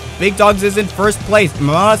final lap, Big Dogs is in first place.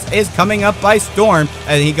 Momonas is coming up by storm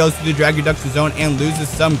as he goes through the drag reduction zone and loses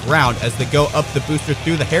some ground as they go up the booster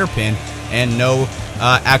through the hairpin, and no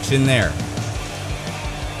action there.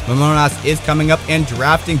 Momonas is coming up and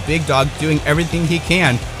drafting Big Dog, doing everything he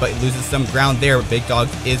can, but loses some ground there. Big Dog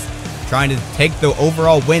is trying to take the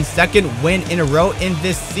overall win, second win in a row in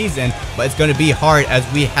this season, but it's going to be hard as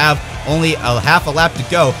we have only a half a lap to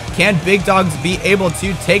go. Can Big Dogs be able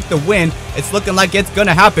to take the win? It's looking like it's going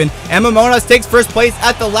to happen, and Momonas takes first place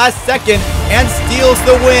at the last second and steals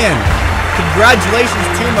the win. Congratulations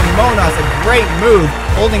to Momonas, a great move,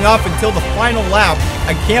 holding off until the final lap.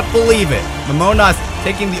 I can't believe it. Momonas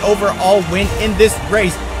taking the overall win in this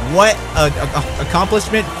race. What an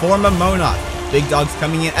accomplishment for Momonas. Big Dog's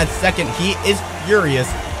coming in at second. He is furious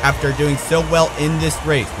after doing so well in this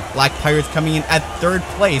race. Black Pirates coming in at third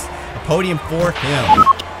place. A podium for him.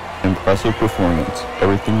 Impressive performance.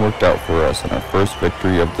 Everything worked out for us in our first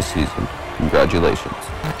victory of the season. Congratulations.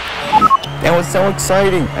 That was so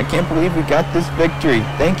exciting. I can't believe we got this victory.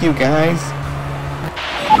 Thank you, guys.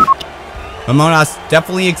 Momonas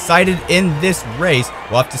definitely excited in this race.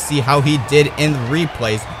 We'll have to see how he did in the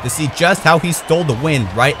replays to see just how he stole the win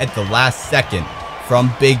right at the last second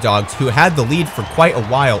from Big Dogs, who had the lead for quite a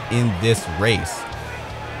while in this race.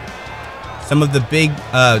 Some of the big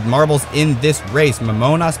marbles in this race: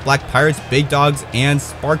 Momonas, Black Pirates, Big Dogs, and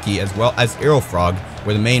Sparky, as well as Aerofrog,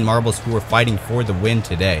 were the main marbles who were fighting for the win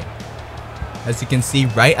today. As you can see,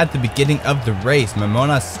 right at the beginning of the race,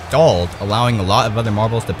 Momonas stalled, allowing a lot of other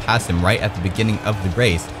marbles to pass him right at the beginning of the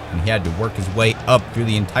race, and he had to work his way up through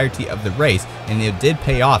the entirety of the race, and it did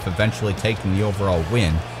pay off, eventually taking the overall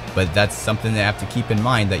win. But that's something that you have to keep in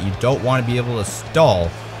mind, that you don't want to be able to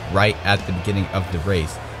stall right at the beginning of the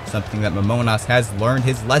race. Something that Momonas has learned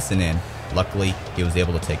his lesson in. Luckily, he was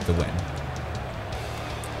able to take the win.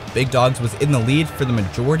 Big Dogs was in the lead for the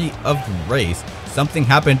majority of the race. Something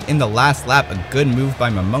happened in the last lap, a good move by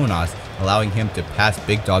Momonas, allowing him to pass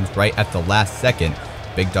Big Dogs right at the last second.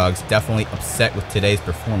 Big Dogs definitely upset with today's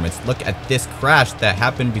performance. Look at this crash that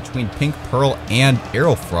happened between Pink Pearl and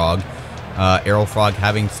Aerofrog. Aerofrog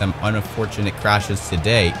having some unfortunate crashes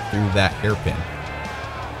today through that hairpin.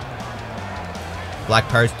 Black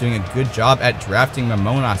Pirates doing a good job at drafting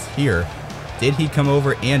Momonas here. Did he come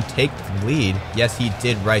over and take the lead? Yes, he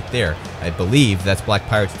did right there. I believe that's Black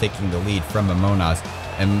Pirates taking the lead from Momonas.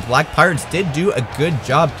 And Black Pirates did do a good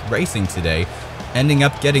job racing today, ending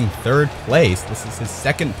up getting third place. This is his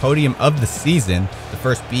second podium of the season, the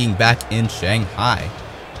first being back in Shanghai.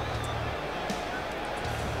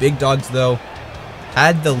 Big Dogs, though,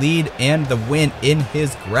 had the lead and the win in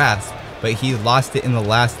his grasp, but he lost it in the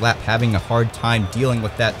last lap, having a hard time dealing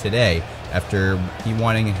with that today. After he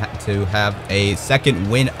wanting to have a second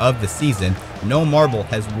win of the season. No marble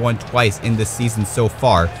has won twice in this season so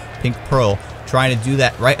far. Pink Pearl trying to do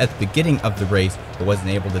that right at the beginning of the race, but wasn't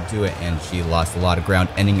able to do it, and she lost a lot of ground,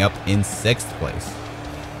 ending up in 6th place.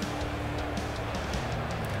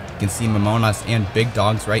 You can see Momonas and Big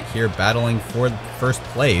Dogs right here battling for first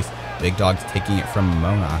place. Big Dogs taking it from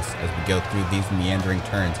Momonas as we go through these meandering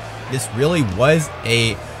turns. This really was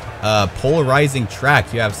a polarizing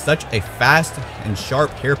track. You have such a fast and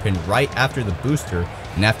sharp hairpin right after the booster,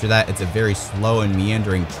 and after that it's a very slow and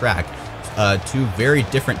meandering track. Two very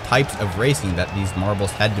different types of racing that these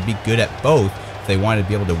marbles had to be good at both if they wanted to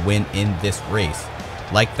be able to win in this race.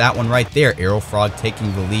 Like that one right there, Aerofrog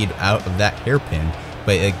taking the lead out of that hairpin,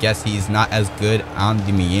 but I guess he's not as good on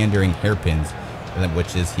the meandering hairpins,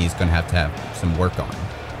 which is he's going to have some work on.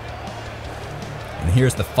 And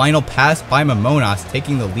here's the final pass by Mamonas,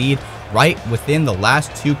 taking the lead right within the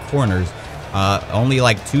last 2 corners, only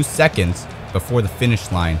like 2 seconds before the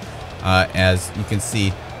finish line. As you can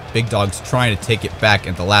see, Big Dog's trying to take it back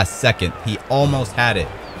at the last second. He almost had it,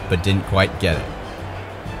 but didn't quite get it.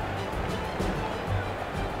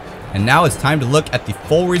 And now it's time to look at the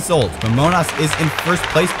full results. Mamonas is in first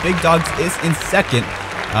place, Big Dogs is in second,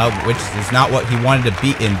 which is not what he wanted to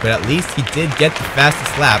be in, but at least he did get the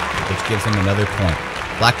fastest lap, which gives him another point.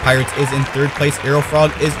 Black Pirates is in third place, Arrow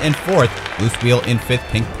Frog is in fourth, Loose Wheel in fifth,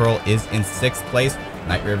 Pink Pearl is in sixth place,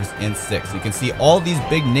 Night Rivers in sixth. You can see all these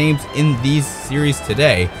big names in these series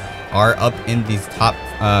today are up in these top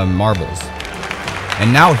marbles.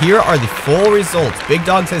 And now here are the full results. Big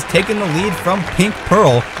Dogs has taken the lead from Pink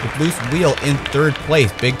Pearl with Loose Wheel in third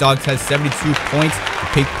place. Big Dogs has 72 points,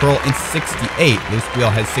 Pink Pearl in 68. Loose Wheel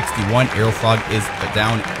has 61. Arrow Frog is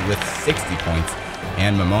down with 60 points.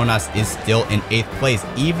 And Mamonas is still in 8th place.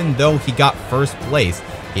 Even though he got first place,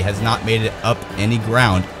 he has not made it up any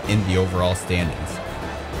ground in the overall standings.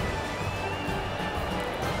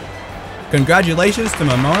 Congratulations to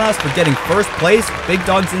Mamonas for getting first place, Big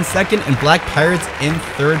Dogs in second, and Black Pirates in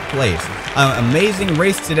third place. An amazing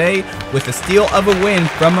race today with a steal of a win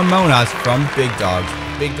from Mamonas from Big Dogs.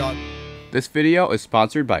 Big Dog. This video is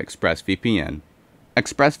sponsored by ExpressVPN.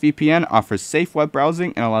 ExpressVPN offers safe web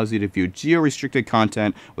browsing and allows you to view geo-restricted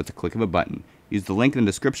content with the click of a button. Use the link in the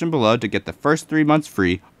description below to get the first 3 months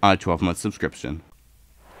free on a 12-month subscription.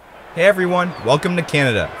 Hey everyone, welcome to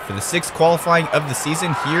Canada for the 6th qualifying of the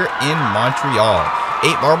season here in Montreal.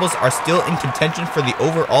 8 marbles are still in contention for the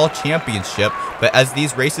overall championship, but as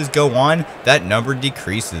these races go on, that number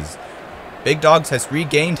decreases. Big Dogs has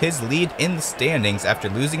regained his lead in the standings after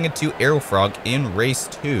losing it to Arrow Frog in race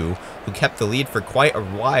 2, who kept the lead for quite a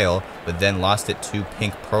while, but then lost it to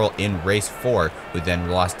Pink Pearl in race 4, who then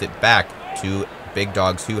lost it back to Big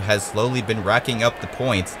Dogs, who has slowly been racking up the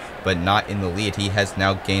points, but not in the lead. He has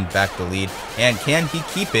now gained back the lead, and can he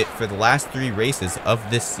keep it for the last 3 races of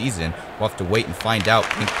this season? We'll have to wait and find out.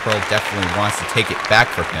 Pink Pearl definitely wants to take it back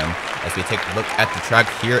from him as we take a look at the track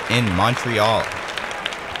here in Montreal.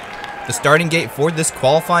 The starting gate for this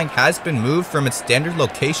qualifying has been moved from its standard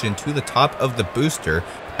location to the top of the booster,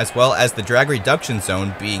 as well as the drag reduction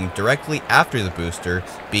zone being directly after the booster,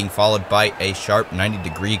 being followed by a sharp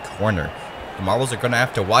 90-degree corner. The marbles are going to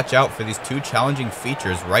have to watch out for these 2 challenging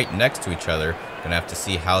features right next to each other. Going to have to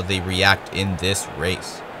see how they react in this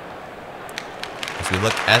race. As we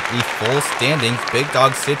look at the full standings, Big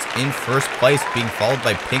Dog sits in first place, being followed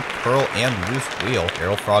by Pink Pearl and Loose Wheel.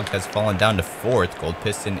 Arrow Frog has fallen down to 4th. Gold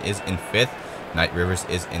Piston is in 5th. Night Rivers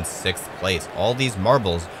is in 6th place. All these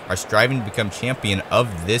marbles are striving to become champion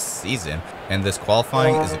of this season, and this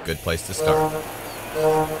qualifying is a good place to start.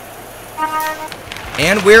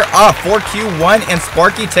 And we're off for Q1, and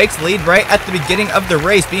Sparky takes lead right at the beginning of the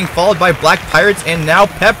race, being followed by Black Pirates and now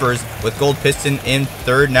Peppers, with Gold Piston in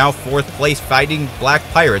 3rd, now 4th place, fighting Black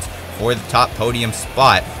Pirates for the top podium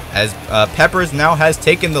spot. As Peppers now has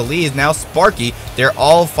taken the lead, now Sparky, they're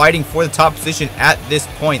all fighting for the top position at this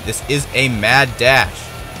point. This is a mad dash.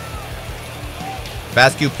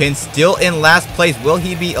 Vascu Pin still in last place. Will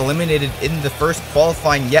he be eliminated in the first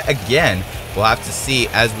qualifying yet again? We'll have to see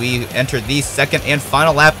as we enter the second and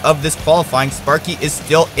final lap of this qualifying. Sparky is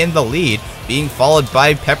still in the lead, being followed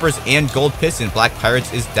by Peppers and Gold Piston. Black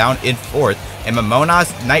Pirates is down in 4th. And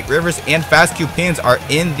Mamonas, Night Rivers, and Vascu Pins are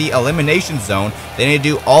in the elimination zone. They need to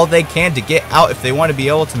do all they can to get out if they want to be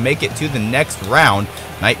able to make it to the next round.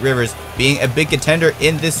 Night Rivers being a big contender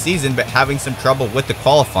in this season, but having some trouble with the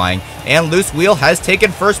qualifying. And Loose Wheel has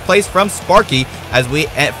taken first place from Sparky as we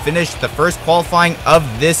finish the first qualifying of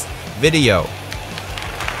this video.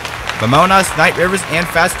 Mamonas, Night Rivers, and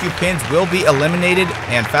Vascu Pins will be eliminated,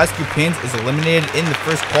 and Vascu Pins is eliminated in the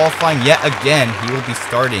first qualifying yet again. He will be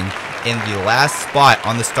starting in the last spot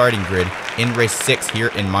on the starting grid in race 6 here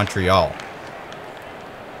in Montreal.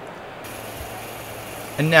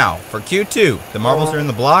 And now for Q2, the marbles are in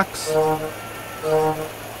the blocks.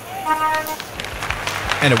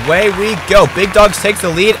 And away we go. Big Dogs takes the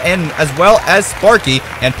lead, and as well as Sparky,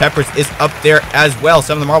 and Peppers is up there as well.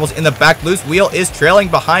 Some of the marbles in the back. Loose Wheel is trailing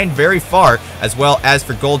behind very far, as well as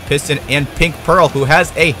for Gold Piston and Pink Pearl, who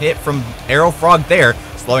has a hit from Arrow Frog there,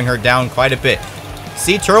 slowing her down quite a bit.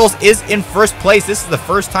 Sea Turtles is in first place. This is the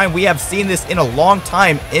first time we have seen this in a long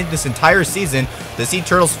time in this entire season. The Sea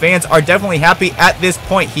Turtles fans are definitely happy at this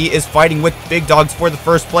point. He is fighting with Big Dogs for the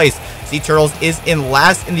first place. Sea Turtles is in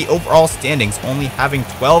last in the overall standings, only having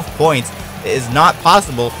 12 points. It is not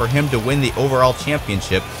possible for him to win the overall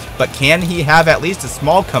championship, but can he have at least a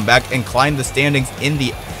small comeback and climb the standings in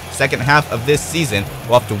the second half of this seaon.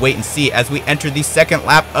 We'll have to wait and see as we enter the second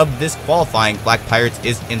lap of this qualifying. Black Pirates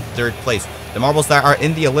is in third place. The marbles that are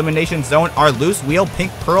in the elimination zone are Loose Wheel,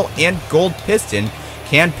 Pink Pearl, and Gold Piston.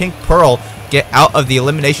 Can Pink Pearl get out of the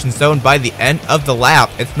elimination zone by the end of the lap?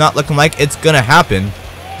 It's not looking like it's going to happen.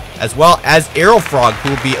 As well as Arrow Frog, who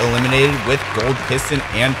will be eliminated with Gold Piston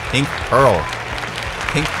and Pink Pearl.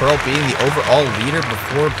 Pink Pearl being the overall leader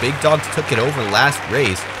before Big Dogs took it over last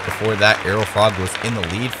race. Before that, Arrow Frog was in the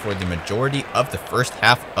lead for the majority of the first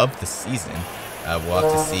half of the season. We'll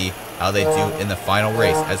have to see how they do in the final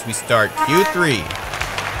race as we start Q3.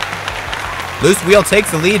 Loose Wheel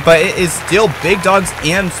takes the lead, but it is still Big Dogs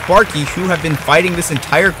and Sparky who have been fighting this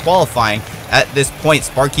entire qualifying. At this point,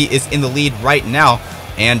 Sparky is in the lead right now.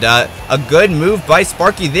 And a good move by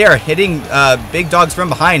Sparky there, hitting Big Dogs from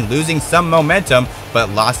behind, losing some momentum, but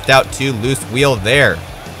lost out to Loose Wheel there.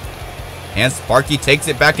 And Sparky takes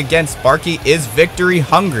it back again. Sparky is victory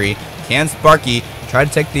hungry. Can Sparky try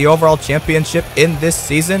to take the overall championship in this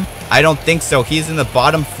season? I don't think so. He's in the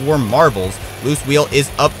bottom 4 marbles. Loose Wheel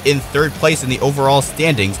is up in third place in the overall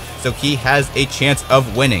standings, so he has a chance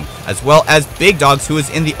of winning. As well as Big Dogs, who is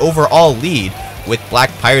in the overall lead, with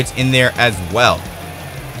Black Pirates in there as well.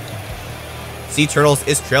 Sea Turtles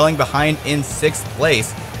is trailing behind in 6th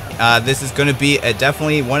place. This is going to be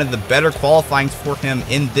definitely one of the better qualifyings for him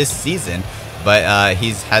in this season, but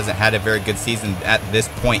he hasn't had a very good season at this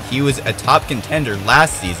point. He was a top contender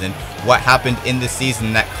last season. What happened in this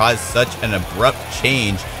season that caused such an abrupt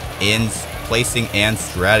change in placing and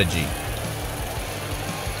strategy?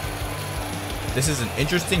 This is an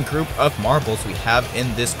interesting group of marbles we have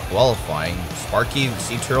in this qualifying. Sparky,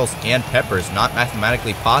 Sea Turtles, and Peppers not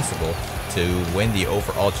mathematically possible to win the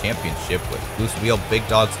overall championship, with Loose Wheel, Big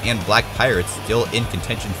Dogs, and Black Pirates still in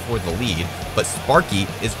contention for the lead, but Sparky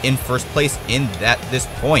is in first place at this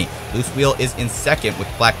point. Loose Wheel is in second with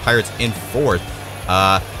Black Pirates in fourth.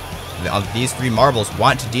 These 3 marbles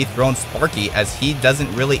want to dethrone Sparky, as he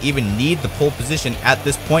doesn't really even need the pole position at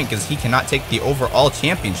this point because he cannot take the overall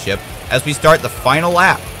championship as we start the final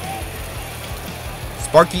lap.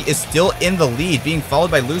 Sparky is still in the lead, being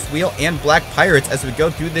followed by Loose Wheel and Black Pirates as we go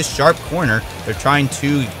through this sharp corner. They're trying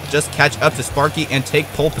to just catch up to Sparky and take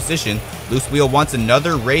pole position. Loose Wheel wants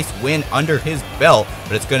another race win under his belt,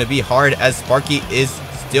 but it's going to be hard as Sparky is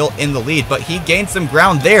still in the lead. But he gained some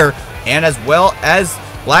ground there, and as well as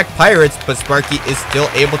Black Pirates, but Sparky is still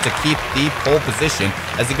able to keep the pole position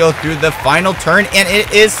as they go through the final turn, and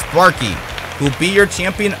it is Sparky who will be your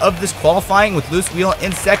champion of this qualifying with Loose Wheel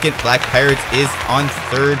in second. Black Pirates is on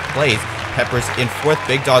third place. Peppers in fourth.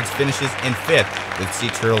 Big Dogs finishes in fifth, with Sea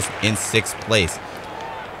Turtles in 6th place.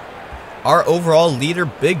 Our overall leader,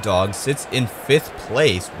 Big Dog, sits in 5th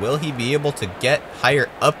place. Will he be able to get higher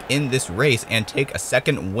up in this race and take a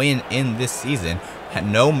second win in this season?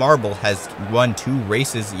 No marble has won 2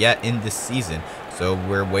 races yet in this season, so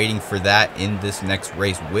we're waiting for that in this next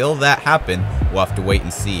race. Will that happen? We'll have to wait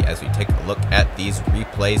and see as we take a look at these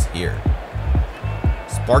replays here.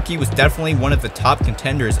 Sparky was definitely one of the top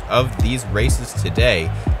contenders of these races today.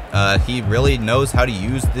 He really knows how to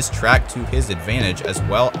use this track to his advantage, as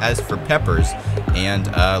well as for Peppers and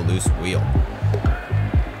Loose Wheel.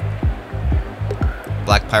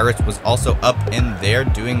 Black Pirates was also up in there,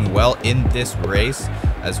 doing well in this race,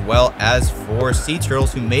 as well as for Sea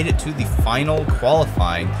Turtles, who made it to the final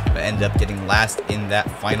qualifying, but ended up getting last in that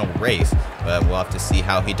final race. But we'll have to see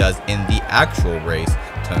how he does in the actual race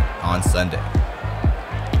on Sunday.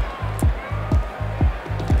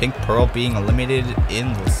 Pink Pearl being eliminated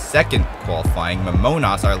in the second qualifying.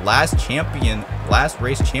 Momonas, our last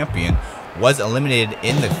race champion, was eliminated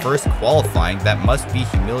in the first qualifying. That must be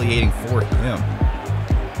humiliating for him.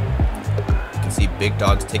 See Big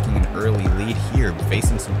Dogs taking an early lead here,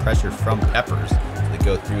 facing some pressure from Peppers as they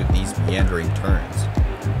go through these meandering turns.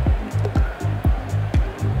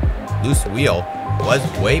 Loose Wheel was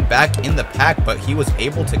way back in the pack, but he was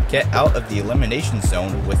able to get out of the elimination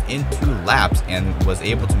zone within 2 laps and was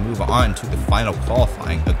able to move on to the final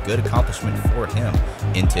qualifying. A good accomplishment for him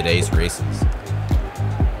in today's races.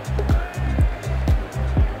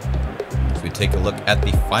 Take a look at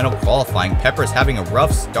the final qualifying. Peppers having a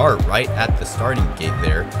rough start right at the starting gate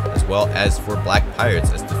there, as well as for Black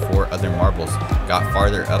Pirates, as the 4 other marbles got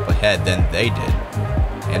farther up ahead than they did.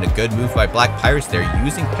 And a good move by Black Pirates there,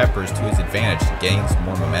 using Peppers to his advantage to gain some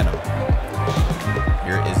more momentum.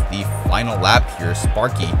 Here is the final lap here.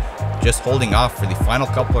 Sparky just holding off for the final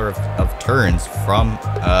couple of turns from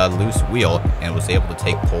Loose Wheel and was able to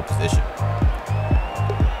take pole position.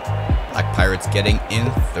 Black Pirates getting in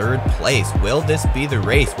 3rd place. Will this be the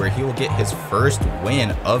race where he will get his first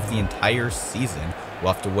win of the entire season?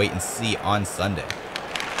 We'll have to wait and see on Sunday.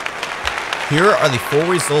 Here are the full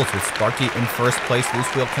results with Sparky in first place,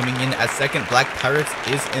 Loose Wheel coming in at second, Black Pirates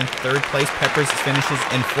is in third place, Peppers finishes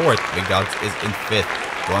in fourth, Big Dogs is in fifth.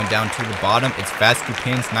 Going down to the bottom, it's Fast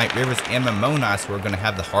Coupons, Night Rivers, and Mamonas who are going to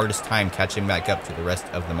have the hardest time catching back up to the rest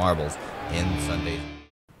of the marbles in Sunday.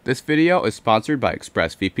 This video is sponsored by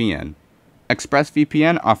ExpressVPN.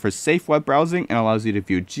 ExpressVPN offers safe web browsing and allows you to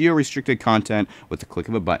view geo-restricted content with the click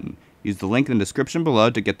of a button. Use the link in the description below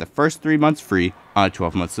to get the first 3 months free on a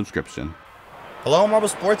 12-month subscription. Hello Marble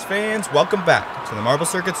Sports fans, welcome back to the Marble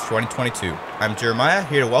Circuits 2022. I'm Jeremiah,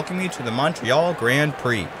 here to welcome you to the Montreal Grand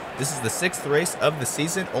Prix. This is the 6th race of the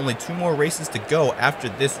season, only 2 more races to go after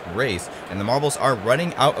this race, and the Marbles are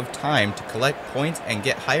running out of time to collect points and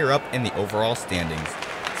get higher up in the overall standings.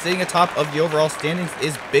 Sitting atop of the overall standings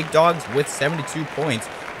is Big Dogs with 72 points,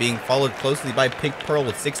 being followed closely by Pink Pearl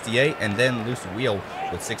with 68 and then Loose Wheel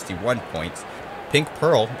with 61 points. Pink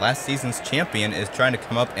Pearl, last season's champion, is trying to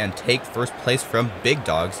come up and take first place from Big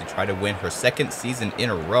Dogs to try to win her 2nd season in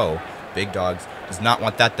a row. Big Dogs does not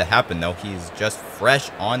want that to happen though. He's just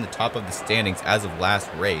fresh on the top of the standings as of last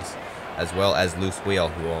race, as well as Loose Wheel,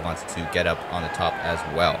 who wants to get up on the top as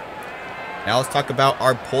well. Now let's talk about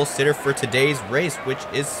our pole sitter for today's race, which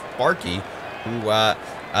is Sparky, who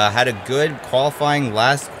had a good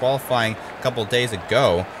last qualifying a couple days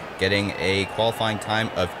ago, getting a qualifying time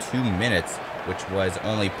of 2 minutes, which was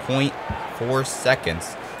only 0.4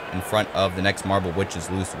 seconds in front of the next marble, which is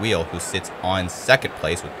Loose Wheel, who sits on 2nd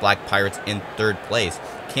place with Black Pirates in 3rd place.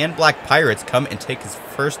 Can Black Pirates come and take his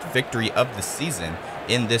first victory of the season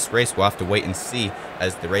in this race? We'll have to wait and see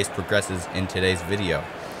as the race progresses in today's video.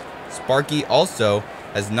 Sparky also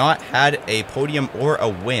has not had a podium or a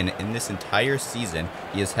win in this entire season.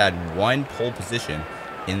 He has had 1 pole position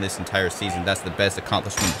in this entire season. That's the best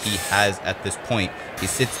accomplishment he has at this point. He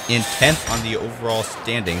sits in 10th on the overall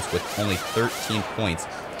standings with only 13 points,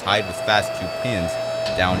 tied with Fast Coupons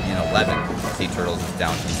down in 11. Sea Turtles is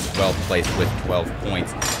down in 12th place with 12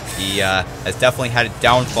 points. He has definitely had a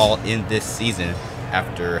downfall in this season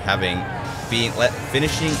after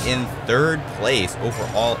finishing in 3rd place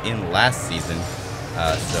overall in last season.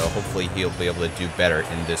 So hopefully he'll be able to do better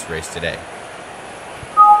in this race today.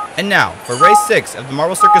 And now, for race 6 of the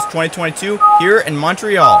Marble Circus 2022 here in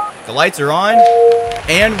Montreal. The lights are on,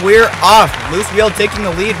 and we're off. Loose Wheel taking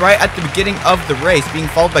the lead right at the beginning of the race, being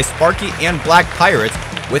followed by Sparky and Black Pirates,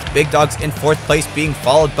 with Big Dogs in 4th place being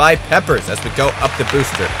followed by Peppers as we go up the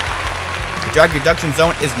booster. The drag reduction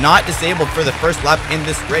zone is not disabled for the first lap in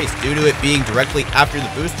this race due to it being directly after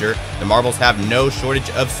the booster. The marbles have no shortage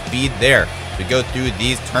of speed there. We go through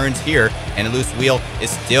these turns here, and Loose Wheel is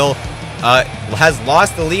still has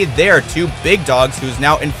lost the lead there to Big Dogs, who's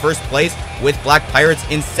now in 1st place with Black Pirates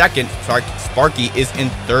in 2nd. Sparky is in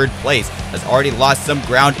 3rd place, has already lost some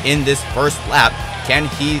ground in this first lap. Can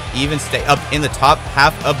he even stay up in the top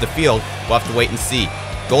half of the field? We'll have to wait and see.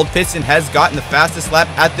 Gold Piston has gotten the fastest lap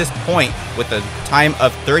at this point with a time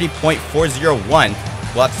of 30.401.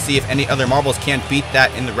 We'll have to see if any other marbles can beat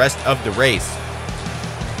that in the rest of the race.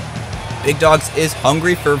 Big Dogs is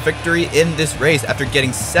hungry for victory in this race after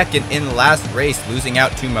getting 2nd in the last race, losing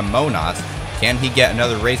out to Mamonas. Can he get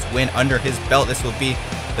another race win under his belt? This will be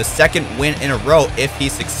the 2nd win in a row if he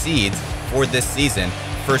succeeds for this season.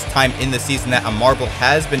 First time in the season that a marble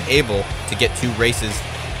has been able to get 2 races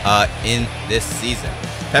in this season.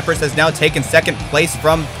 Peppers has now taken 2nd place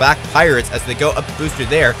from Black Pirates as they go up the booster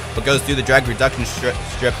there, but goes through the drag reduction strip,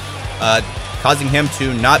 causing him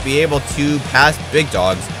to not be able to pass Big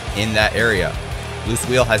Dogs in that area. Loose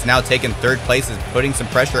Wheel has now taken 3rd place, is putting some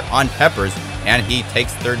pressure on Peppers, and he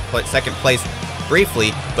takes 2nd place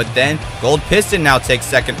briefly, but then Gold Piston now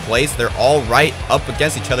takes 2nd place. They're all right up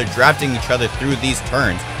against each other, drafting each other through these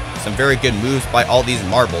turns. Some very good moves by all these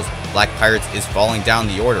marbles. Black Pirates is falling down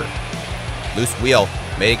the order. Loose Wheel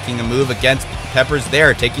making a move against Peppers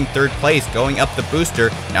there, taking 3rd place, going up the booster,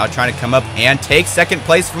 now trying to come up and take 2nd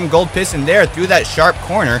place from Gold Piston there through that sharp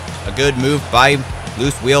corner. A good move by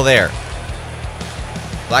Loose Wheel there.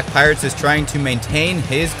 Black Pirates is trying to maintain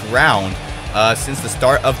his ground since the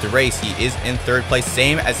start of the race. He is in 3rd place,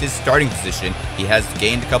 same as his starting position. He has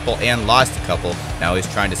gained a couple and lost a couple. Now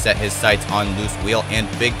he's trying to set his sights on Loose Wheel and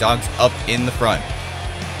Big Dogs up in the front.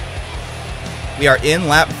 We are in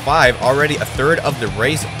lap 5, already a third of the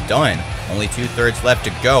race done. Only 2/3 left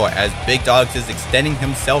to go as Big Dogs is extending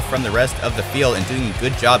himself from the rest of the field and doing a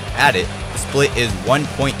good job at it. The split is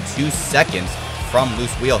 1.2 seconds from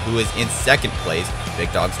Loose Wheel, who is in 2nd place.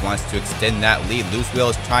 Big Dogs wants to extend that lead. Loose Wheel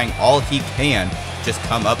is trying all he can to just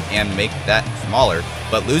come up and make that smaller,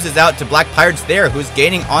 but loses out to Black Pirates there, who's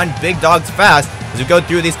gaining on Big Dogs fast as we go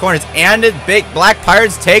through these corners, and Black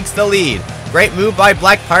Pirates takes the lead. Great move by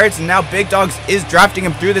Black Pirates, and now Big Dogs is drafting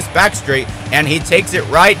him through this back straight, and he takes it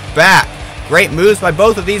right back. Great moves by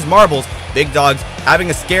both of these marbles. Big Dogs having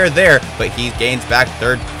a scare there, but he gains back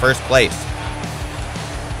first place.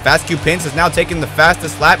 Fast Q Pins has now taken the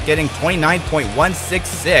fastest lap, getting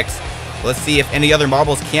 29.166. Let's see if any other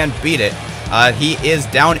marbles can beat it. He is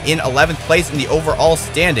down in 11th place in the overall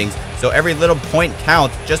standings, so every little point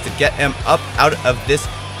counts just to get him up out of this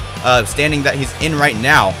standing that he's in right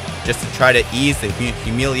now, just to try to ease the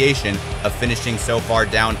humiliation of finishing so far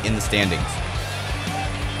down in the standings.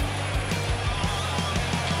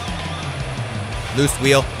 Loose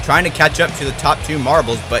Wheel trying to catch up to the top two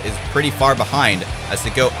marbles, but is pretty far behind as they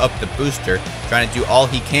go up the booster, trying to do all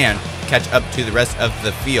he can to catch up to the rest of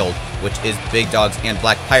the field, which is Big Dogs and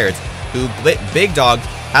Black Pirates, who Big Dogs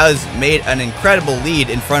has made an incredible lead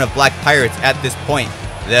in front of Black Pirates at this point.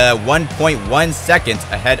 The 1.1 seconds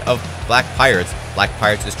ahead of Black Pirates. Black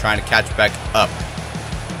Pirates is trying to catch back up.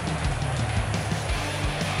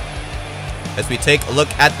 As we take a look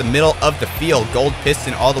at the middle of the field, Gold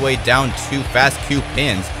Piston all the way down to Fast Q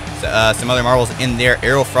Pins. Some other marbles in there,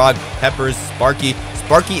 Arrow Frog, Peppers, Sparky.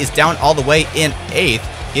 Sparky is down all the way in 8th.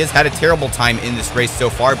 He has had a terrible time in this race so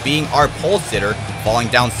far, being our pole sitter, falling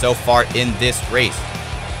down so far in this race.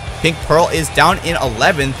 Pink Pearl is down in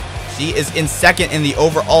 11th. She is in 2nd in the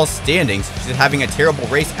overall standings. She's having a terrible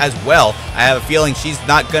race as well. I have a feeling she's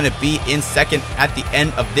not going to be in 2nd at the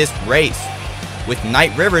end of this race. With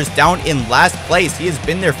Night Rivers down in last place, he has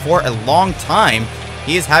been there for a long time.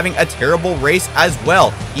 He is having a terrible race as well.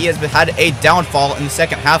 He has had a downfall in the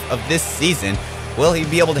second half of this season. Will he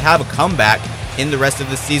be able to have a comeback in the rest of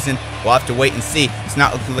the season? We'll have to wait and see. It's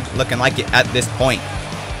not looking like it at this point.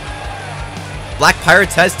 Black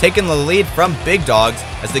Pirates has taken the lead from Big Dogs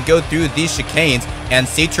as they go through these chicanes, and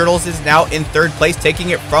Sea Turtles is now in 3rd place, taking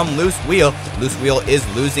it from Loose Wheel. Loose Wheel is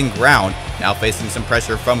losing ground, now facing some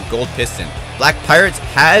pressure from Gold Piston. Black Pirates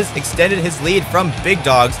has extended his lead from Big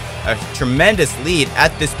Dogs, a tremendous lead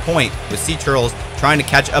at this point, with Sea Turtles trying to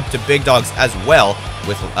catch up to Big Dogs as well,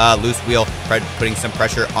 with Loose Wheel putting some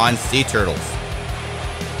pressure on Sea Turtles.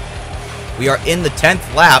 We are in the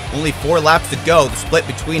 10th lap, only 4 laps to go. The split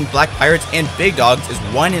between Black Pirates and Big Dogs is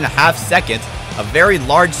 1.5 seconds, a very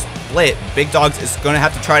large split. Big Dogs is going to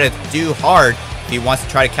have to try to do hard if he wants to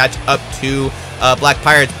try to catch up to Black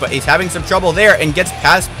Pirates, but he's having some trouble there and gets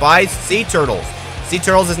passed by Sea Turtles. Sea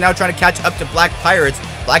Turtles is now trying to catch up to Black Pirates.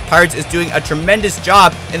 Black Pirates is doing a tremendous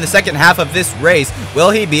job in the second half of this race. Will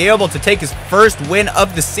he be able to take his first win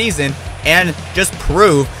of the season and just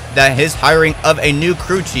prove that his hiring of a new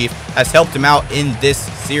crew chief has helped him out in this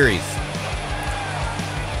series?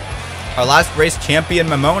 Our last race champion,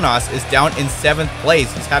 Mamonas, is down in 7th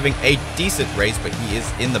place. He's having a decent race, but he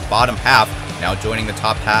is in the bottom half, now joining the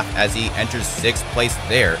top half as he enters 6th place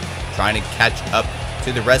there, trying to catch up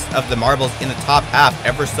to the rest of the marbles in the top half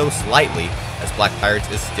ever so slightly, as Black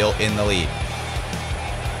Pirates is still in the lead.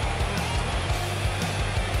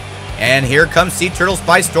 And here comes Sea Turtles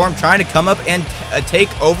by storm, trying to come up and take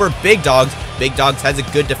over Big Dogs. Big Dogs has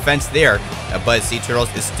a good defense there, but Sea Turtles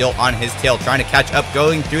is still on his tail, trying to catch up,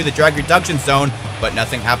 going through the drag reduction zone, but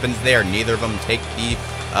nothing happens there. Neither of them take the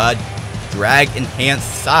drag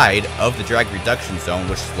enhanced side of the drag reduction zone,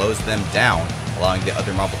 which slows them down, allowing the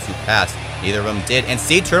other marble to pass. Neither of them did, and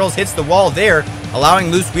Sea Turtles hits the wall there, allowing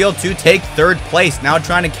Loose Wheel to take 3rd place, now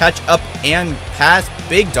trying to catch up and pass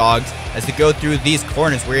Big Dogs as they go through these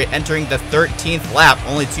corners. We're entering the 13th lap,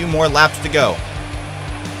 only 2 more laps to go.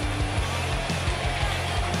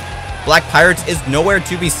 Black Pirates is nowhere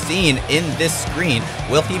to be seen in this screen.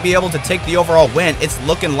 Will he be able to take the overall win? It's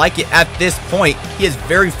looking like it at this point. He is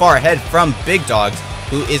very far ahead from Big Dogs,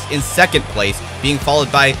 who is in 2nd place, being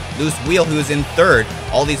followed by Loose Wheel, who is in 3rd.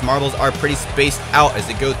 All these marbles are pretty spaced out as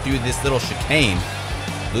they go through this little chicane.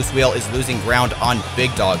 Loose Wheel is losing ground on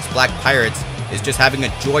Big Dogs. Black Pirates is just having a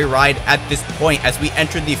joyride at this point as we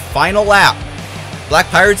enter the final lap. Black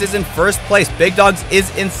Pirates is in 1st place. Big Dogs is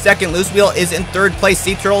in 2nd. Loose Wheel is in 3rd place.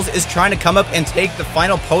 Sea Turtles is trying to come up and take the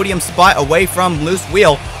final podium spot away from Loose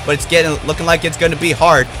Wheel, but it's looking like it's going to be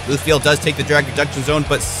hard. Loose Wheel does take the drag reduction zone,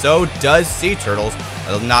 but so does Sea Turtles,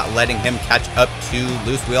 not letting him catch up to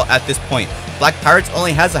Loose Wheel at this point. Black Pirates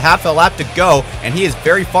only has a half a lap to go, and he is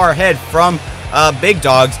very far ahead from Big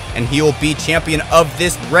Dogs, and he will be champion of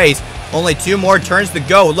this race. Only 2 more turns to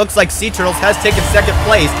go. Looks like Sea Turtles has taken 2nd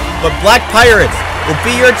place, but Black Pirates will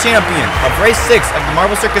be your champion of Race 6 of the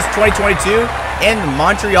Marble Circus 2022 and the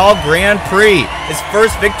Montreal Grand Prix. His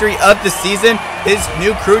first victory of the season, his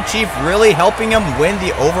new crew chief really helping him win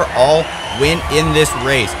the overall win in this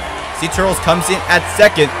race. Sea Turtles comes in at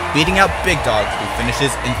 2nd, beating out Big Dogs, who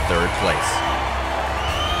finishes in 3rd place.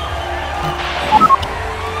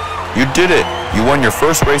 You did it! You won your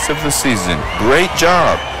first race of the season. Great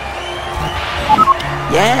job!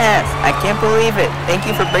 Yes, I can't believe it. Thank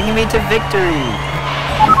you for bringing me to victory.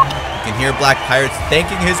 You can hear Black Pirates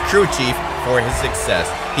thanking his crew chief for his success.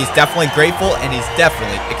 He's definitely grateful and he's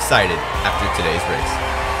definitely excited after today's race.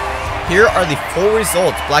 Here are the full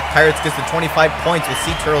results. Black Pirates gets the 25 points with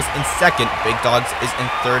Sea Turtles in second. Big Dogs is in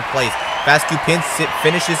third place. Fast Cupins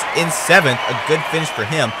finishes in seventh. A good finish for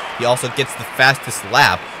him. He also gets the fastest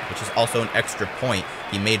lap, which is also an extra point.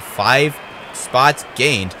 He made 5 spots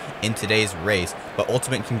gained in today's race, but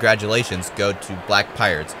ultimate congratulations go to Black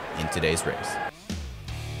Pirates in today's race.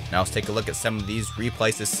 Now let's take a look at some of these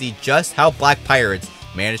replays to see just how Black Pirates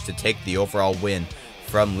managed to take the overall win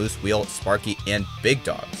from Loose Wheel, Sparky, and Big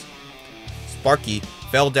Dogs. Sparky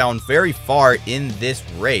fell down very far in this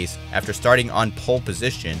race after starting on pole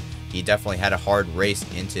position. He definitely had a hard race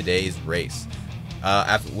in today's race,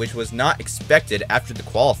 which was not expected after the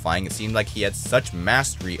qualifying. It seemed like he had such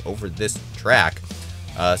mastery over this track,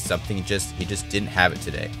 something he just didn't have it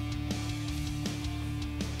today.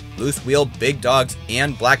 Loose Wheel, Big Dogs,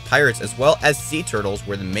 and Black Pirates, as well as Sea Turtles,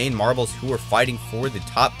 were the main marbles who were fighting for the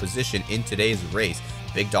top position in today's race.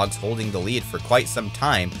 Big Dogs holding the lead for quite some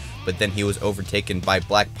time, but then he was overtaken by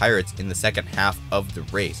Black Pirates in the second half of the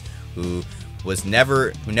race, who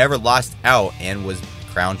never lost out and was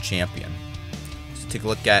crowned champion. Let's take a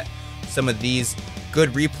look at some of these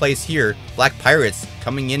good replays here. Black Pirates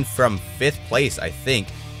coming in from 5th place, I think,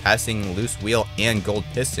 passing Loose Wheel and Gold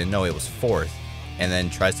Piston. No, it was 4th. And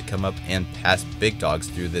then tries to come up and pass Big Dogs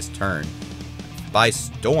through this turn by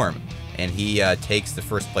storm, and he takes the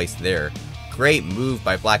first place there. Great move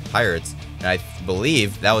by Black Pirates, and I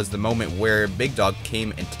believe that was the moment where Big Dog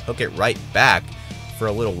came and took it right back for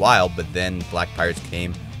a little while, but then Black Pirates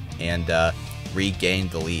came and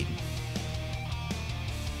regained the lead.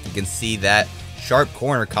 You can see that sharp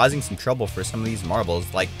corner causing some trouble for some of these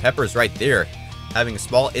marbles, like Pepper's right there having a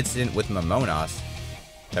small incident with Momonas.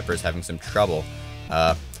 Pepper's having some trouble,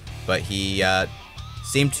 but he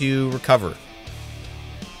seemed to recover.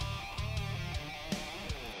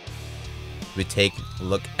 We take a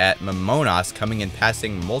look at Momonas coming and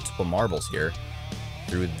passing multiple marbles here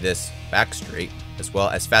through this back straight, as well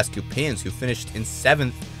as Fast Cupins, who finished in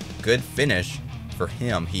 7th. Good finish for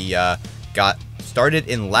him. He got started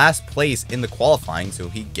in last place in the qualifying, so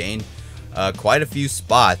he gained quite a few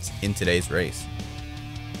spots in today's race.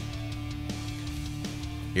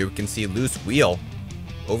 Here we can see Loose Wheel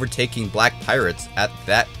overtaking Black Pirates at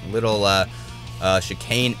that little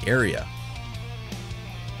chicane area.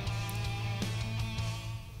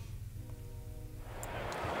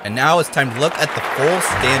 And now it's time to look at the full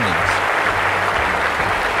standings.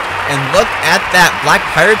 And look at that. Black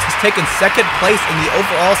Pirates has taken 2nd place in the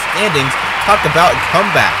overall standings. Talk about a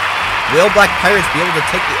comeback. Will Black Pirates be able to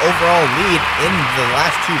take the overall lead in the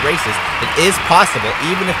last 2 races? It is possible.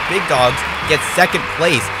 Even if Big Dogs gets 2nd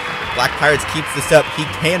place, if Black Pirates keeps this up, he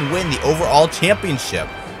can win the overall championship.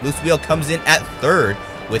 Loose Wheel comes in at 3rd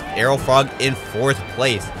with Arrow Frog in 4th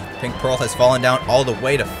place. Pink Pearl has fallen down all the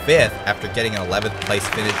way to 5th after getting an 11th place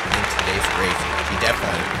finish in today's race. She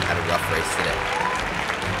definitely had a rough race today.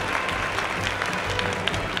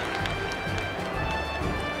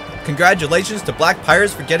 Congratulations to Black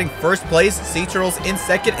Pirates for getting 1st place, Sea Turtles in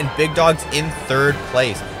 2nd, and Big Dogs in 3rd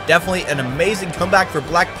place. Definitely an amazing comeback for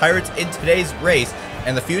Black Pirates in today's race,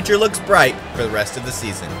 and the future looks bright for the rest of the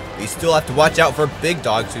season. We still have to watch out for Big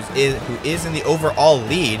Dogs, who is in the overall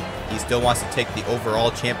lead. He still wants to take the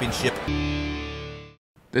overall championship.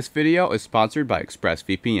 This video is sponsored by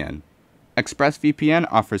ExpressVPN. ExpressVPN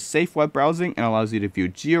offers safe web browsing and allows you to view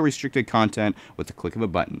geo-restricted content with the click of a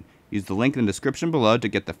button. Use the link in the description below to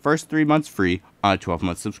get the first 3 months free on a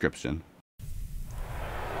 12-month subscription.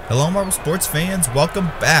 Hello Marble Sports fans, welcome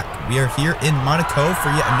back. We are here in Monaco for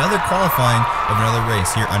yet another qualifying of another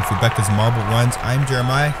race here on Fubeca's Marble Runs. I'm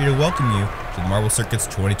Jeremiah, here to welcome you to the Marble Circuits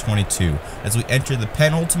 2022. As we enter the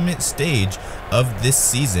penultimate stage of this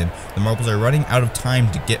season, the marbles are running out of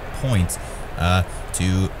time to get points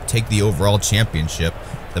to take the overall championship.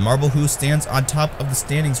 The marble who stands on top of the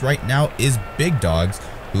standings right now is Big Dogs,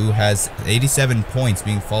 who has 87 points,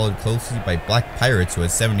 being followed closely by Black Pirates, who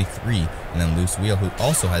has 73, and then Loose Wheel, who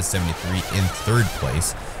also has 73 in 3rd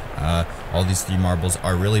place. All these 3 marbles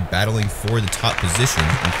are really battling for the top position,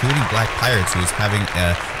 including Black Pirates, who is having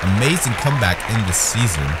an amazing comeback in this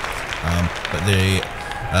season.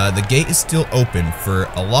 But the gate is still open for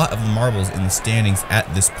a lot of the marbles in the standings at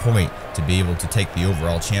this point to be able to take the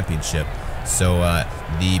overall championship. So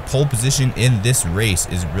the pole position in this race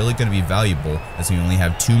is really going to be valuable, as we only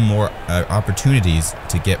have 2 more opportunities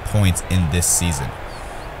to get points in this season.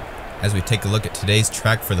 as we take a look at today's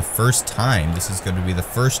track for the first time. This is going to be the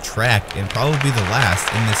first track and probably the last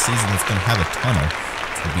in this season that's going to have a tunnel.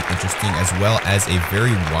 It's going to be interesting, as well as a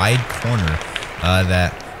very wide corner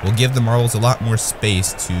that will give the marbles a lot more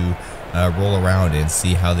space to roll around and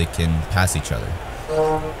see how they can pass each other.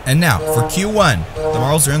 And now for Q1, the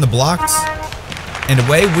marbles are in the blocks. And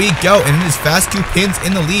away we go, and it is Fast 2 Pins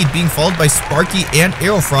in the lead, being followed by Sparky and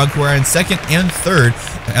Aerofrog, who are in second and third.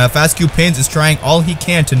 Fast 2 Pins is trying all he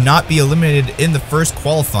can to not be eliminated in the first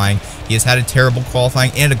qualifying. He has had a terrible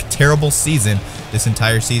qualifying and a terrible season this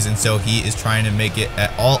entire season, so he is trying to make it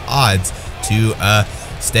at all odds to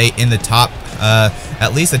stay in the top,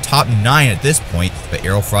 at least the top 9 at this point. But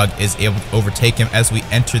Aerofrog is able to overtake him as we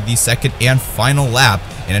enter the second and final lap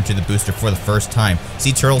and enter the booster for the first time.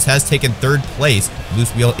 Sea Turtles has taken third place.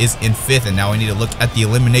 Loose Wheel is in fifth, and now we need to look at the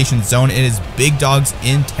elimination zone. It is Big Dogs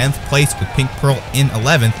in 10th place with Pink Pearl in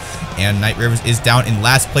 11th, and Night Rivers is down in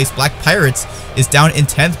last place. Black Pirates is down in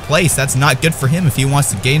 10th place. That's not good for him if he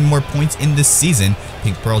wants to gain more points in this season.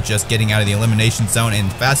 Pink Pearl just getting out of the elimination zone,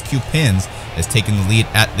 and Fast Q Pins has taken the lead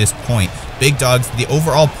at this point. Big Dogs, the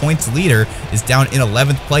overall points leader, is down in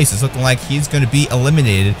 11th place. It's looking like he's going to be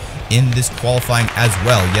eliminated in this qualifying as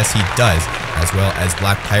well. Yes, he does, as well as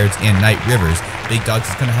Black Pirates and Night Rivers. Big Dogs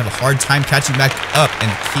is going to have a hard time catching back up and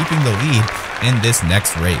keeping the lead in this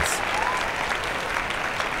next race.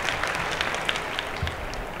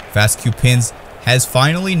 Fast Q Pins has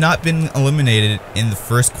finally not been eliminated in the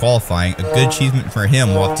first qualifying. A good achievement for him.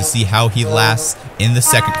 We'll have to see how he lasts in the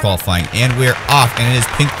second qualifying. And we're off, and it is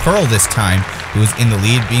Pink Pearl this time who is in the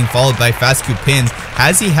lead, being followed by Fast Q Pins.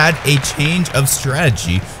 Has he had a change of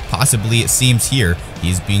strategy? Possibly, it seems here.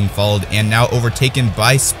 He's being followed and now overtaken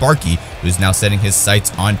by Sparky, who is now setting his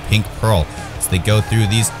sights on Pink Pearl. So they go through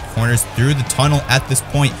these corners through the tunnel at this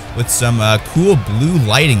point with some cool blue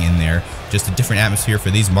lighting in there. Just a different atmosphere for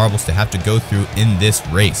these marbles to have to go through in this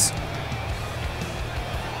race.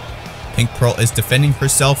 Pink Pearl is defending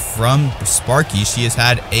herself from Sparky. She has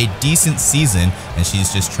had a decent season, and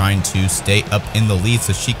she's just trying to stay up in the lead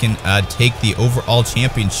so she can take the overall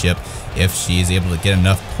championship if she is able to get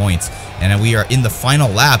enough points. And we are in the final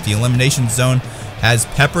lap. The elimination zone has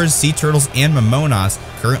Peppers, Sea Turtles, and Momonas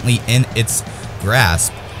currently in its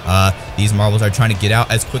grasp. These marbles are trying to get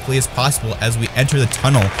out as quickly as possible as we enter the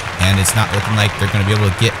tunnel, and it's not looking like they're going to be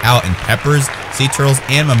able to get out. And Peppers, Sea Turtles,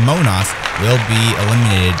 and Momonas will be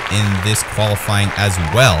eliminated in this qualifying as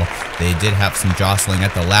well. They did have some jostling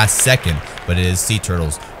at the last second, but it is Sea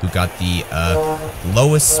Turtles who got the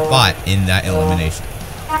lowest spot in that elimination.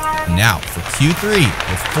 Now for Q3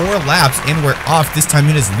 with 4 laps, and we're off. This time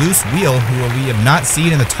it is Loose Wheel, who we have not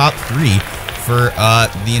seen in the top 3 for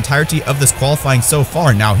the entirety of this qualifying so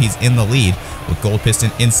far. Now he's in the lead with Gold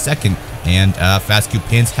Piston in second, and Fast Q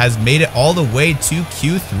Pins has made it all the way to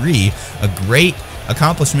Q3. A great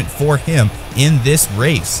accomplishment for him in this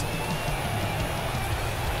race.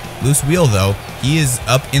 Loose Wheel, though, he is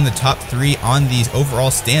up in the top 3 on these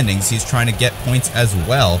overall standings. He's trying to get points as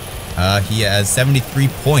well. He has 73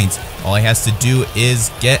 points. All he has to do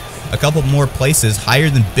is get a couple more places higher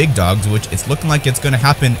than Big Dogs, which it's looking like it's going to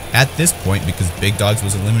happen at this point because Big Dogs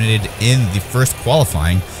was eliminated in the first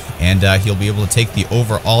qualifying, and he'll be able to take the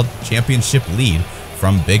overall championship lead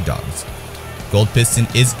from Big Dogs. Gold Piston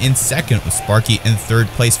is in second with Sparky in third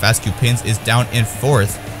place. Fast Q Pins is down in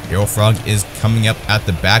fourth. Aerofrog is coming up at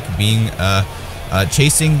the back, being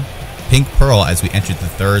chasing Pink Pearl as we enter the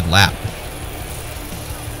third lap.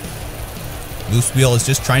 Loose Wheel is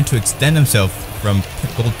just trying to extend himself from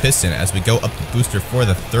Gold Piston as we go up the booster for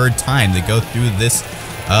the third time. They go through this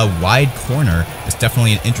wide corner. It's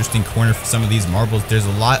definitely an interesting corner for some of these marbles. There's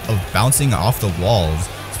a lot of bouncing off the walls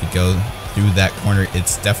as we go through that corner.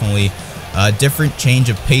 It's definitely a different change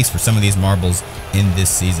of pace for some of these marbles in this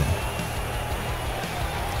season.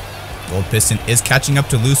 Gold Piston is catching up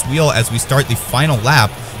to Loose Wheel as we start the final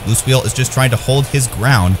lap. Loose Wheel is just trying to hold his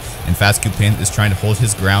ground, and Fast Q Pin is trying to hold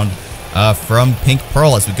his ground from Pink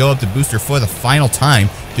Pearl as we go up the booster for the final time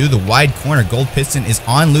through the wide corner. Gold Piston is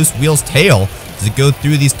on Loose Wheel's tail as we go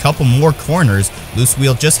through these couple more corners. Loose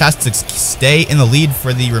Wheel just has to stay in the lead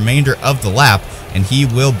for the remainder of the lap, and he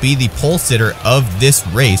will be the pole sitter of this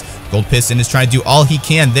race. Gold Piston is trying to do all he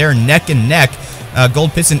can there, neck and neck.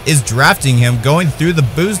 Gold Piston is drafting him, going through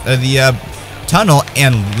the tunnel,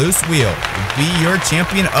 and Loose Wheel will be your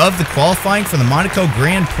champion of the qualifying for the Monaco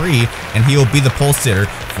Grand Prix, and he will be the pole sitter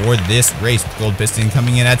for this race, with Gold Piston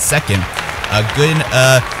coming in at second. A good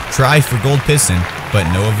try for Gold Piston, but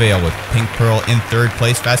no avail with Pink Pearl in third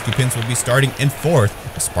place. Fast Q Pins will be starting in fourth,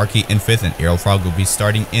 Sparky in fifth, and Aerofrog will be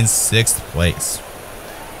starting in sixth place.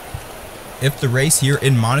 If the race here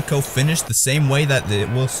in Monaco finished the same way that it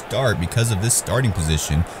will start because of this starting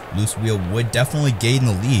position, Loose Wheel would definitely gain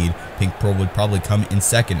the lead. Pink Pearl would probably come in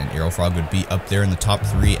second, and Arrow Frog would be up there in the top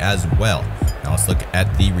 3 as well. Now let's look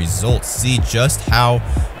at the results, see just how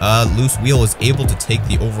Loose Wheel was able to take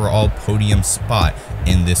the overall podium spot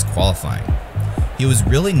in this qualifying. He was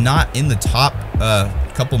really not in the top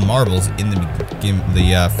couple marbles in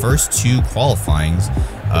the first 2 qualifyings.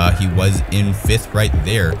 He was in 5th right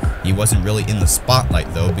there. He wasn't really in the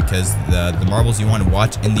spotlight though, because the marbles you want to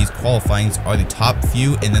watch in these qualifyings are the top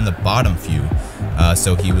few and then the bottom few.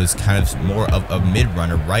 So he was kind of more of a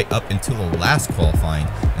mid-runner right up until the last qualifying,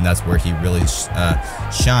 and that's where he really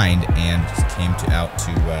shined and came out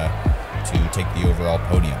to take the overall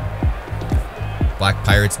podium. Black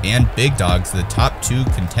Pirates and Big Dogs, the top 2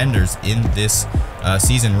 contenders in this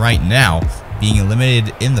season right now, being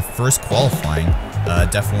eliminated in the first qualifying.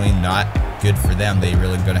 Definitely not good for them. They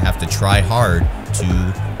really going to have to try hard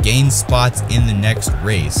to gain spots in the next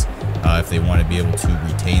race if they want to be able to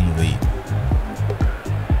retain the lead.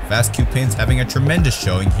 Fast Q Pins having a tremendous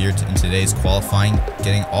showing here in today's qualifying,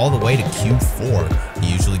 getting all the way to Q4.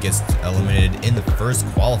 He usually gets eliminated in the first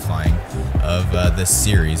qualifying of this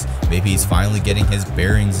series. Maybe he's finally getting his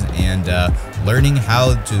bearings and learning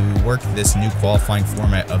how to work this new qualifying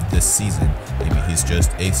format of this season. Maybe he's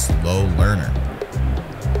just a slow learner.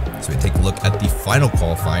 So we take a look at the final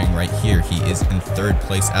qualifying right here. He is in 3rd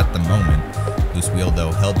place at the moment. Loose Wheel,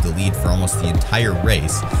 though, held the lead for almost the entire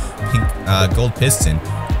race. Gold Piston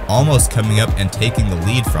almost coming up and taking the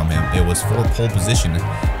lead from him. It was for pole position,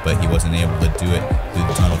 but he wasn't able to do it through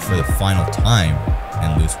the tunnel for the final time,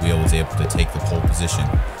 and Loose Wheel was able to take the pole position.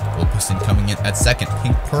 Gold Piston coming in at 2nd.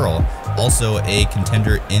 Pink Pearl, also a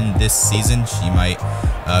contender in this season. She might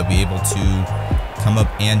be able to come up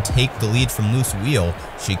and take the lead from Loose Wheel.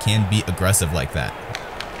 She can be aggressive like that.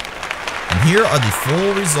 And here are the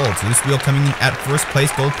full results. Loose Wheel coming in at 1st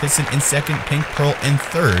place, Gold Piston in 2nd, Pink Pearl in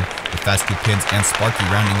 3rd, with Fast Q Pins and Sparky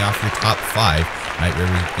rounding off your top 5. Night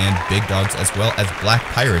Rivers and Big Dogs, as well as Black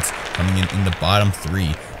Pirates, coming in the bottom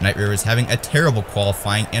 3. Night Rivers having a terrible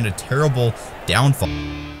qualifying and a terrible downfall.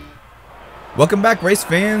 Welcome back, race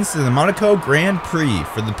fans, to the Monaco Grand Prix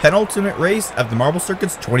for the penultimate race of the Marble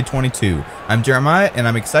Circuits 2022. I'm Jeremiah, and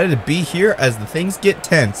I'm excited to be here as the things get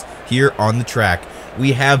tense here on the track.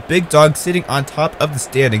 We have Big Dog sitting on top of the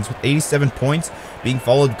standings with 87 points, being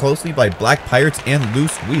followed closely by Black Pirates and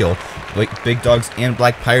Loose Wheel. Big Dogs and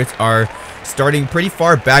Black Pirates are starting pretty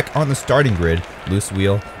far back on the starting grid. Loose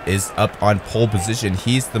Wheel is up on pole position.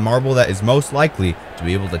 He's the marble that is most likely to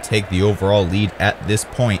be able to take the overall lead at this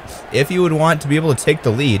point. If he would want to be able to take the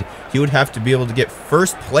lead, he would have to be able to get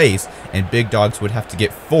 1st place, and Big Dogs would have to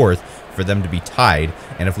get 4th for them to be tied.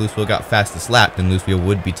 And if Loose Wheel got fastest lap, then Loose Wheel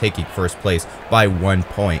would be taking 1st place by 1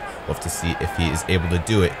 point. We'll have to see if he is able to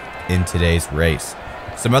do it in today's race.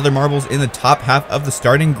 Some other marbles in the top half of the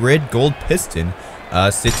starting grid. Gold Piston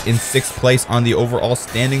sits in 6th place on the overall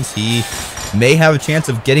standings. He may have a chance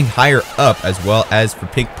of getting higher up, as well as for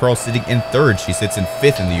Pink Pearl sitting in 3rd. She sits in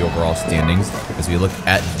 5th in the overall standings. As we look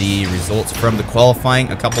at the results from the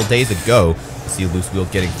qualifying a couple days ago, we see Loose Wheel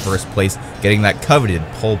getting 1st place, getting that coveted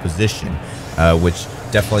pole position, which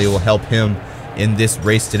definitely will help him in this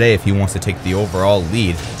race today if he wants to take the overall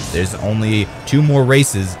lead. There's only 2 more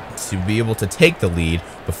races to be able to take the lead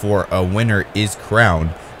before a winner is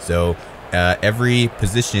crowned. So every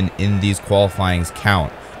position in these qualifyings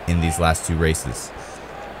count in these last 2 races.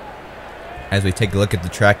 As we take a look at the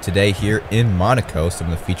track today here in Monaco,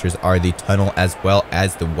 some of the features are the tunnel as well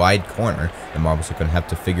as the wide corner. The marbles are going to have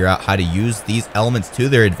to figure out how to use these elements to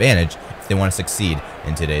their advantage if they want to succeed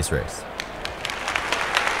in today's race.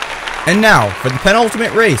 And now for the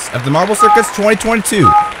penultimate race of the Marble Circuits 2022.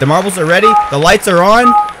 The marbles are ready, the lights are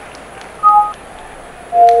on,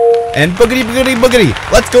 and boogity boogity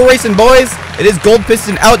boogity. Let's go racing, boys. It is Gold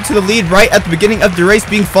Piston out to the lead right at the beginning of the race,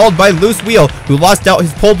 being followed by Loose Wheel, who lost out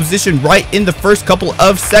his pole position right in the first couple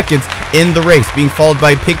of seconds in the race, being followed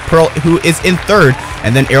by Pink Pearl, who is in 3rd,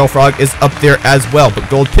 and then Arrow Frog is up there as well. But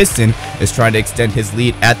Gold Piston is trying to extend his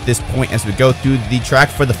lead at this point as we go through the track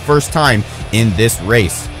for the first time in this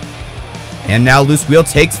race. And now Loose Wheel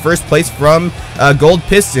takes 1st place from Gold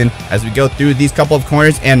Piston as we go through these couple of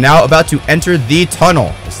corners, and now about to enter the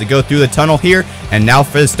tunnel. As they go through the tunnel here, and now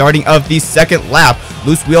for the starting of the 2nd lap,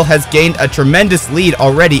 Loose Wheel has gained a tremendous lead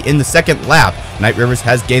already in the 2nd lap. Night Rivers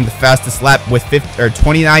has gained the fastest lap with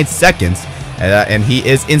 29 seconds, and he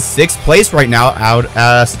is in 6th place right now,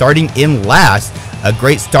 out starting in last. A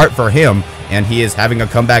great start for him, and he is having a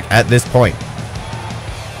comeback at this point.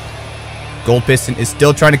 Gold Piston is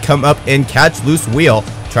still trying to come up and catch Loose Wheel.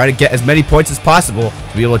 try to get as many points as possible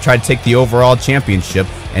to be able to try to take the overall championship.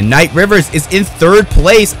 And Knight Rivers is in third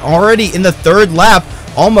place already in the third lap.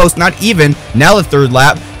 Almost, not even, now the third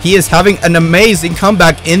lap. He is having an amazing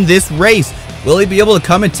comeback in this race. Will he be able to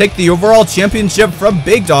come and take the overall championship from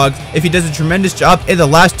Big Dogs if he does a tremendous job in the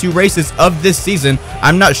last 2 races of this season?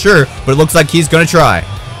 I'm not sure, but it looks like he's going to try.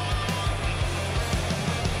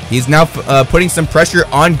 He's now putting some pressure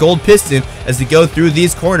on Gold Piston as they go through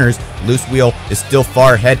these corners. Loose Wheel is still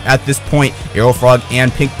far ahead at this point. Arrow Frog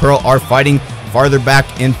and Pink Pearl are fighting farther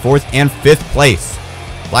back in 4th and 5th place.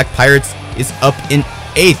 Black Pirates is up in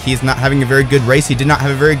 8th. He's not having a very good race. He did not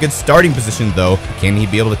have a very good starting position, though. Can he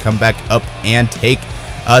be able to come back up and take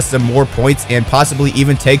some more points and possibly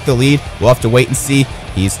even take the lead? We'll have to wait and see.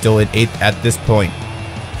 He's still in 8th at this point.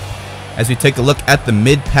 As we take a look at the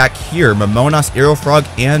mid-pack here, Momonas, Arrow Frog,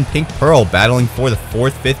 and Pink Pearl battling for the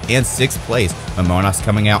 4th, 5th, and 6th place. Momonas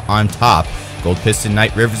coming out on top. Gold Piston,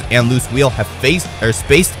 Knight Rivers, and Loose Wheel have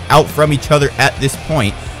spaced out from each other at this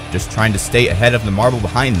point, just trying to stay ahead of the marble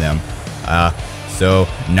behind them. So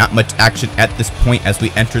not much action at this point as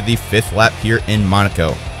we enter the 5th lap here in Monaco.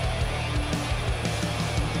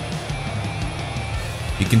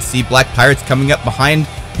 You can see Black Pirates coming up behind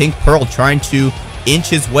Pink Pearl, trying to inch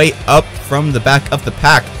his way up from the back of the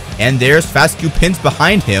pack. And there's Fast Pins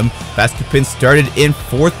behind him. Fast Pins started in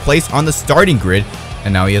 4th place on the starting grid,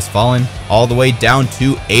 and now he has fallen all the way down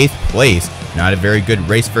to 8th place. Not a very good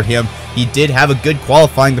race for him. He did have a good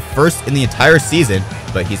qualifying, the first in the entire season,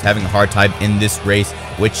 but he's having a hard time in this race,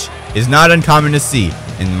 which is not uncommon to see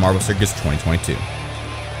in the Marble Circus 2022. You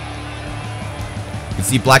can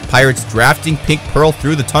see Black Pirates drafting Pink Pearl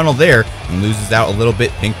through the tunnel there and loses out a little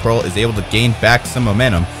bit. Pink Pearl is able to gain back some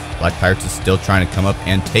momentum. Black Pirates is still trying to come up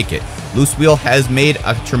and take it. Loose Wheel has made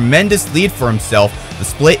a tremendous lead for himself. The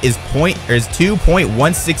split is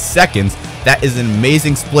 2.16 seconds. That is an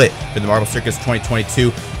amazing split for the Marble Circus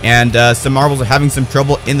 2022. And some marbles are having some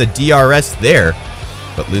trouble in the DRS there.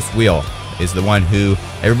 But Loose Wheel is the one who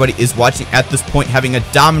everybody is watching at this point, having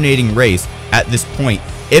a dominating race at this point.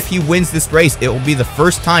 If he wins this race, it will be the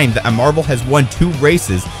first time that a marble has won 2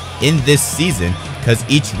 races in this season, because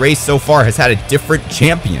each race so far has had a different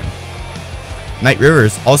champion. Knight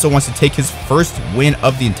Rivers also wants to take his first win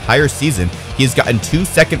of the entire season. He has gotten 2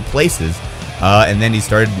 second places, and then he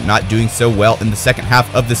started not doing so well in the second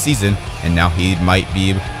half of the season, and now he might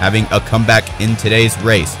be having a comeback in today's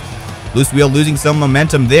race. Loose Wheel losing some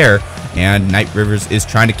momentum there, and Knight Rivers is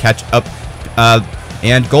trying to catch up,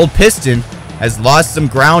 and Gold Piston has lost some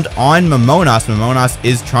ground on Momonas. Momonas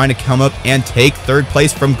is trying to come up and take 3rd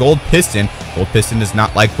place from Gold Piston. Gold Piston does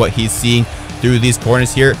not like what he's seeing through these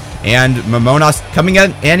corners here, and Momonas coming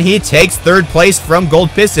in, and he takes 3rd place from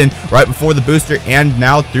Gold Piston right before the booster, and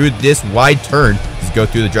now through this wide turn. Let's go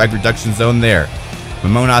through the drag reduction zone there.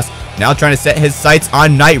 Momonas now trying to set his sights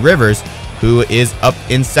on Knight Rivers, who is up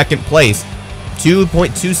in 2nd place,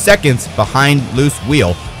 2.2 seconds behind Loose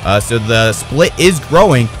Wheel. So the split is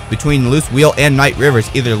growing between Loose Wheel and Knight Rivers.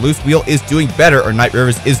 Either Loose Wheel is doing better or Knight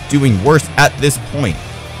Rivers is doing worse at this point.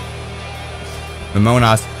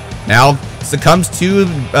 Momonas now succumbs to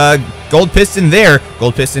Gold Piston there.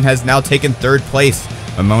 Gold Piston has now taken 3rd place.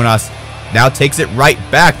 Momonas now takes it right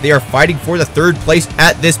back. They are fighting for the 3rd place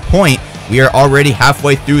at this point. We are already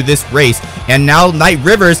halfway through this race, and now Knight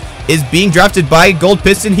Rivers is being drafted by Gold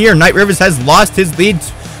Piston here. Knight Rivers has lost his lead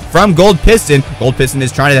from Gold Piston. Gold Piston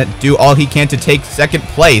is trying to do all he can to take 2nd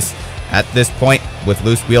place at this point, with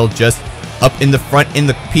Loose Wheel just up in the front in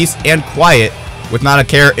the peace and quiet with not a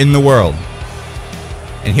care in the world.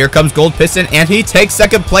 And here comes Gold Piston, and he takes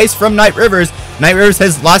 2nd place from Knight Rivers. Knight Rivers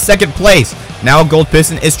has lost 2nd place. Now Gold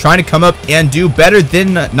Piston is trying to come up and do better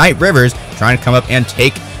than Knight Rivers, trying to come up and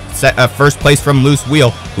take 1st place from Loose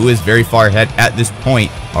Wheel, who is very far ahead at this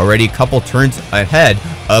point, already a couple turns ahead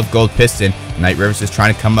of Gold Piston. Knight Rivers is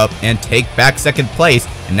trying to come up and take back 2nd place,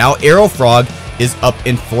 and now Arrow Frog is up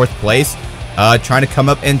in 4th place, trying to come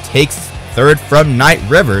up and takes 3rd from Knight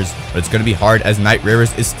Rivers, but it's going to be hard as Knight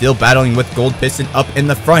Rivers is still battling with Gold Piston up in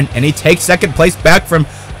the front, and he takes 2nd place back from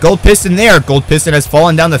Gold Piston there. Gold Piston has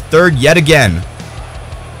fallen down to 3rd yet again.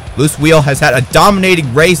 Loose Wheel has had a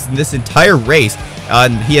dominating race in this entire race.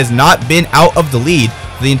 He has not been out of the lead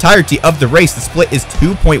for the entirety of the race. The split is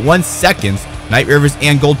 2.1 seconds. Knight Rivers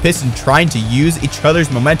and Gold Piston trying to use each other's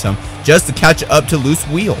momentum just to catch up to Loose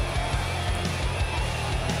Wheel.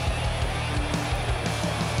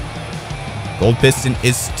 Gold Piston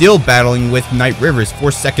is still battling with Knight Rivers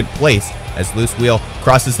for 2nd place as Loose Wheel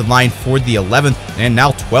crosses the line for the 11th and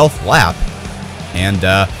now 12th lap. And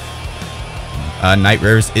Knight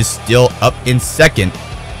Rivers is still up in 2nd.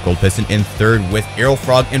 Gold Piston in 3rd with Arrow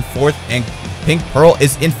Frog in 4th, and Pink Pearl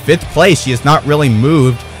is in 5th place. She has not really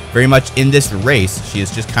moved very much in this race. She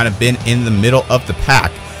has just kind of been in the middle of the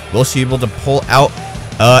pack. Will she be able to pull out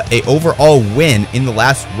a overall win in the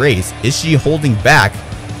last race? Is she holding back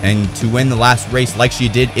and to win the last race like she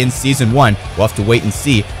did in Season 1? We'll have to wait and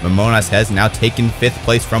see. Momonas has now taken 5th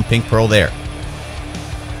place from Pink Pearl there.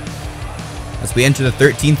 As we enter the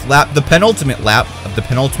 13th lap, the penultimate lap of the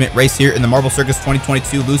penultimate race here in the Marble Circus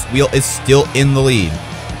 2022, Loose Wheel is still in the lead.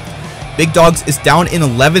 Big Dogs is down in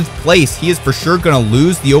 11th place. He is for sure going to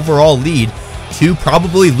lose the overall lead to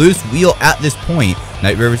probably Loose Wheel at this point.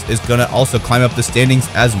 Night Rivers is going to also climb up the standings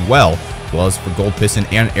as well as for Gold Piston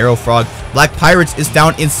and Arrow Frog. Black Pirates is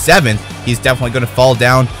down in 7th. He's definitely going to fall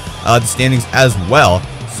down the standings as well.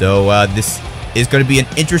 So this is going to be an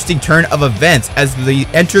interesting turn of events as they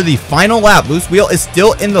enter the final lap. Loose Wheel is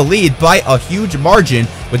still in the lead by a huge margin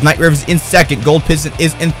with Night Rivers in 2nd. Gold Piston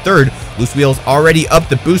is in 3rd. Loose Wheel is already up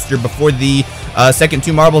the booster before the second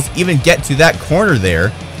 2 marbles even get to that corner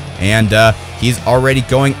there. And he's already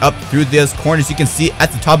going up through those corners. You can see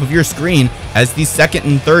at the top of your screen as the 2nd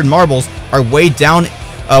and 3rd marbles are way down,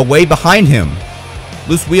 way behind him.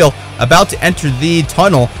 Loose Wheel about to enter the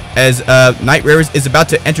tunnel as Night Rivers is about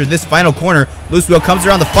to enter this final corner. Loose Wheel comes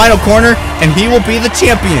around the final corner and he will be the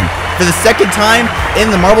champion for the 2nd time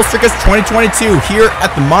in the Marble Circus 2022 here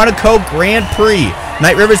at the Monaco Grand Prix.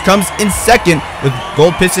 Night Rivers comes in 2nd with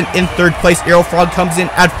Gold Piston in 3rd place. Arrow Frog comes in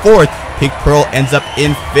at 4th. Pink Pearl ends up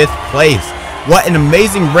in 5th place. What an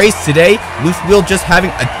amazing race today. Loose Wheel just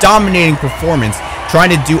having a dominating performance,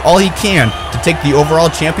 trying to do all he can to take the overall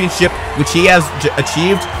championship, which he has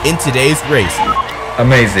achieved in today's race.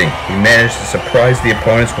 Amazing. We managed to surprise the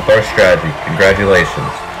opponents with our strategy.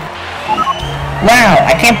 Congratulations. Wow,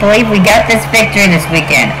 I can't believe we got this victory this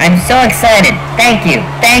weekend. I'm so excited. Thank you,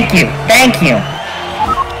 thank you, thank you.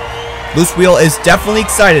 Loose Wheel is definitely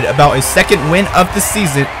excited about his 2nd win of the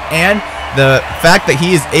season and the fact that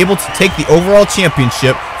he is able to take the overall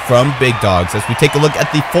championship from Big Dogs. As we take a look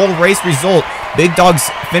at the full race result, Big Dogs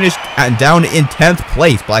finished down in 10th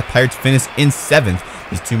place. Black Pirates finished in 7th.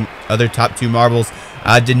 These other top 2 marbles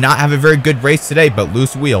did not have a very good race today, but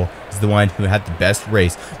Loose Wheel is the one who had the best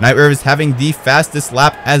race. Night Rivers having the fastest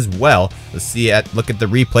lap as well. Let's look at the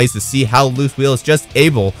replays to see how Loose Wheel is just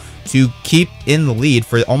able to keep in the lead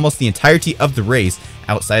for almost the entirety of the race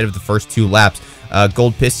outside of the first 2 laps.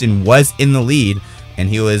 Gold Piston was in the lead and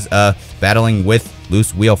he was battling with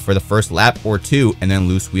Loose Wheel for the first lap or 2, and then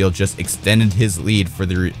Loose Wheel just extended his lead for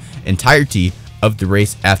the entirety of the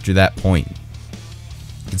race after that point.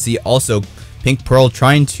 You can see also Pink Pearl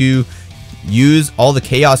trying to use all the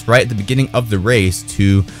chaos right at the beginning of the race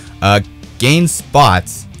to gain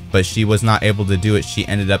spots, but she was not able to do it. She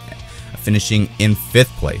ended up finishing in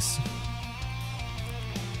 5th place.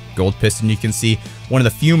 Gold Piston, you can see one of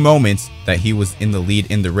the few moments that he was in the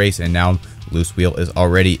lead in the race, and now Loose Wheel is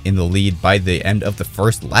already in the lead by the end of the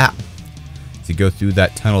first lap. To go through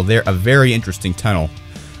that tunnel there, a very interesting tunnel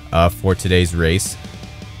for today's race.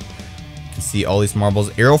 You can see all these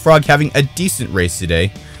marbles. Arrow Frog having a decent race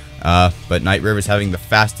today, but Night Rivers having the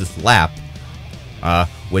fastest lap,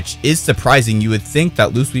 which is surprising. You would think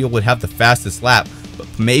that Loose Wheel would have the fastest lap, but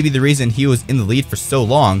maybe the reason he was in the lead for so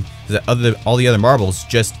long is that all the other marbles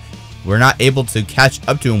just were not able to catch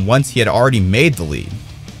up to him once he had already made the lead.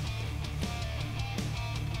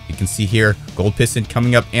 You can see here Gold Piston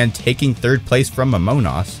coming up and taking 3rd place from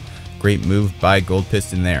Momonas. Great move by Gold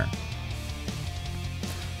Piston there.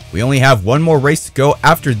 We only have one more race to go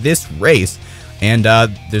after this race, and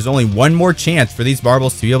there's only one more chance for these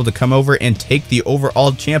marbles to be able to come over and take the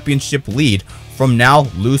overall championship lead from now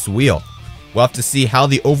Loose Wheel. We'll have to see how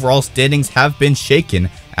the overall standings have been shaken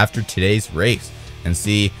after today's race and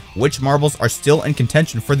see which marbles are still in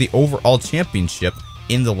contention for the overall championship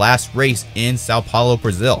in the last race in Sao Paulo,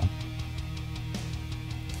 Brazil.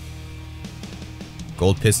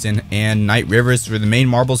 Gold Piston and Night Rivers were the main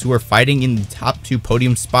marbles who are fighting in the top 2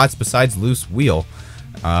 podium spots besides Loose Wheel.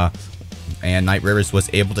 And Night Rivers was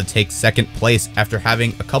able to take 2nd place after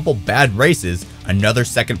having a couple bad races. Another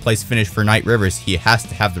 2nd place finish for Night Rivers. He has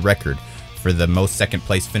to have the record for the most 2nd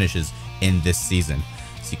place finishes in this season.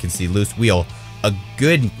 So you can see Loose Wheel a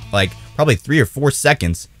good, probably 3 or 4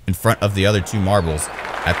 seconds in front of the other 2 marbles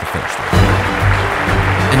at the finish line.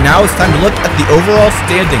 And now it's time to look at the overall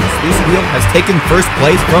standings. Loose Wheel has taken 1st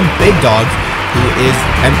place from Big Dogs, who is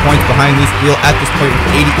 10 points behind Loose Wheel at this point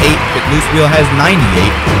with 88, but Loose Wheel has 98.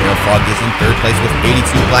 Arrow Frog is in 3rd place with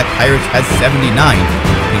 82. Black Pirates has 79.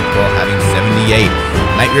 Pink Pearl having 78.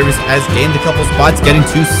 Night Rivers has gained a couple spots, getting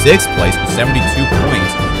to 6th place with 72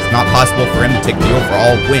 points. It's not possible for him to take the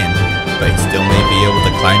overall win, but he still may be able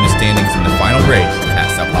to climb the standings in the final race at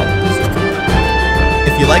Sao Paulo, Brazil.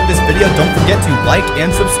 you like this video, don't forget to like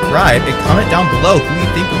and subscribe and comment down below who you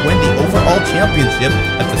think will win the overall championship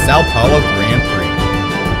at the Sao Paulo Grand Prix.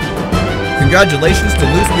 Congratulations to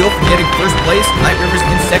Loose Wheel for getting first place, Night Rivers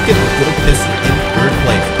in second, with Gold Piston in third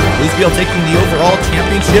place. Loose Wheel taking the overall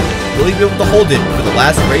championship. Will he be able to hold it for the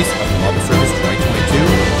last race of the Marble Circus 2022?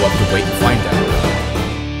 We'll have to wait and find out.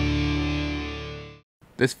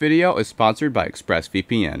 This video is sponsored by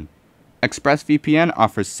ExpressVPN. ExpressVPN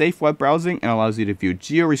offers safe web browsing and allows you to view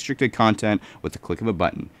geo-restricted content with the click of a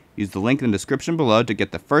button. Use the link in the description below to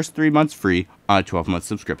get the first 3 months free on a 12-month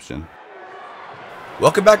subscription.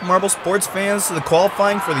 Welcome back, Marble sports fans, to the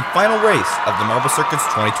qualifying for the final race of the Marble Circuits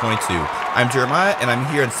 2022. I'm Jeremiah, and I'm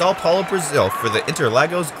here in Sao Paulo, Brazil for the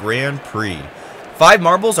Interlagos Grand Prix. 5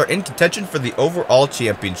 marbles are in contention for the overall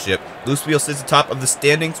championship. Loose Wheel sits atop of the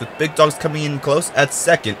standings, with Big Dogs coming in close at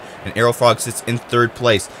second, and Arrow Frog sits in third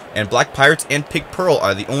place. And Black Pirates and Pink Pearl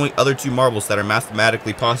are the only other 2 marbles that are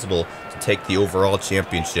mathematically possible to take the overall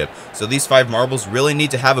championship. So these 5 marbles really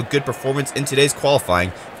need to have a good performance in today's qualifying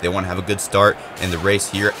if they want to have a good start in the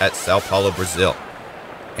race here at Sao Paulo, Brazil.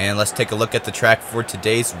 And let's take a look at the track for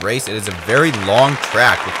today's race. It is a very long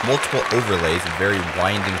track with multiple overlays, a very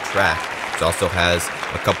winding track. It also has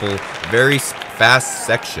a couple very fast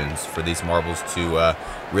sections for these marbles to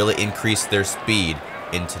really increase their speed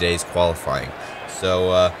in today's qualifying.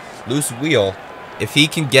 So Loose Wheel, if he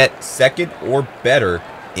can get second or better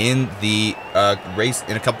in the race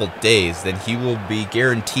in a couple days, then he will be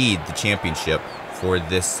guaranteed the championship for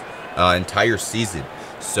this entire season.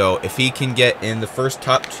 So if he can get in the first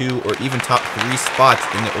top 2 or even top 3 spots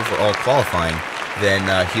in the overall qualifying,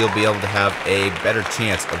 then he'll be able to have a better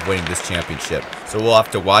chance of winning this championship. So we'll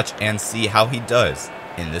have to watch and see how he does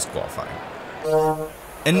in this qualifying.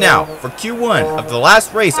 And now, for Q1 of the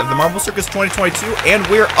last race of the Marble Circus 2022, and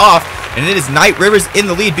we're off, and it is Night Rivers in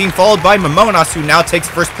the lead, being followed by Momonas, who now takes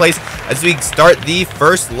first place as we start the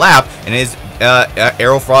first lap, and it is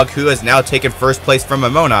Arrow Frog, who has now taken first place from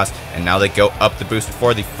Momonas, and now they go up the booster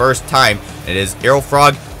for the first time. It is Arrow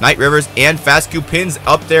Frog, Night Rivers, and Fast Pins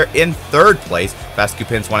up there in third place. Fast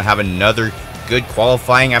Pins want to have another good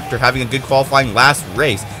qualifying after having a good qualifying last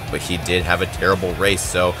race, but he did have a terrible race,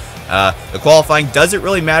 so the qualifying doesn't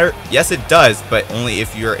really matter. Yes, it does, but only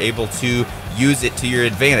if you're able to use it to your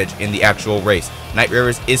advantage in the actual race. Night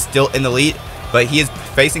Rivers is still in the lead, but he is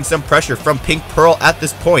facing some pressure from Pink Pearl at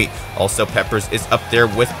this point. Also, Peppers is up there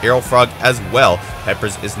with Arrow Frog as well.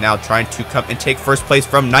 Peppers is now trying to come and take first place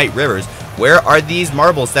from Night Rivers. Where are these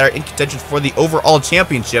marbles that are in contention for the overall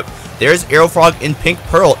championship? There's Arrow Frog and Pink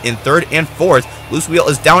Pearl in 3rd and 4th. Loose Wheel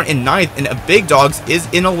is down in 9th, and Big Dogs is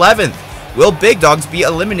in 11th. Will Big Dogs be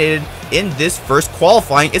eliminated in this first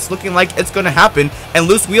qualifying? It's looking like it's going to happen, and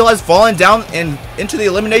Loose Wheel has fallen down and into the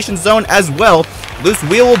elimination zone as well. Loose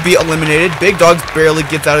Wheel will be eliminated. Big Dogs barely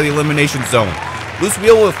gets out of the elimination zone. Loose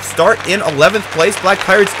Wheel will start in 11th place. Black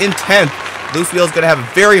Pirates in 10th. Loose Wheel is going to have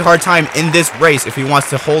a very hard time in this race if he wants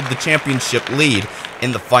to hold the championship lead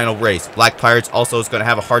in the final race. Black Pirates also is going to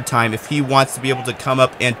have a hard time if he wants to be able to come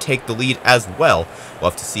up and take the lead as well.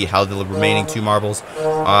 We'll have to see how the remaining 2 marbles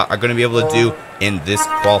are going to be able to do in this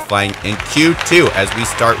qualifying in Q2 as we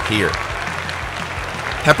start here.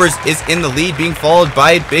 Peppers is in the lead, being followed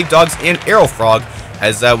by Big Dogs and Arrow Frog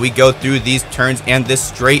as we go through these turns and this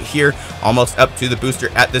straight here, almost up to the booster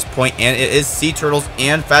at this point, and it is Sea Turtles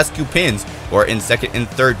and Fast Pins who are in 2nd and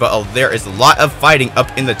 3rd, but there is a lot of fighting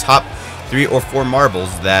up in the top 3 or 4 marbles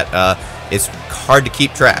that is hard to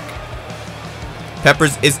keep track.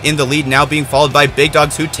 Peppers is in the lead now, being followed by Big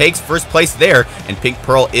Dogs, who takes first place there, and Pink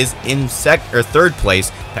Pearl is in 3rd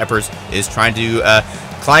place. Peppers is trying to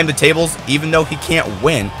climb the tables. Even though he can't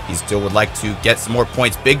win, he still would like to get some more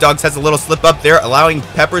points. Big Dogs has a little slip up there, allowing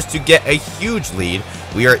Peppers to get a huge lead.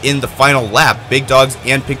 We are in the final lap. Big Dogs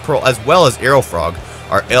and Pink Pearl, as well as Arrow Frog,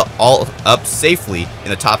 are all up safely in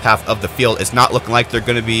the top half of the field. It's not looking like they're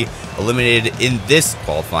going to be eliminated in this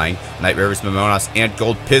qualifying. Night Rivers, Momonas, and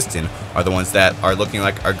Gold Piston are the ones that are looking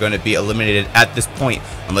like are going to be eliminated at this point,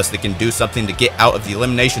 unless they can do something to get out of the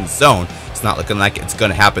elimination zone. It's not looking like it's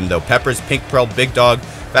going to happen, though. Peppers, Pink Pearl, Big Dog,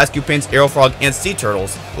 Fast Pins, Arrow Frog, and Sea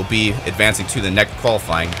Turtles will be advancing to the next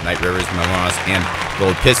qualifying. Night Rivers, Momonas, and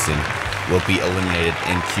Gold Piston will be eliminated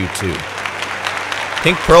in Q2.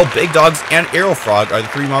 Pink Pearl, Big Dogs, and Arrow Frog are the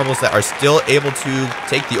 3 marbles that are still able to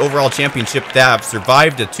take the overall championship that have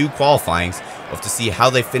survived the 2 qualifyings. We'll have to see how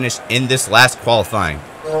they finish in this last qualifying.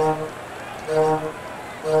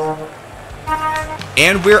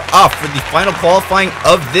 And we're off for the final qualifying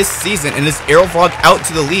of this season, and this Arrow Frog out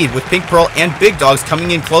to the lead with Pink Pearl and Big Dogs coming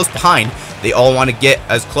in close behind. They all want to get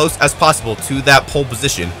as close as possible to that pole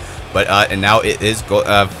position, but and now it is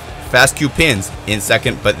Fast Q Pins in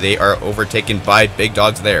second, but they are overtaken by Big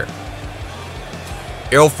Dogs there.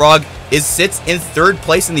 Arrow Frog sits in third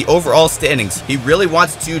place in the overall standings. He really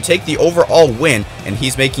wants to take the overall win, and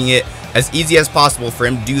he's making it as easy as possible for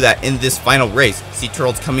him to do that in this final race. Sea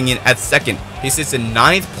Turtle's coming in at second. He sits in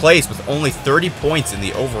 9th place with only 30 points in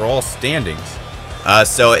the overall standings.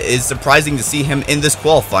 So it is surprising to see him in this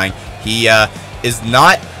qualifying. He is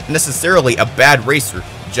not necessarily a bad racer,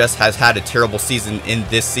 just has had a terrible season in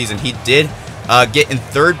this season. He did get in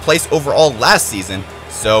 3rd place overall last season,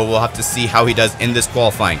 so we'll have to see how he does in this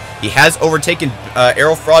qualifying. He has overtaken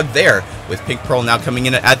Arrow Frog there, with Pink Pearl now coming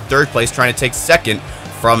in at 3rd place, trying to take 2nd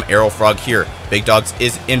from Arrow Frog here. Big Dogs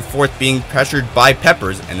is in 4th, being pressured by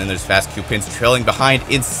Peppers, and then there's Fast Q Pins trailing behind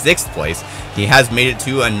in 6th place. He has made it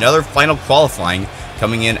to another final qualifying,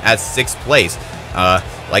 coming in at 6th place,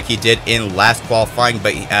 like he did in last qualifying,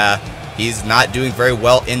 but he's not doing very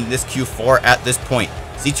well in this Q4 at this point.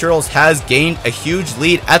 Sea Turtles has gained a huge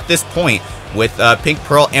lead at this point, with Pink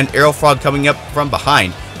Pearl and Arrow Frog coming up from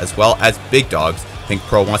behind, as well as Big Dogs. Pink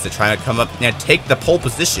Pearl wants to try to come up and take the pole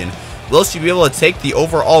position. Will she be able to take the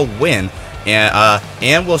overall win?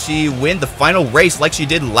 And will she win the final race like she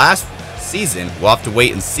did last season? We'll have to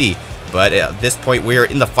wait and see. But at this point, we are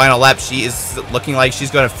in the final lap. She is looking like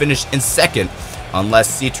she's going to finish in 2nd,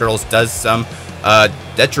 unless Sea Turtles does some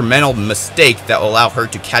detrimental mistake that will allow her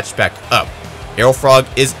to catch back up. Arrow Frog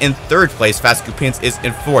is in 3rd place. Fast Q Pins is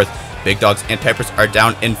in 4th. Big Dogs and Peppers are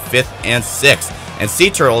down in 5th and 6th. And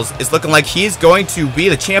Sea Turtles is looking like he's going to be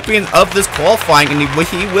the champion of this qualifying, and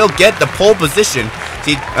he will get the pole position.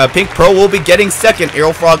 Pink Pearl will be getting 2nd,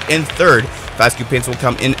 Arrow Frog in 3rd. Fast Q Pins will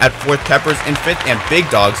come in at 4th, Peppers in 5th, and Big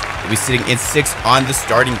Dogs will be sitting in 6th on the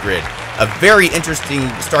starting grid. A very interesting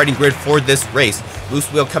starting grid for this race.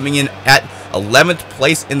 Loose Wheel coming in at 11th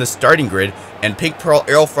place in the starting grid, and Pink Pearl,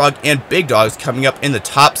 Arrow Frog, and Big Dogs coming up in the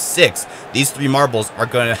top 6. These 3 marbles are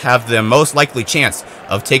going to have the most likely chance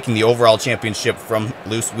of taking the overall championship from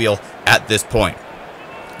Loose Wheel at this point.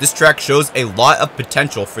 This track shows a lot of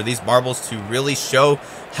potential for these marbles to really show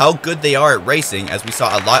how good they are at racing, as we saw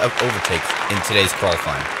a lot of overtakes in today's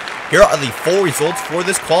qualifying. Here are the full results for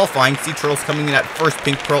this qualifying. Sea Turtles coming in at 1st,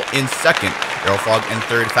 Pink Pearl in 2nd, Arrow Frog in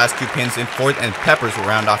 3rd, Fast Q Pins in 4th, and Peppers will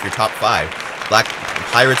round off your top 5. Black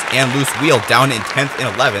Pirates and Loose Wheel down in 10th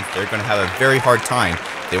and 11th. They're going to have a very hard time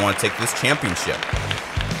if they want to take this championship.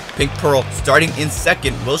 Pink Pearl starting in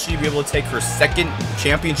 2nd. Will she be able to take her 2nd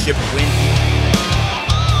championship win?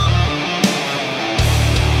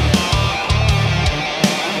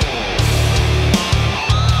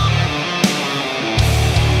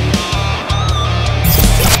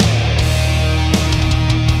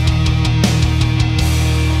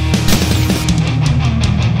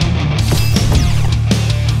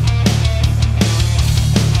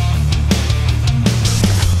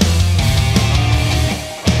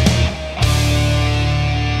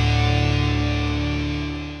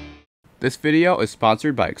 This video is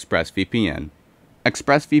sponsored by ExpressVPN.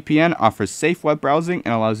 ExpressVPN offers safe web browsing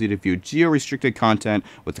and allows you to view geo-restricted content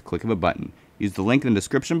with the click of a button. Use the link in the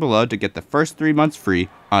description below to get the first 3 months free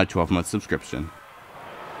on a 12-month subscription.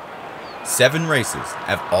 7 races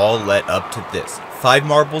have all led up to this. 5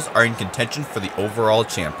 marbles are in contention for the overall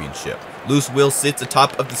championship. Loose Wheel sits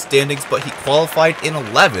atop of the standings, but he qualified in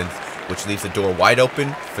 11th, which leaves the door wide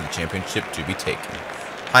open for the championship to be taken.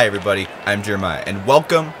 Hi everybody, I'm Jeremiah, and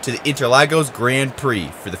welcome to the Interlagos Grand Prix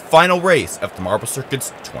for the final race of the Marble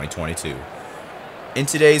Circuits 2022. In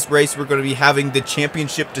today's race, we're going to be having the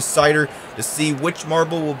championship decider to see which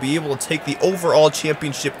marble will be able to take the overall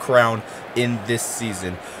championship crown in this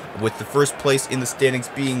season, with the first place in the standings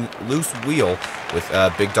being Loose Wheel, with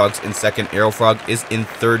Big Dogs in 2nd. Arrow Frog is in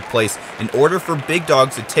 3rd place. In order for Big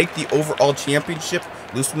Dogs to take the overall championship,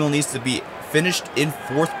 Loose Wheel needs to be finished in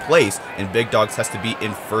 4th place, and Big Dogs has to be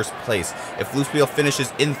in 1st place. If Loose Wheel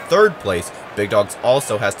finishes in 3rd place, Big Dogs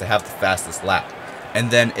also has to have the fastest lap.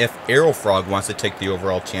 And then if Arrow Frog wants to take the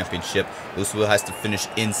overall championship, Loose Wheel has to finish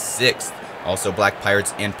in 6th. Also, Black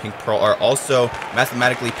Pirates and Pink Pearl are also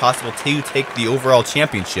mathematically possible to take the overall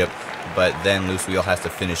championship, but then Loose Wheel has to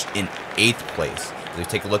finish in 8th place. As we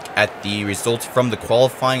take a look at the results from the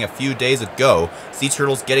qualifying a few days ago, Sea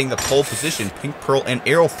Turtles getting the pole position. Pink Pearl and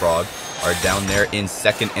Arrow Frog are down there in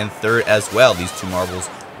 2nd and 3rd as well. These 2 marbles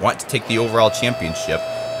want to take the overall championship,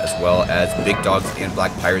 as well as Big Dogs and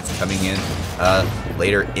Black Pirates coming in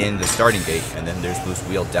later in the starting gate. And then there's Loose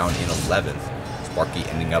Wheel down in 11th, Sparky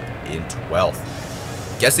ending up in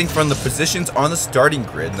 12th. Guessing from the positions on the starting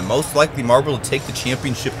grid, the most likely marble to take the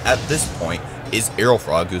championship at this point is Arrow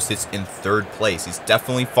Frog, who sits in 3rd place. He's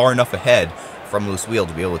definitely far enough ahead from Loose Wheel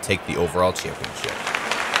to be able to take the overall championship.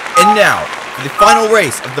 And now, for the final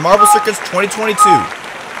race of the Marble Circuits 2022.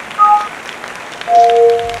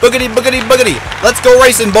 Boogity, boogity, boogity. Let's go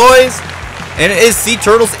racing, boys. And it is Sea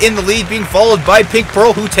Turtles in the lead, being followed by Pink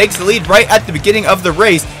Pearl, who takes the lead right at the beginning of the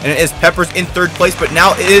race. And it is Peppers in third place, but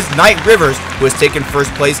now it is Night Rivers who has taken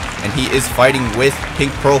first place, and he is fighting with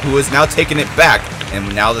Pink Pearl, who has now taken it back.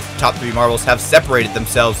 And now the top 3 marbles have separated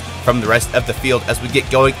themselves from the rest of the field as we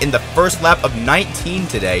get going in the first lap of 19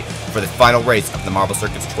 today for the final race of the Marble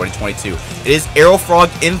Circuits 2022. It is Arrow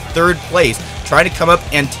Frog in third place, trying to come up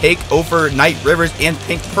and take over Night Rivers and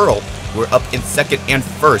Pink Pearl. We're up in second and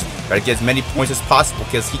first. Try to get as many points as possible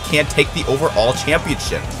because he can't take the overall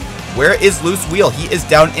championship. Where is Loose Wheel? He is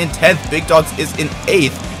down in 10th. Big Dogs is in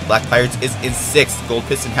 8th. Black Pirates is in 6th. Gold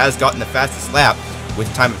Piston has gotten the fastest lap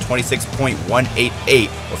with a time of 26.188. We'll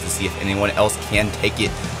have to see if anyone else can take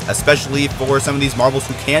it, especially for some of these marbles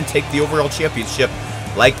who can take the overall championship,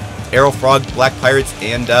 like Arrow Frog, Black Pirates,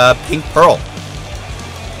 and Pink Pearl.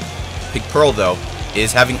 Pink Pearl, though,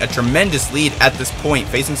 is having a tremendous lead at this point,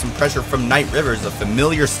 facing some pressure from Night Rivers, a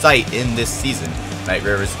familiar sight in this season. Night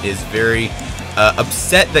Rivers is very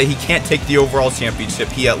upset that he can't take the overall championship.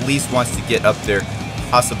 He at least wants to get up there,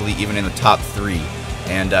 possibly even in the top 3.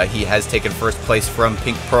 And he has taken first place from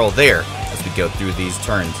Pink Pearl there as we go through these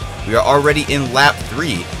turns. We are already in lap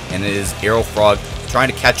 3, and it is Arrow Frog trying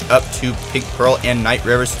to catch up to Pink Pearl and Night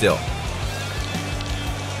Rivers still.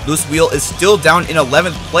 Loose Wheel is still down in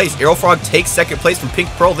 11th place. Arrow Frog takes second place from Pink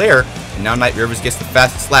Pearl there, and now Night Rivers gets the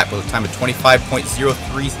fastest lap with a time of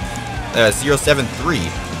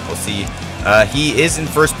 25.073. We'll see. He is in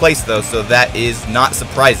first place though, so that is not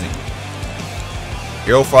surprising.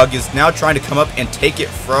 Arrow Frog is now trying to come up and take it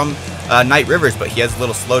from Night Rivers, but he has a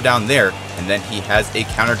little slowdown there, and then he has a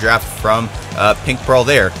counter draft from Pink Pearl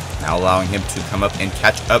there, now allowing him to come up and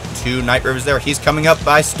catch up to Night Rivers there. He's coming up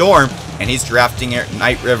by Storm, and he's drafting at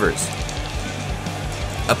Night Rivers.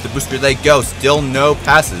 Up the booster they go, still no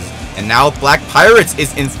passes, and now Black Pirates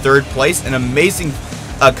is in third place. An amazing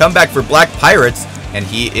comeback for Black Pirates, and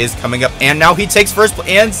he is coming up, and now he takes first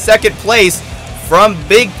and second place from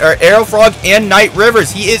Arrow Frog and Night Rivers.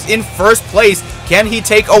 He is in first place. Can he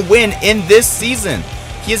take a win in this season?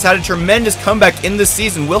 He has had a tremendous comeback in this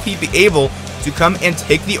season. Will he be able to come and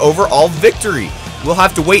take the overall victory? We'll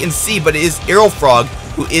have to wait and see, but it is Arrow Frog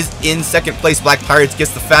who is in second place. Black Pirates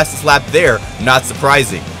gets the fastest lap there, not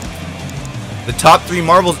surprising. The top 3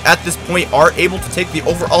 marbles at this point are able to take the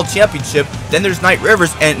overall championship. Then there's Night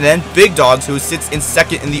Rivers, and then Big Dogs, who sits in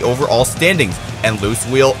second in the overall standings. And Loose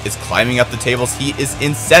Wheel is climbing up the tables. He is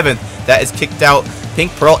in 7th. That has kicked out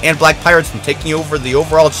Pink Pearl and Black Pirates from taking over the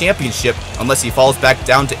overall championship, unless he falls back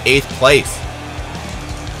down to 8th place.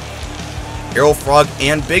 Arrow Frog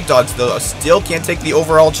and Big Dogs, though, still can't take the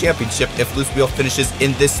overall championship if Loose Wheel finishes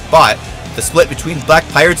in this spot. The split between Black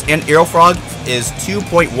Pirates and Arrow Frog is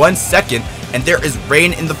 2.1 second, and there is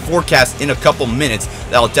rain in the forecast in a couple minutes.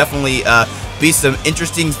 That'll definitely be some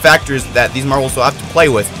interesting factors that these marbles will have to play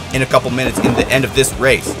with in a couple minutes in the end of this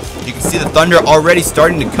race. You can see the thunder already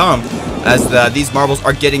starting to come as these marbles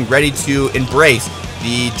are getting ready to embrace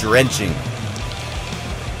the drenching.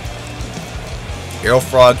 Arrow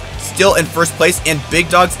Frog still in first place, and Big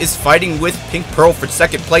Dogs is fighting with Pink Pearl for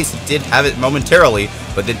second place. He did have it momentarily,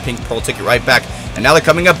 but then Pink Pearl took it right back. And now they're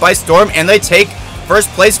coming up by Storm, and they take first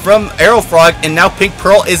place from Arrow Frog, and now Pink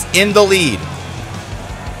Pearl is in the lead.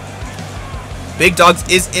 Big Dogs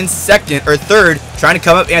is in third, trying to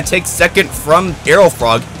come up and take second from Arrow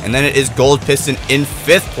Frog, and then it is Gold Piston in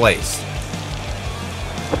 5th place.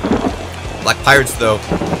 Black Pirates, though,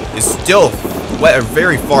 is still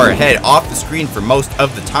very far ahead off the screen for most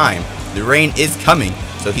of the time. The rain is coming,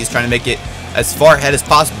 so he's trying to make it as far ahead as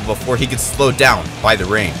possible before he gets slowed down by the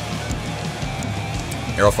rain.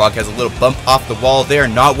 Arrow Frog has a little bump off the wall there,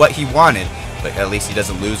 not what he wanted, but at least he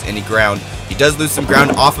doesn't lose any ground. He does lose some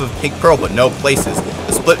ground off of Pink Pearl, but no places.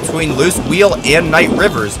 The split between Loose Wheel and Night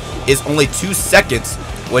Rivers is only 2 seconds,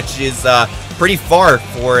 which is pretty far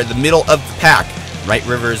for the middle of the pack. Night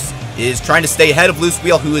Rivers is trying to stay ahead of Loose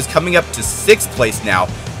Wheel, who is coming up to 6th place now,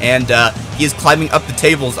 and he is climbing up the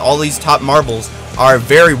tables. All these top marbles are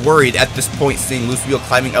very worried at this point, seeing Loose Wheel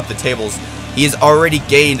climbing up the tables. He has already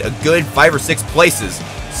gained a good 5 or 6 places,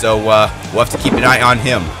 so we'll have to keep an eye on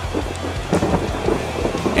him.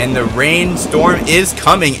 And the rainstorm is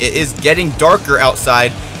coming. It is getting darker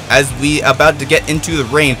outside as we about to get into the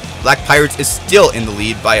rain. Black Pirates is still in the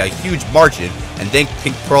lead by a huge margin, and then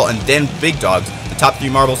Pink Pearl and then Big Dogs. The top 3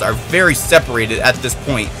 marbles are very separated at this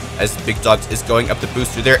point as Big Dogs is going up the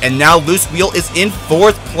booster there, and now Loose Wheel is in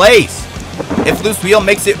 4th place. If Loose Wheel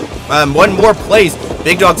makes it one more place,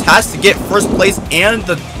 Big Dogs has to get first place and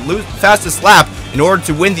the fastest lap in order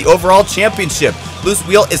to win the overall championship. Loose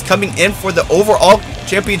Wheel is coming in for the overall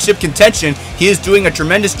championship contention. He is doing a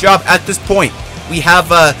tremendous job at this point. We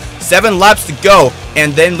have 7 laps to go,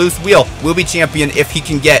 and then Loose Wheel will be champion if he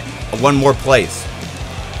can get one more place.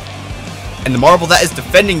 And the marble that is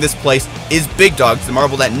defending this place is Big Dogs, the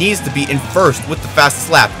marble that needs to be in first with the fastest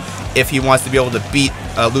lap if he wants to be able to beat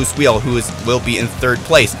Loose Wheel, who will be in 3rd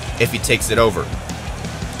place if he takes it over.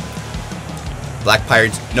 Black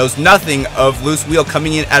Pirates knows nothing of Loose Wheel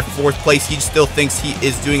coming in at 4th place. He still thinks he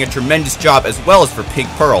is doing a tremendous job, as well as for Pink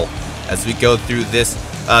Pearl, as we go through this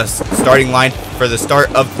starting line for the start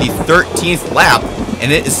of the 13th lap,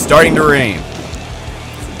 and it is starting to rain.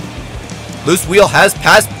 Loose Wheel has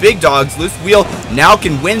passed Big Dogs. Loose Wheel now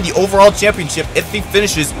can win the overall championship if he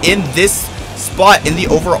finishes in this spot in the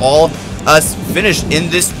overall finish in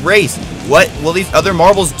this race. What will these other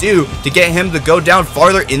marbles do to get him to go down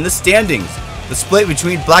farther in the standings? The split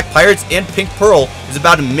between Black Pirates and Pink Pearl is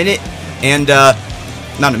about a minute and,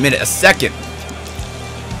 not a minute, a second.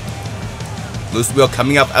 Loose Wheel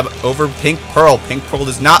coming up over Pink Pearl. Pink Pearl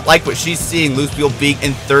does not like what she's seeing Loose Wheel being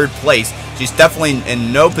in 3rd place. She's definitely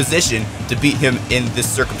in no position to beat him in this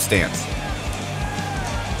circumstance.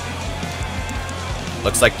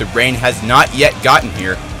 Looks like the rain has not yet gotten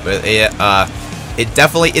here, but it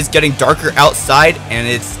definitely is getting darker outside, and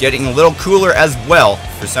it's getting a little cooler as well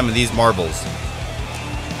for some of these marbles.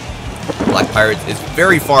 Black Pirates is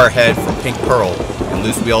very far ahead from Pink Pearl, and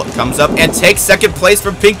Loose Wheel comes up and takes 2nd place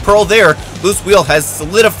from Pink Pearl there. Loose Wheel has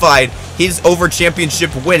solidified his over championship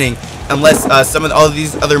winning, unless some of all of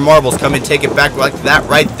these other marbles come and take it back like that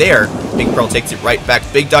right there. Pink Pearl takes it right back.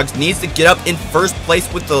 Big Dogs needs to get up in 1st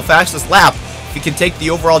place with the fastest lap if he can take the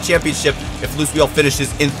overall championship if Loose Wheel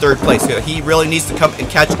finishes in 3rd place. So he really needs to come and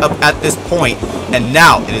catch up at this point, and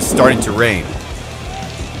now it is starting to rain.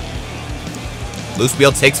 Loose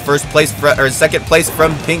Wheel takes 2nd place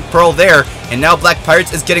from Pink Pearl there, and now Black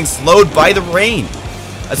Pirates is getting slowed by the rain.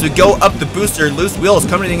 As we go up the booster, Loose Wheel is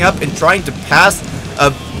coming up and trying to pass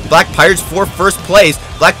Black Pirates for 1st place.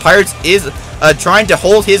 Black Pirates is trying to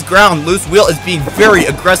hold his ground. Loose Wheel is being very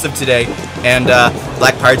aggressive today, and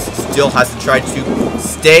Black Pirates still has to try to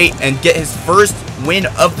stay and get his 1st win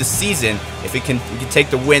of the season. If he can take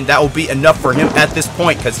the win, that will be enough for him at this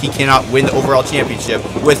point, because he cannot win the overall championship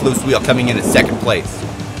with Loose Wheel coming in at 2nd place.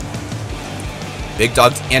 Big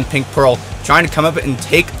Dogs and Pink Pearl trying to come up and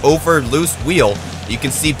take over Loose Wheel. You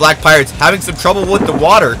can see Black Pirates having some trouble with the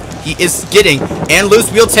water. He is skidding, and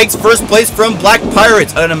Loose Wheel takes 1st place from Black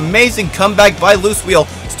Pirates. An amazing comeback by Loose Wheel.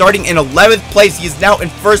 Starting in 11th place, he is now in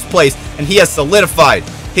 1st place, and he has solidified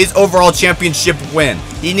his overall championship win.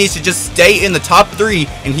 He needs to just stay in the top 3,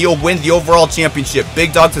 and he'll win the overall championship.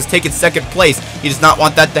 Big Dogs has taken 2nd place. He does not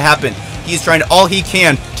want that to happen. He's trying all he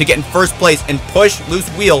can to get in 1st place and push Loose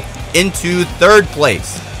Wheel into 3rd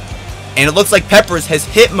place. And it looks like Peppers has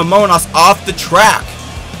hit Momonos off the track.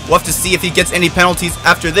 We'll have to see if he gets any penalties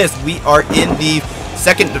after this. We are in the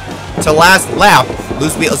 2nd to last lap.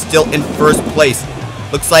 Loose Wheel is still in 1st place.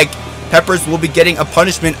 Looks like Peppers will be getting a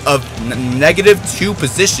punishment of -2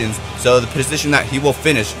 positions. So the position that he will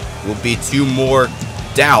finish will be 2 more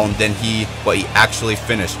down than what he actually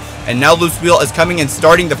finished. And now Loose Wheel is coming and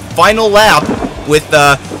starting the final lap with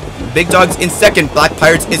Big Dogs in 2nd. Black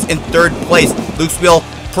Pirates is in 3rd place. Loose Wheel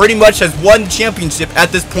pretty much has won the championship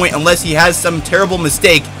at this point, unless he has some terrible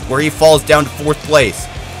mistake where he falls down to 4th place.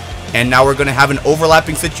 And now we're going to have an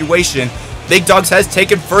overlapping situation. Big Dogs has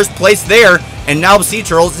taken 1st place there, and now Sea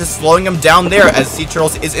Turtles is slowing him down there, as Sea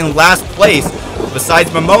Turtles is in last place besides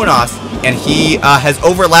Momonos, and he has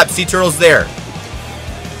overlapped Sea Turtles there.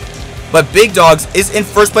 But Big Dogs is in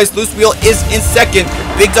 1st place. Loose Wheel is in 2nd.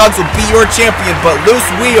 Big Dogs will be your champion, but Loose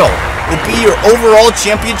Wheel will be your overall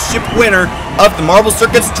championship winner of the Marble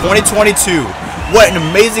Circuits 2022. What an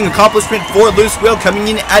amazing accomplishment for Loose Wheel, coming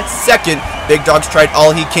in at 2nd. Big Dogs tried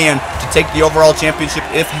all he can to take the overall championship.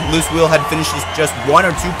 If Loose Wheel had finished just 1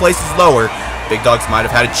 or 2 places lower, Big Dogs might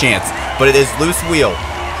have had a chance. But it is Loose Wheel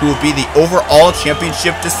who will be the overall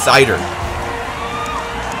championship decider.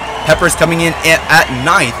 Peppers coming in at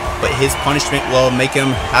 9th, but his punishment will make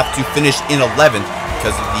him have to finish in 11th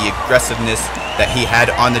because of the aggressiveness that he had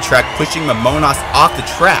on the track, pushing Momonos off the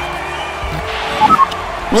track.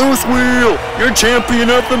 Loose Wheel, you're champion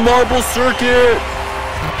of the Marble Circuit!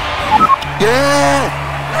 Yeah!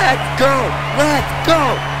 Let's go! Let's go!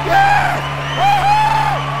 Yeah!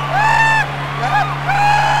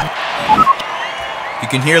 You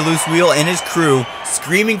can hear Loose Wheel and his crew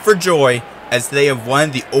screaming for joy as they have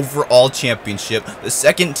won the overall championship, the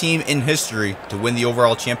second team in history to win the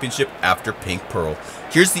overall championship after Pink Pearl.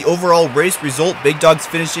 Here's the overall race result. Big Dogs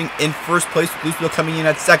finishing in first place, with Loose Wheel coming in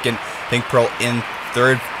at second, Pink Pearl in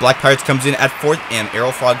third, Black Pirates comes in at fourth, and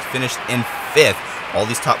Arrow Frog finished in fifth. All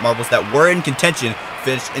these top marbles that were in contention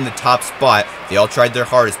finished in the top spot. They all tried their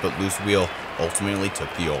hardest, but Loose Wheel ultimately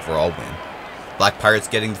took the overall win. Black Pirates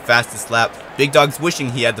getting the fastest lap. Big Dogs wishing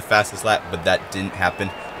he had the fastest lap, but that didn't happen,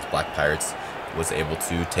 as Black Pirates was able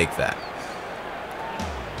to take that.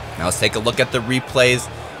 Now let's take a look at the replays,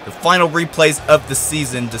 the final replays of the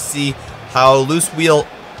season, to see how Loose Wheel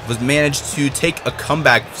was managed to take a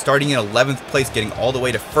comeback, starting in 11th place, getting all the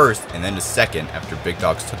way to first, and then to second after Big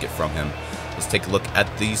Dogs took it from him. Let's take a look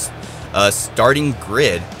at these starting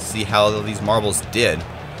grid, see how these marbles did.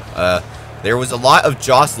 There was a lot of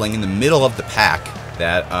jostling in the middle of the pack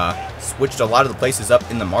that switched a lot of the places up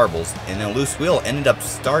in the marbles, and then Loose Wheel ended up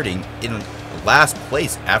starting in last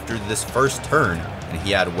place after this first turn, and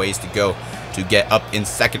he had ways to go to get up in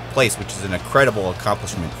second place, which is an incredible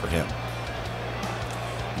accomplishment for him.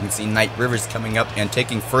 You can see Night Rivers coming up and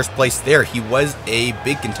taking first place there. He was a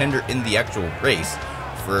big contender in the actual race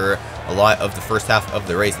for a lot of the first half of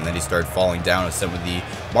the race, and then he started falling down as some of the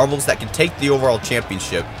marbles that can take the overall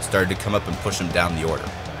championship started to come up and push him down the order.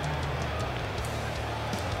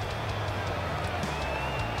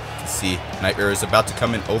 You can see Night Rivers about to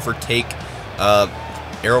come and overtake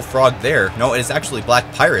Arrow Frog there. No, it is actually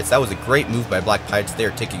Black Pirates. That was a great move by Black Pirates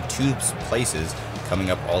there, taking 2 places,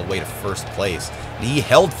 coming up all the way to first place. And he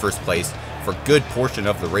held first place for a good portion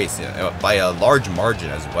of the race, by a large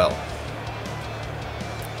margin as well.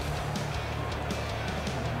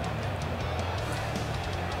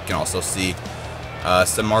 You can also see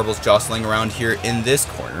some marbles jostling around here in this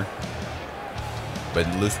corner, but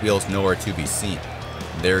Loose Wheel is nowhere to be seen.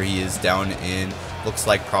 There he is down in, looks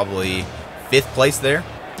like probably 5th place there.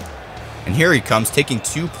 And here he comes, taking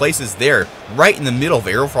 2 places there, right in the middle of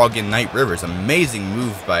Arrow Frog and Night Rivers. Amazing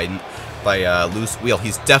move by Loose Wheel.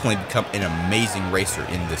 He's definitely become an amazing racer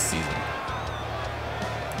in this season.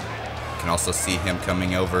 You can also see him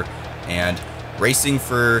coming over and racing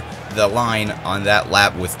for the line on that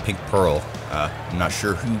lap with Pink Pearl. I'm not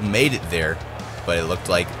sure who made it there, but it looked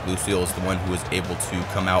like Loose Wheel is the one who was able to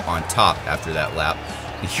come out on top after that lap.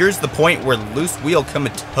 And here's the point where Loose Wheel come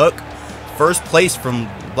and took first place from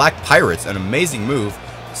Black Pirates. An amazing move.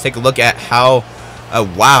 Let's take a look at how,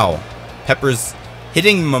 wow, Peppers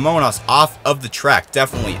hitting Momonos off of the track.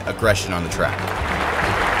 Definitely aggression on the track.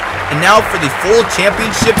 And now for the full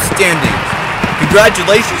championship standings.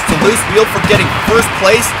 Congratulations to Loose Wheel for getting first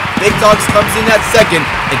place. Big Dogs comes in at second,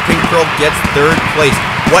 and Pink Pearl gets third place.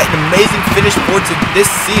 What an amazing finish for this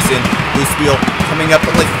season. Loose Wheel coming up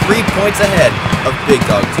only 3 points ahead of Big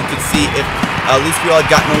Dogs. You can see if Loose Wheel had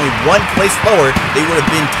gotten only 1 place lower, they would have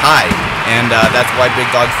been tied. And that's why Big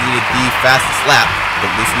Dogs needed the fastest lap. But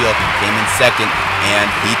Loose Wheel came in second, and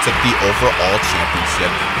he took the overall championship.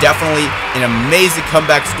 Definitely an amazing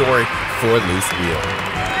comeback story for Loose Wheel.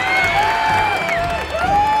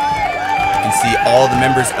 You can see all the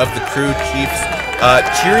members of the crew chiefs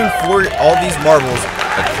cheering for all these marbles,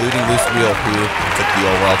 including Loose Wheel, who took the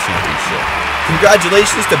overall championship.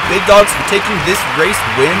 Congratulations to Big Dogs for taking this race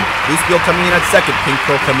win. Loose Wheel coming in at second, Pink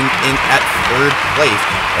Pearl coming in at third place.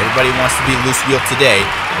 Everybody wants to be Loose Wheel today,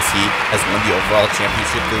 as he has won the overall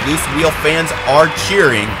championship. The Loose Wheel fans are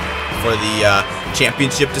cheering for the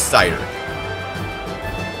championship decider.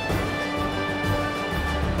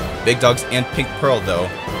 Big Dogs and Pink Pearl, though,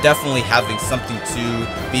 definitely having something to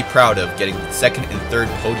be proud of, getting second and third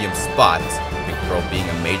podium spots. Pink Pearl being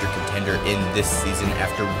a major contender in this season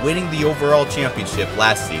after winning the overall championship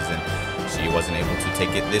last season. She wasn't able to take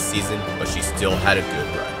it this season, but she still had a good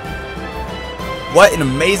run. What an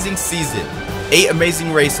amazing season. 8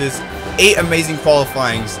 amazing races, 8 amazing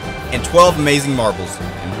qualifyings, and 12 amazing marbles,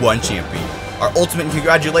 and 1 champion. Our ultimate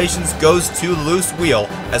congratulations goes to Loose Wheel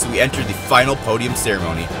as we enter the final podium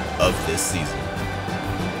ceremony of this season.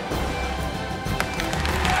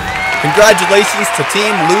 Congratulations to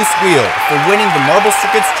Team Loose Wheel for winning the Marble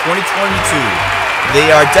Circuits 2022.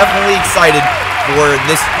 They are definitely excited for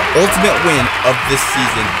this ultimate win of this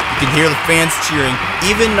season. You can hear the fans cheering,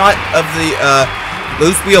 even not of the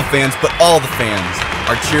Loose Wheel fans, but all the fans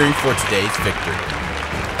are cheering for today's victory.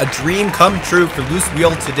 A dream come true for Loose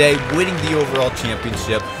Wheel today, winning the overall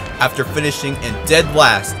championship after finishing in dead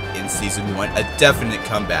last in Season 1. A definite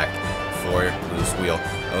comeback for Loose Wheel.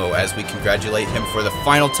 Oh, as we congratulate him for the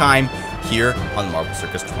final time here on the Marble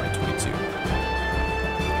Circus 2022.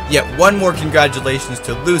 Yet one more congratulations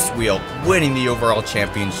to Loose Wheel, winning the overall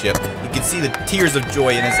championship. You can see the tears of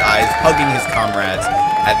joy in his eyes, hugging his comrades,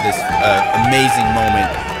 at this amazing moment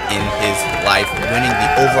in his life, winning the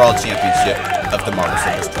overall championship of the Marble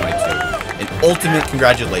Circus 22. An ultimate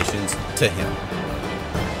congratulations to him.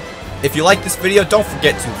 If you like this video, don't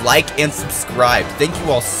forget to like and subscribe. Thank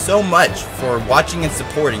you all so much for watching and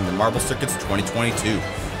supporting the Marble Circuits 2022.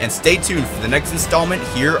 And stay tuned for the next installment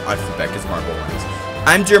here on Fubeca's Marble Runs.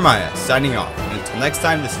 I'm Jeremiah, signing off. And until next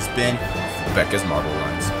time, this has been Fubeca's Marble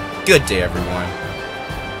Runs. Good day, everyone.